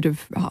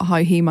how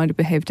he might have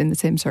behaved in the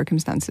same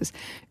circumstances,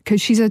 because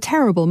she's a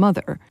terrible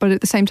mother, but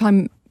at the same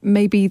time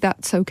maybe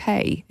that's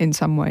okay in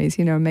some ways,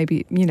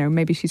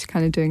 maybe she's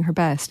kind of doing her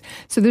best.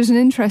 So there's an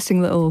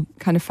interesting little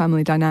kind of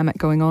family dynamic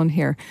going on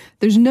here.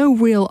 There's no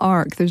real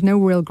arc, there's no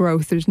real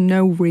growth, there's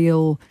no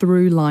real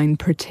through line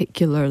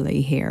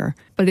particularly here.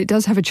 But it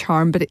does have a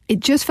charm, but it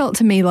just felt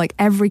to me like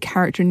every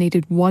character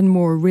needed one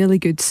more really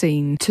good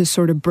scene to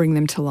sort of bring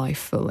them to life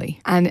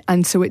fully.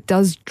 And so it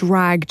does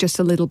drag just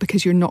a little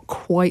because you're not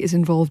quite as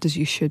involved as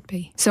you should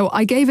be. So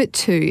I gave it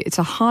 2. It's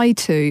a high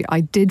 2. I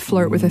did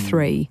flirt with a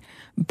 3.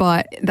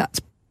 But that's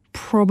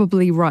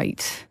probably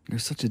right. You're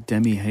such a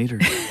Demi hater.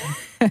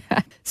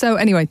 So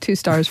anyway, 2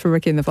 stars for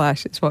Ricky and the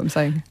Flash is what I'm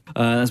saying.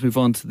 Let's move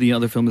on to the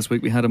other film this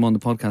week. We had him on the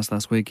podcast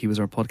last week. He was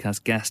our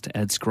podcast guest,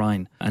 Ed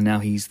Skrein, and now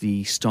he's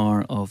the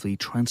star of the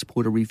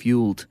Transporter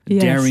Refueled,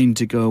 daring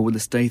to go where the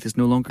state is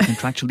no longer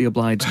contractually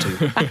obliged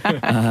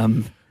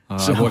to.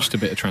 I watched a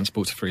bit of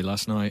Transporter 3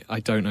 last night. I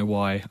don't know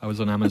why. I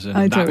was on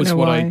Amazon. That was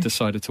what I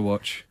decided to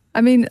watch. I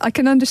mean, I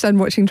can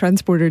understand watching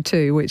Transporter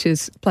 2, which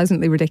is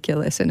pleasantly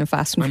ridiculous in a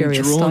Fast and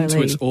Furious style. I'm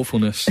drawn to its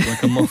awfulness,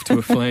 like a moth to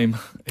a flame.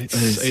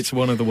 It's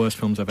one of the worst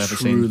films I've ever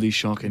seen. Truly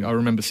shocking. I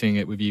remember seeing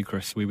it with you,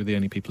 Chris. We were the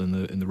only people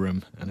in the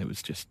room, and it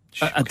was just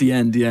shocking. At the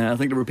end, yeah. I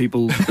think there were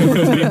people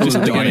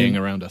just dying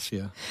around us,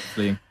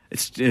 fleeing.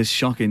 It's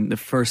shocking. The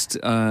first,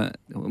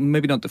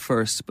 maybe not the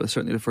first, but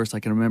certainly the first I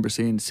can remember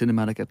seeing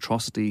cinematic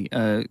atrocity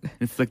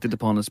inflicted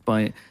upon us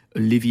by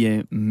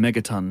Olivier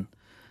Megaton,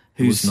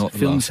 whose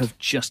films have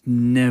just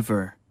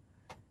never,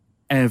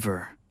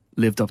 ever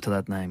lived up to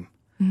that name.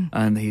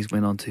 And he's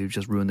went on to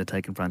just ruin the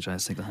Taken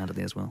franchise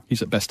single-handedly as well.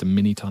 He's at best a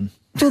mini-ton.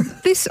 Well,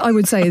 this, I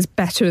would say, is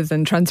better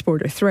than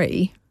Transporter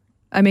 3.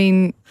 I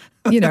mean,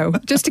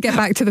 just to get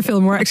back to the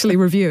film we're actually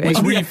reviewing. It's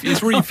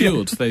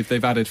refueled.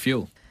 They've added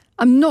fuel.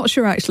 I'm not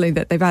sure, actually,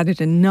 that they've added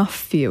enough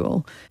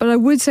fuel. But I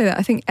would say that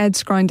I think Ed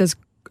Skrein does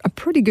a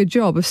pretty good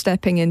job of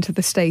stepping into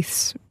the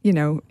Staith's,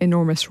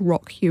 enormous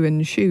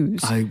rock-hewn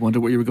shoes. I wonder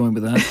where you were going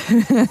with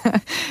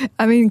that.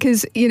 I mean,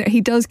 because, he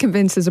does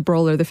convince as a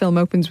brawler. The film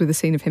opens with a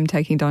scene of him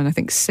taking down, I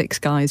think, 6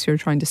 guys who are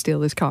trying to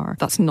steal his car.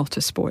 That's not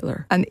a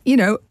spoiler. And,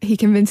 he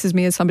convinces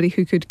me as somebody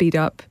who could beat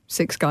up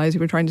 6 guys who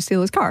were trying to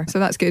steal his car. So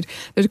that's good.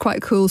 There's quite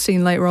a cool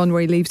scene later on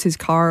where he leaves his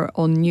car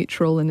on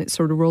neutral and it's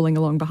sort of rolling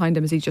along behind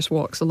him as he just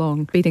walks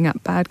along, beating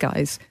up bad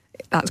guys.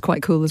 That's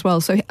quite cool as well.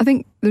 So I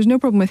think there's no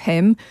problem with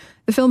him.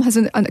 The film has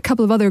a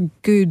couple of other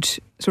good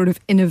sort of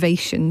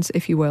innovations,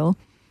 if you will.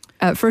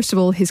 First of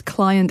all, his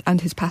client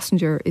and his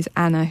passenger is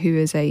Anna, who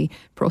is a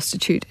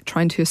prostitute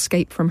trying to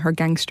escape from her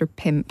gangster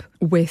pimp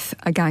with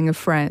a gang of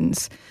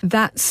friends.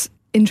 That's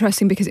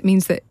interesting because it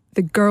means that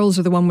the girls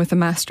are the one with the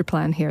master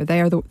plan here.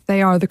 They are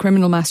the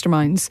criminal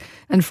masterminds,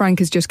 and Frank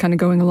is just kind of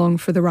going along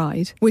for the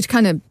ride, which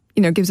kind of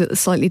gives it a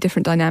slightly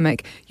different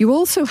dynamic. You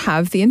also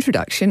have the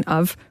introduction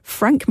of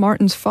Frank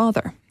Martin's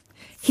father.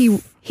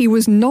 He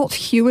was not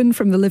hewn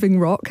from the living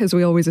rock, as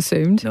we always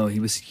assumed. No, he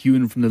was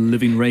hewn from the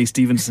living Ray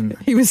Stevenson.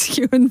 He was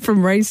hewn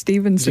from Ray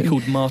Stevenson. Is he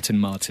called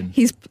Martin?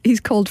 He's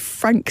called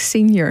Frank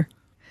Senior.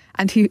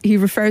 And he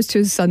refers to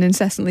his son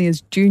incessantly as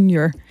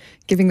Junior,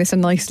 giving this a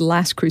nice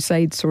Last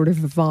Crusade sort of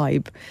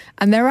vibe.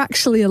 And they're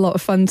actually a lot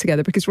of fun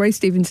together because Ray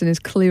Stevenson is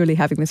clearly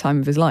having the time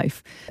of his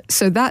life.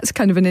 So that's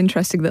kind of an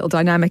interesting little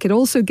dynamic. It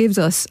also gives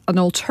us an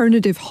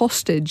alternative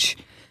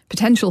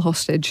potential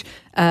hostage,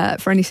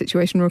 for any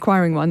situation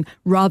requiring one,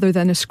 rather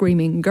than a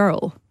screaming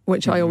girl,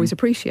 which I always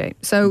appreciate.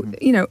 So,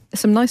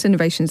 some nice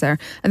innovations there.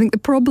 I think the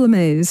problem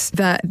is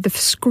that the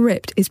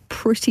script is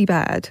pretty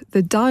bad.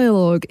 The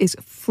dialogue is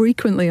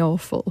frequently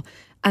awful.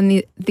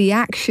 And the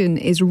action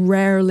is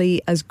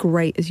rarely as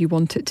great as you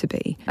want it to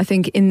be. I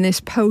think in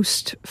this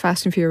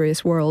post-Fast and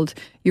Furious world,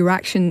 your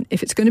action,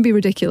 if it's going to be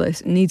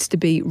ridiculous, needs to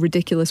be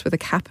ridiculous with a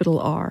capital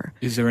R.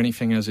 Is there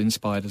anything as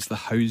inspired as the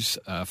hose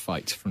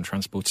fight from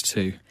Transporter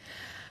 2?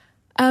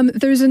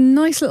 There's a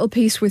nice little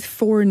piece with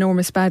 4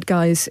 enormous bad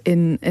guys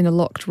in a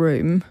locked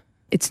room.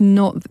 It's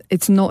not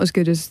as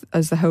good as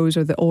the hose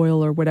or the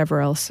oil or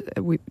whatever else.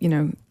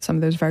 Some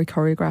of those very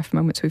choreographed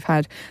moments we've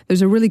had.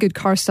 There's a really good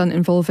car stunt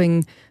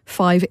involving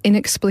 5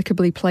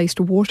 inexplicably placed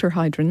water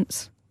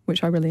hydrants,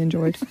 which I really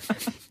enjoyed.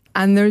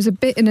 And there's a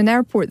bit in an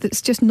airport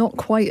that's just not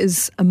quite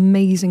as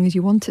amazing as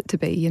you want it to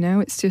be.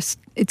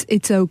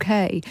 It's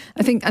okay.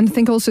 I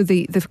think also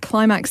the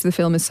climax of the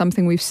film is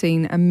something we've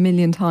seen a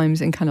million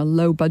times in kind of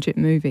low budget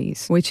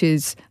movies, which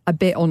is a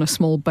bit on a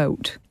small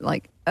boat.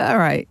 Like, all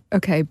right,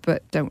 okay,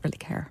 but don't really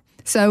care.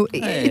 So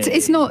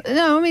it's not.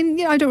 No, I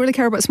mean, I don't really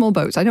care about small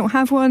boats. I don't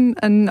have one,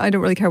 and I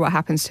don't really care what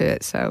happens to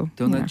it. So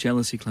don't let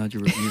jealousy cloud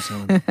your reviews,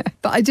 Helen.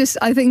 But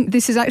I think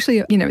this is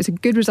actually, it's a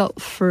good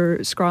result for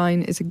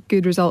Skrein. It's a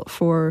good result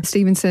for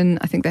Stevenson.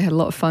 I think they had a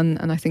lot of fun,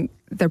 and I think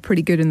they're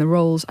pretty good in the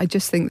roles. I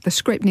just think the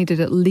script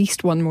needed at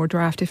least one more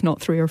draft, if not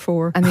 3 or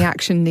 4, and the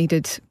action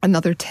needed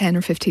another 10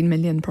 or 15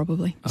 million,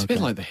 probably. It's a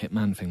bit like the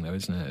Hitman thing, though,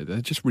 isn't it?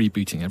 They're just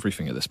rebooting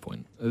everything at this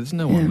point. There's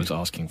no one was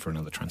asking for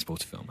another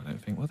Transporter film, I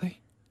don't think, were they?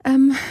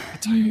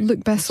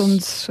 Luc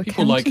Besson's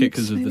people like it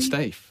because of the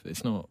Staith.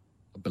 It's not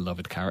a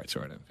beloved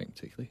character, I don't think,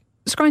 particularly.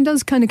 Skrein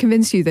does kind of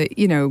convince you that,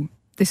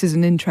 this is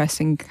an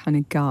interesting kind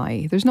of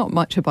guy. There's not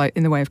much about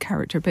in the way of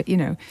character, but,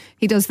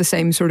 he does the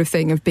same sort of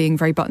thing of being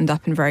very buttoned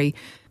up and very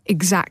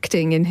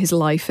exacting in his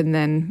life and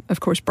then, of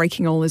course,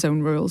 breaking all his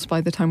own rules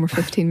by the time we're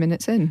 15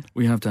 minutes in.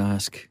 We have to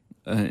ask,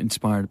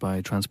 inspired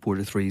by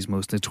Transporter 3's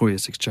most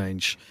notorious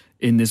exchange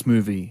in this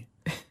movie,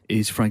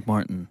 is Frank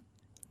Martin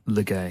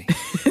le gay?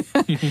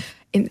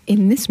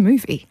 In this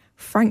movie,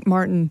 Frank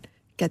Martin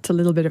gets a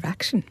little bit of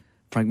action.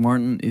 Frank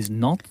Martin is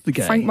not the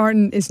gay. Frank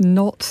Martin is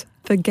not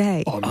the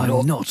gay.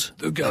 I'm not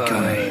the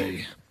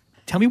guy.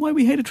 Tell me why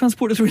we hated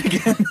Transporter 3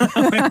 again.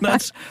 I mean,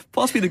 that's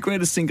possibly the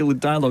greatest single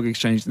dialogue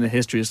exchange in the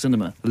history of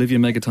cinema. Olivia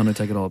Megaton, I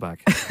take it all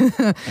back.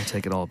 I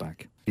take it all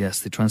back. Yes,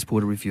 the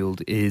Transporter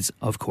Refueled is,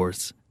 of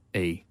course,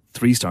 a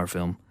 3-star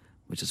film,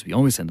 which, as we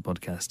always say in the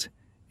podcast,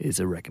 is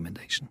a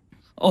recommendation.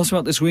 Also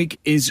out this week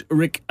is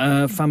Rick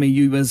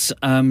Famuyiwa's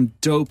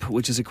Dope,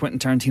 which is a Quentin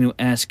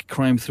Tarantino-esque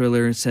crime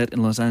thriller set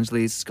in Los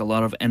Angeles. It's got a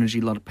lot of energy,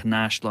 a lot of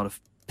panache, a lot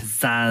of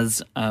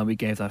pizzazz. We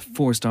gave that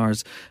 4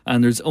 stars.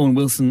 And there's Owen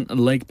Wilson,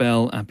 Lake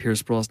Bell, and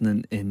Pierce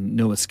Brosnan in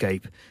No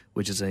Escape,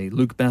 which is a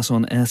Luc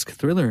Besson-esque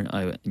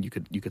thriller. You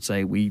could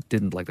say we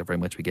didn't like that very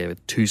much. We gave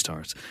it 2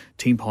 stars.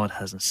 Team Pod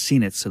hasn't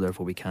seen it, so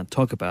therefore we can't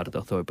talk about it,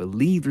 although I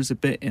believe there's a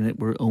bit in it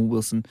where Owen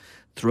Wilson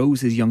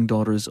throws his young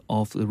daughters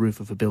off the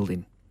roof of a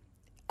building.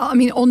 I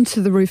mean,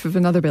 onto the roof of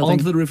another building.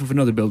 Onto the roof of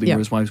another building where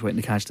his wife's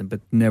waiting to catch them, but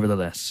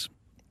nevertheless.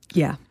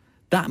 Yeah.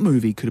 That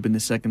movie could have been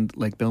the second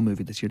Lake Bell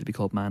movie this year to be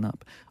called Man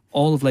Up.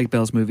 All of Lake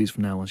Bell's movies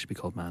from now on should be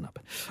called Man Up.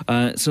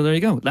 So there you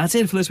go. That's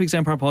it for this week's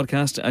Empire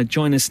Podcast.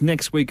 Join us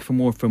next week for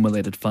more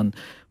film-related fun.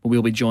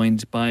 We'll be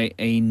joined by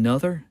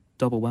another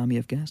double whammy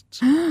of guests.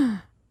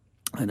 I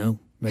know.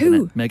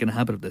 Making a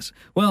habit of this.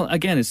 Well,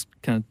 again, it's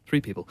kind of 3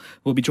 people.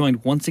 We'll be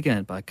joined once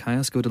again by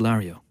Kaya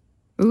Scodelario.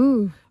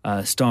 Ooh.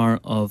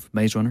 Star of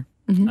Maze Runner.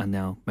 And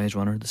now Maze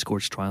Runner, The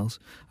Scorched Trials.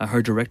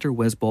 Her director,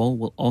 Wes Ball,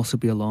 will also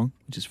be along,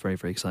 which is very,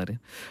 very exciting.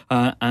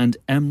 And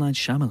M. Night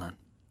Shyamalan.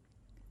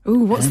 Ooh,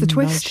 what's the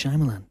twist? M.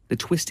 Night Shyamalan. The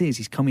twist is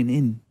he's coming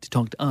in to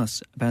talk to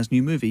us about his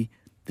new movie,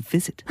 The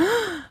Visit.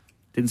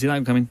 Didn't see that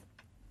one coming.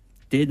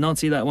 Did not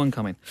see that one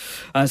coming.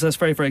 So that's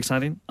very, very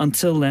exciting.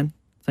 Until then,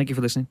 thank you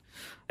for listening.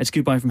 It's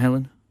goodbye from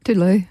Helen.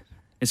 Toodaloo.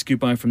 It's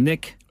goodbye from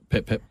Nick.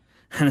 Pip, pip.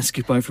 And it's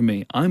goodbye from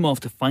me. I'm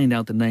off to find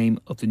out the name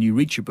of the new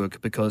Reacher book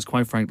because,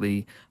 quite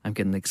frankly, I'm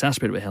getting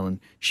exasperated with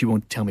Helen. She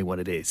won't tell me what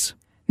it is.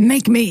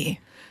 Make me.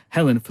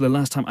 Helen, for the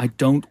last time, I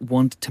don't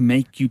want to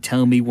make you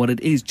tell me what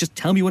it is. Just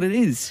tell me what it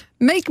is.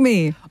 Make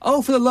me.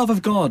 Oh, for the love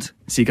of God.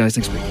 See you guys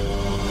next week.